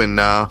mix 2 and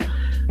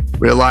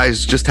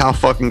realize just how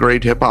fucking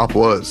great hip hop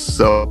was.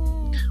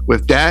 So,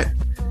 with that,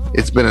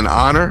 it's been an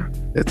honor.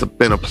 It's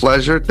been a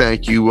pleasure.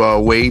 Thank you,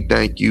 Wade.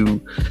 Thank you,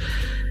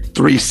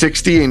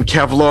 360, and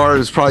Kevlar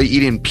is probably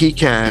eating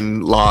pecan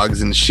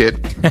logs and shit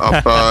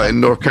up in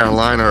North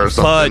Carolina or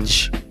something.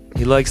 Fudge.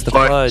 He likes the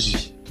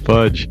fudge.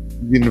 Fudge.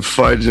 Eating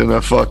fudge in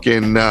a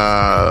fucking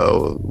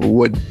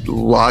wood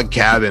log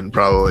cabin,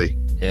 probably.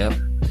 Yep.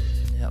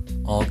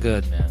 All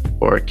good, man.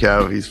 Or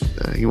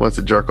Kev, he wants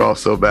to jerk off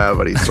so bad,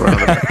 but he's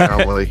surrounded by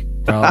family.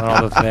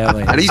 All the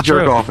family. How do you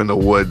jerk off in the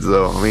woods,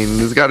 though? I mean,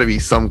 there's got to be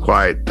some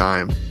quiet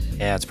time.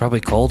 Yeah, it's probably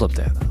cold up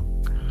there, though.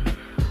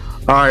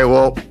 All right,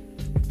 well,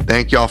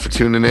 thank y'all for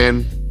tuning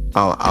in.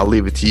 I'll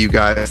leave it to you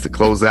guys to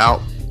close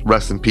out.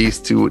 Rest in peace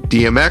to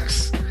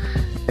DMX,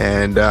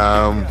 and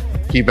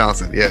keep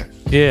bouncing. Yeah.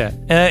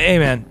 Hey,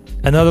 man,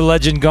 another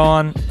legend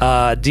gone.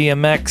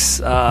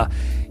 DMX,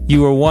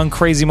 you were one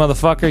crazy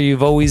motherfucker.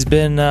 You've always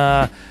been,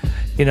 the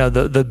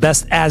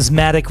best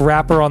asthmatic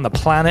rapper on the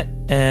planet.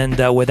 And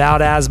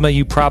without asthma,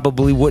 you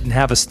probably wouldn't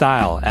have a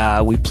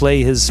style. We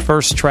play his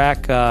first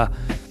track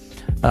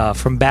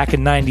from back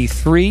in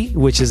 '93,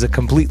 which is a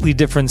completely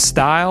different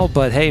style.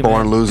 But hey,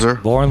 Born Loser.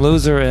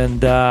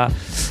 And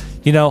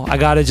I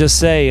gotta just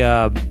say,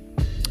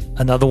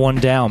 another one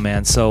down,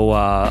 man. So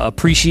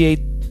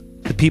appreciate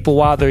the people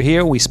while they're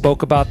here. We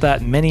spoke about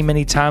that many,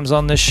 many times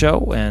on this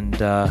show,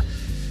 and I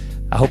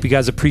hope you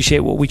guys appreciate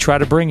what we try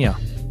to bring you.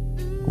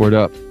 Word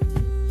up.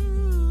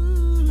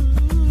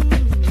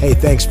 Hey,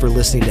 thanks for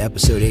listening to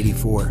episode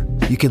 84.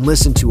 You can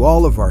listen to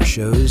all of our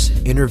shows,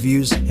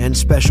 interviews, and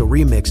special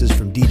remixes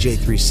from DJ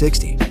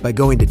 360 by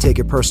going to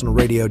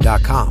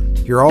takeitpersonalradio.com.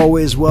 You're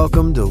always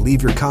welcome to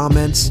leave your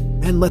comments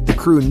and let the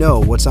crew know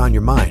what's on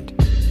your mind.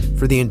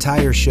 For the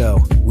entire show,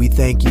 we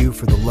thank you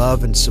for the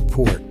love and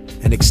support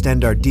and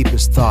extend our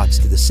deepest thoughts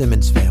to the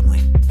Simmons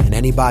family and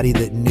anybody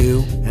that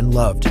knew and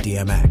loved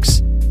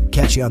DMX.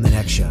 Catch you on the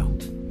next show.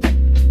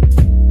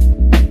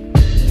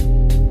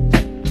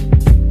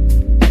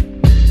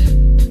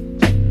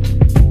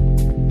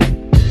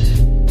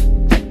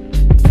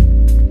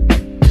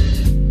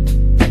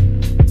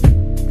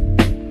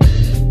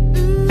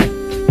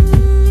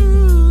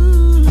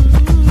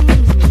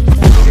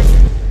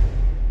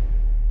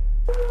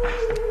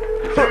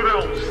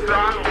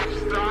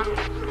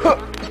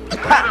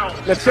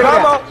 Now check it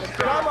out.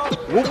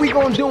 What we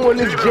gonna do on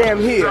this jam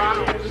here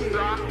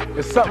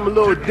It's something a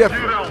little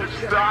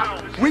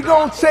different. We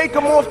gon' take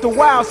them off the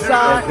wild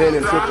side, and then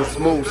into the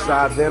smooth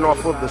side, then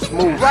off of the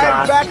smooth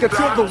right side. back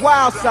into the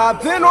wild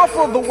side, then off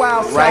of the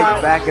wild side.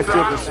 Right back into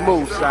the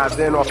smooth side,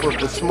 then off of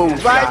the smooth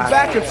right side. Right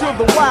back into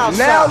the wild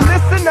side. Now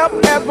listen up,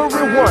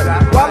 everyone,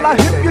 while I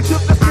hip you to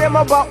the stem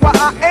about why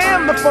I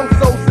am the funk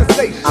soul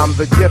sensation. I'm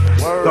the gift,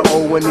 the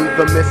O and E,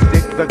 the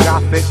mystic, the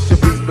gothic. To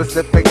be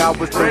specific, I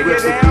was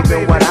terrific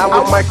even when I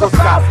was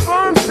microscopic.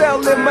 Sperm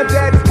cell in my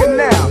daddy's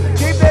canal.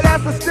 Gave that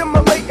ass a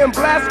stimulating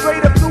blast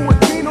straight up through a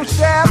renal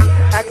shaft.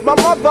 Asked my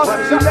mother,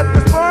 she let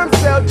the sperm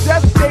cell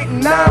gestate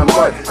 9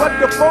 months, but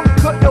the funk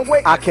couldn't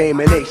wait. I came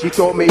in 8, she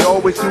taught me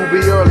always to be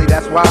early.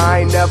 That's why I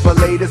ain't never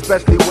late,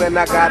 especially when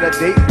I got a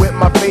date with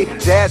my fate.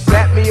 Dad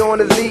sat me on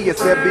his knee and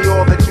said, be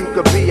all that you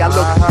could be. I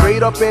looked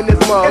straight up in his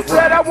mug and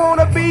said, I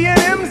wanna be an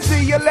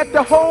MC. You let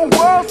the whole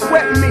world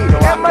sweat me.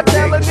 And my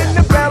talent in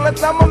the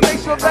balance, I'ma make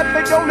sure that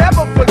they don't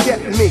ever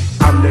forget me.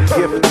 I'm the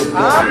gifted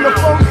one. I'm the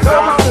funk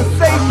soul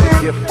sensation.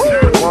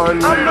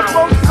 I'm the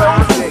funk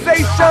soul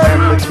sensation.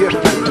 I'm the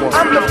gifted one.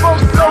 I'm the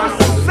funk soul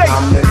sensation.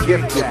 I'm the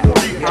gifted one.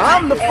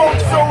 I'm the funk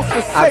soul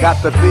sensation. I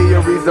got the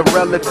theories of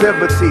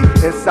relativity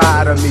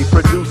inside of me,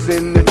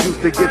 producing the juice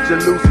to get you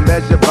loose,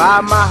 measured by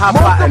my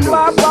hypotenuse.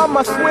 Multiply by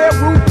my square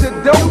root to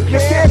dope. You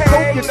can't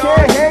cope, you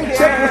can't hang,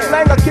 check the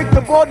slang. I kick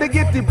the ball to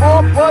get the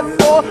ball buzz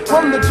sore.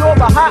 From the jaw,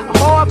 the hot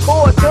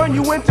hardcore, turn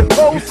you into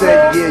cold. You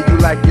said yeah, you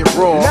like it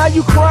raw. Now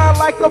you crying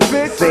like a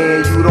bitch,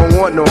 saying you don't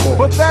want no more.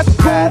 But that's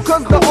cool,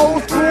 cause the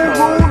old school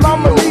rule,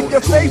 I'ma leave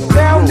your face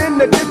down in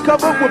the dip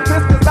covered with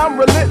pistols. I'm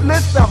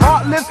relentless and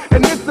heartless,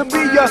 and this'll be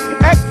your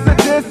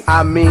exodus.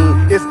 I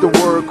mean, it's the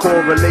word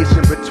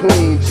correlation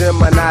between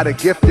Gemini, the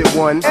gifted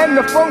one, and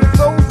the funk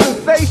soul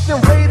sensation.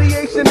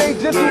 Radiation ain't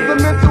just the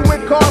mental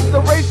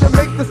incarceration.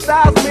 Make the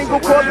styles mingle,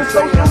 causing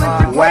social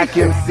integration. Whack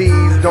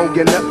MCs don't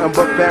get nothing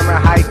but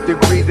Fahrenheit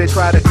degrees. They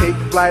try to take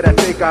flight, I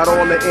take out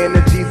all the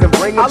energies and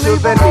bring them to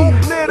the knee.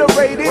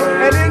 Obliterated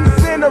and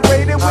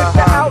incinerated with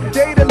the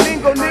outdated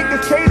lingo.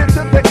 Niggas cater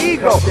to the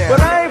ego,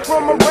 but I ain't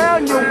from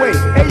around your way.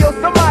 Hey yo,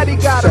 somebody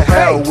gotta to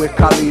pay. hell with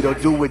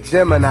Khalid, do it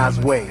Gemini's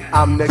way.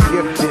 I'm the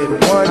gifted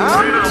one.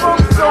 I'm the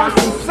funk soul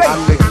sensation.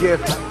 I'm the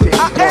gifted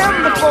one. I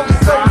am the funk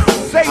soul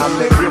sensation. I'm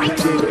the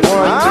gifted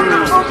one. I'm the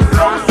funk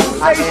soul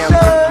sensation.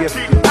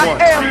 I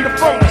am the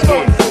funk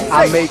soul sensation.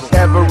 I make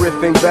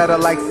everything better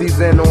like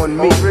season on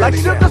me. Like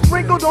sugar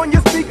sprinkled on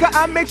your speaker,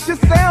 I make shit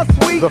sound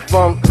sweet. The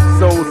funk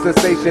soul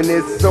sensation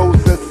is so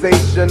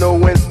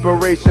sensational,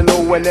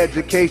 inspirational, and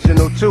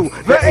educational too.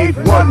 The eighth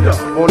wonder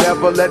won't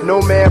ever let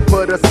no man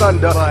put us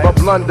under, but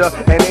blunder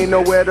and ain't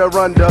nowhere to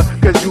run to,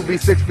 cause you be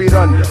 6 feet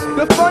under.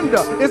 The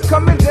thunder is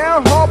coming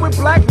down hard with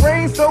black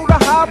rain, so the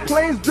high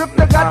plains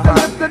drifter got to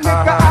lift the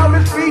nigga out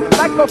his feet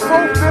like a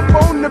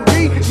 4/5 on the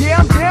beat. Yeah,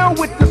 I'm down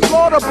with the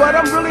slaughter, but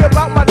I'm really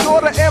about my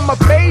daughter and my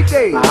baby.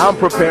 I'm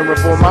preparing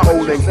for my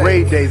old and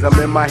gray days. I'm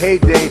in my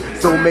heyday,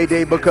 so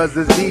Mayday because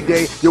it's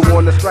D-Day. You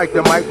wanna strike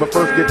the mic, but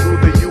first get through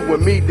the you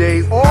and me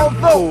days.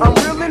 Although I'm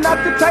really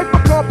not the type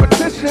of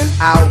competition,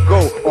 I'll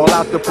go all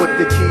out to put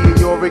the key in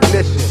your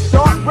ignition.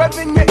 Start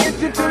revving your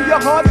engine till your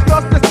heart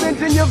starts to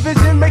singe in your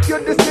vision. Make your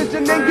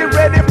decision and get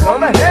ready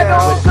for a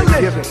head-on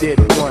collision.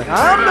 One.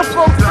 I'm the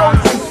funk soul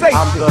sensation.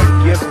 I'm the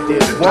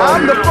gifted one.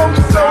 I'm the funk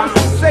soul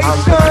sensation. I'm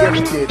the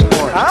gifted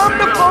one. I'm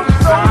the funk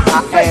soul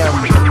sensation.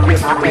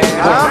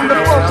 I'm the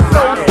funk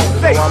soul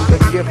sensation. I'm the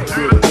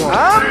gifted one.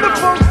 I'm the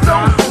funk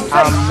soul sensation.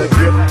 I'm the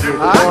gifted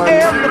one. I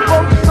am the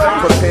funk soul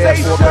Prepare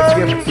sensation. for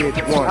the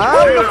gifted one.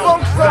 I'm the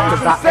funk soul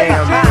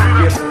sensation.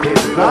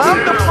 I'm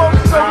the funk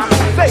soul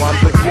sensation. I'm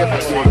the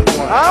gifted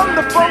one. I'm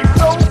the funk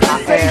soul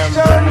sensation.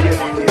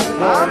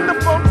 I'm the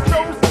funk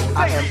soul sensation.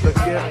 I am the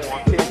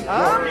gifted one.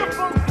 I'm the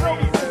funk soul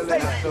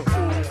sensation.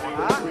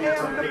 I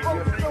am the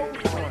funk soul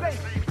sensation.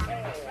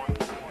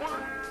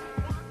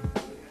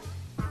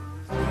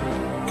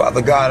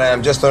 Father God, I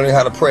am just learning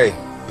how to pray.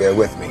 Bear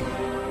with me.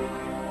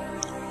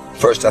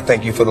 First, I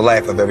thank you for the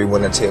life of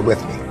everyone that's here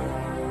with me.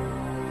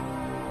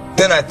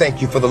 Then I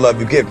thank you for the love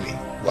you give me.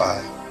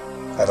 Why?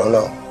 I don't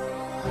know.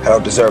 I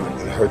don't deserve it,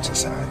 but it hurts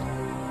inside.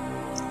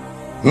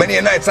 Many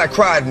a nights I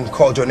cried and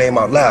called your name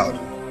out loud,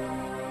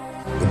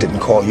 but didn't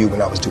call you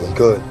when I was doing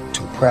good,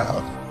 too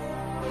proud.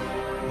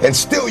 And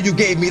still you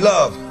gave me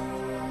love.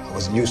 I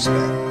wasn't used to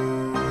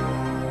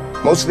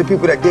that. Most of the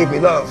people that gave me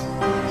love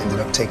ended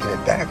up taking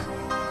it back.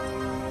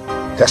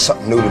 That's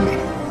something new to me.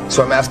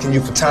 So I'm asking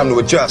you for time to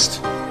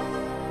adjust.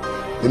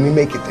 Let me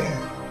make it there.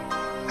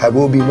 I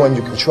will be one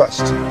you can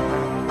trust.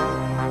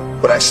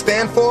 What I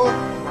stand for,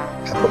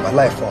 I put my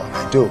life on.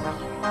 I do.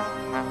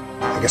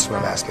 I guess what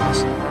I'm asking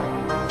is,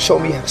 show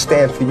me how to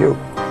stand for you.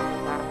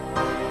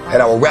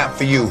 And I will rap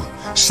for you,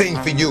 sing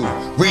for you,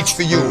 reach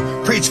for you,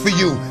 preach for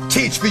you,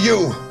 teach for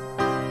you.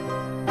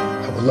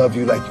 I will love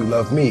you like you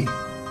love me,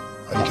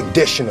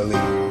 unconditionally.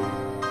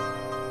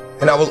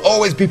 And I will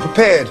always be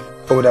prepared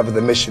for whatever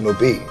the mission will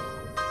be.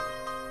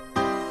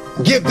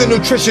 Give the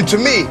nutrition to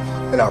me,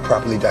 and I'll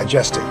properly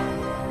digest it.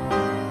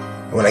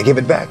 And when I give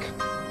it back,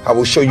 I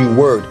will show you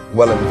word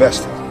well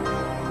invested.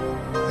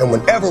 And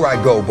whenever I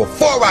go,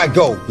 before I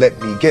go, let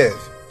me give.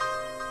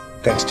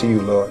 Thanks to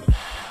you, Lord,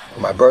 for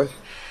my birth,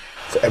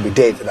 for every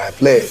day that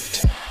I've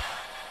lived.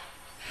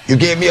 You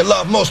gave me a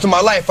love most of my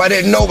life I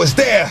didn't know was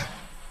there.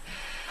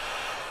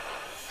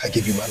 I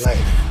give you my life,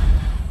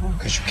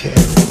 because you care.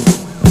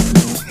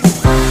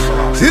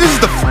 See, this is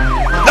the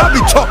I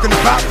be talking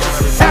about.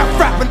 Half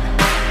rapping.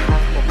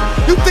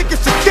 You think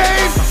it's a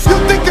game? You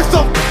think it's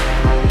a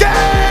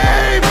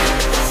game?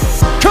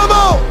 Come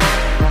on!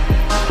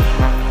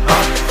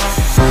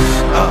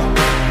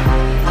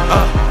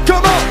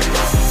 Come on!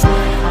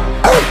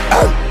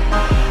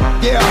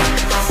 Yeah.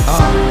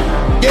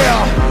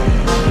 Yeah.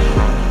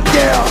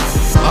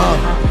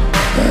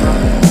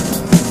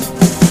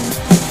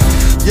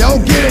 Yo,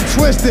 get it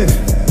twisted.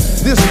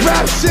 This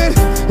rap shit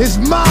is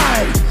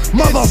mine,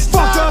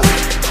 motherfucker.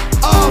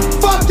 A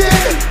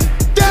fucking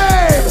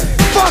game.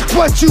 Fuck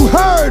what you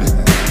heard.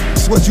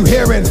 It's what you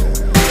hearing.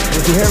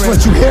 It's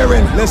what you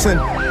hearing. Listen.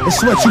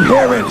 It's what you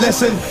hearing.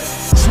 Listen.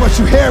 It's what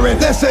you hearing.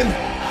 Listen.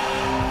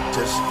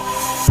 Just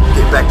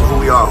get back to who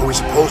we are, who we're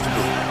supposed to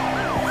be.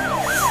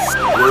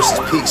 The word is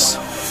peace.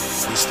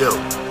 Be still.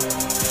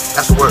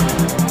 That's the word.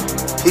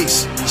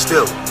 Peace. Be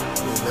still.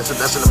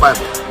 That's in the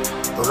Bible.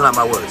 Those are not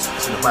my words.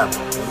 It's in the Bible.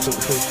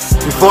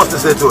 We forced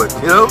us into it,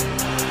 you know?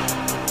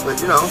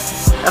 But, you know,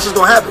 that's what's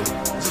gonna happen.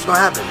 That's what's gonna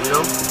happen, you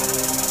know?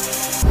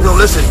 You don't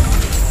listen.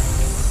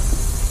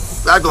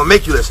 God's gonna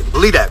make you listen.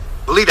 Believe that.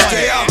 Believe that.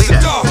 Believe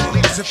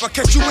that. If I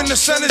catch you when the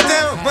sun is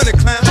down, run it,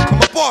 clown. Come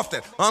up off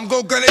that. I'm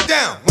gon' gun it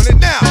down. Run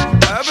it down.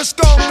 However it's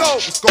gon' go,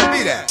 it's gon'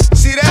 be that.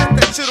 See that?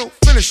 That shit'll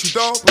finish you,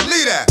 dog.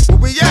 Believe that. Where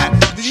we at?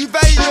 Do you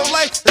value your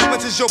life as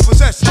much as your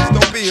possessions?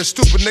 Don't be a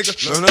stupid nigga.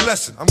 Learn a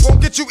lesson. I'm gon'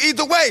 get you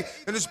either way,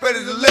 and it's better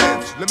to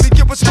live. Let me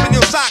get what's in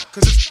your sock,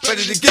 cause it's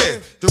better to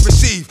give, to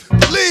receive.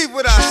 Believe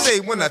what I say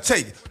when I tell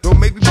you. Don't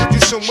make me put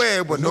you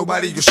somewhere where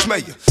nobody can smell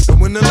you.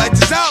 And when the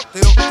lights is out, they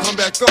don't come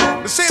back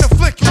on. This ain't a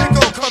flick, you ain't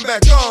gon' come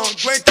back on.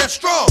 You ain't that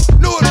strong.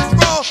 Know it was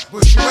wrong,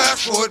 but you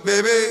asked for it,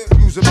 baby.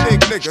 You's a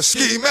big nigga,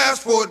 ski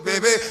mask for it,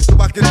 baby. So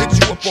I can hit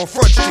you up on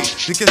Front Street.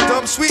 To get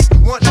dumb sweet, you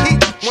want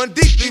heat, one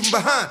deep, leave 'em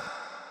behind.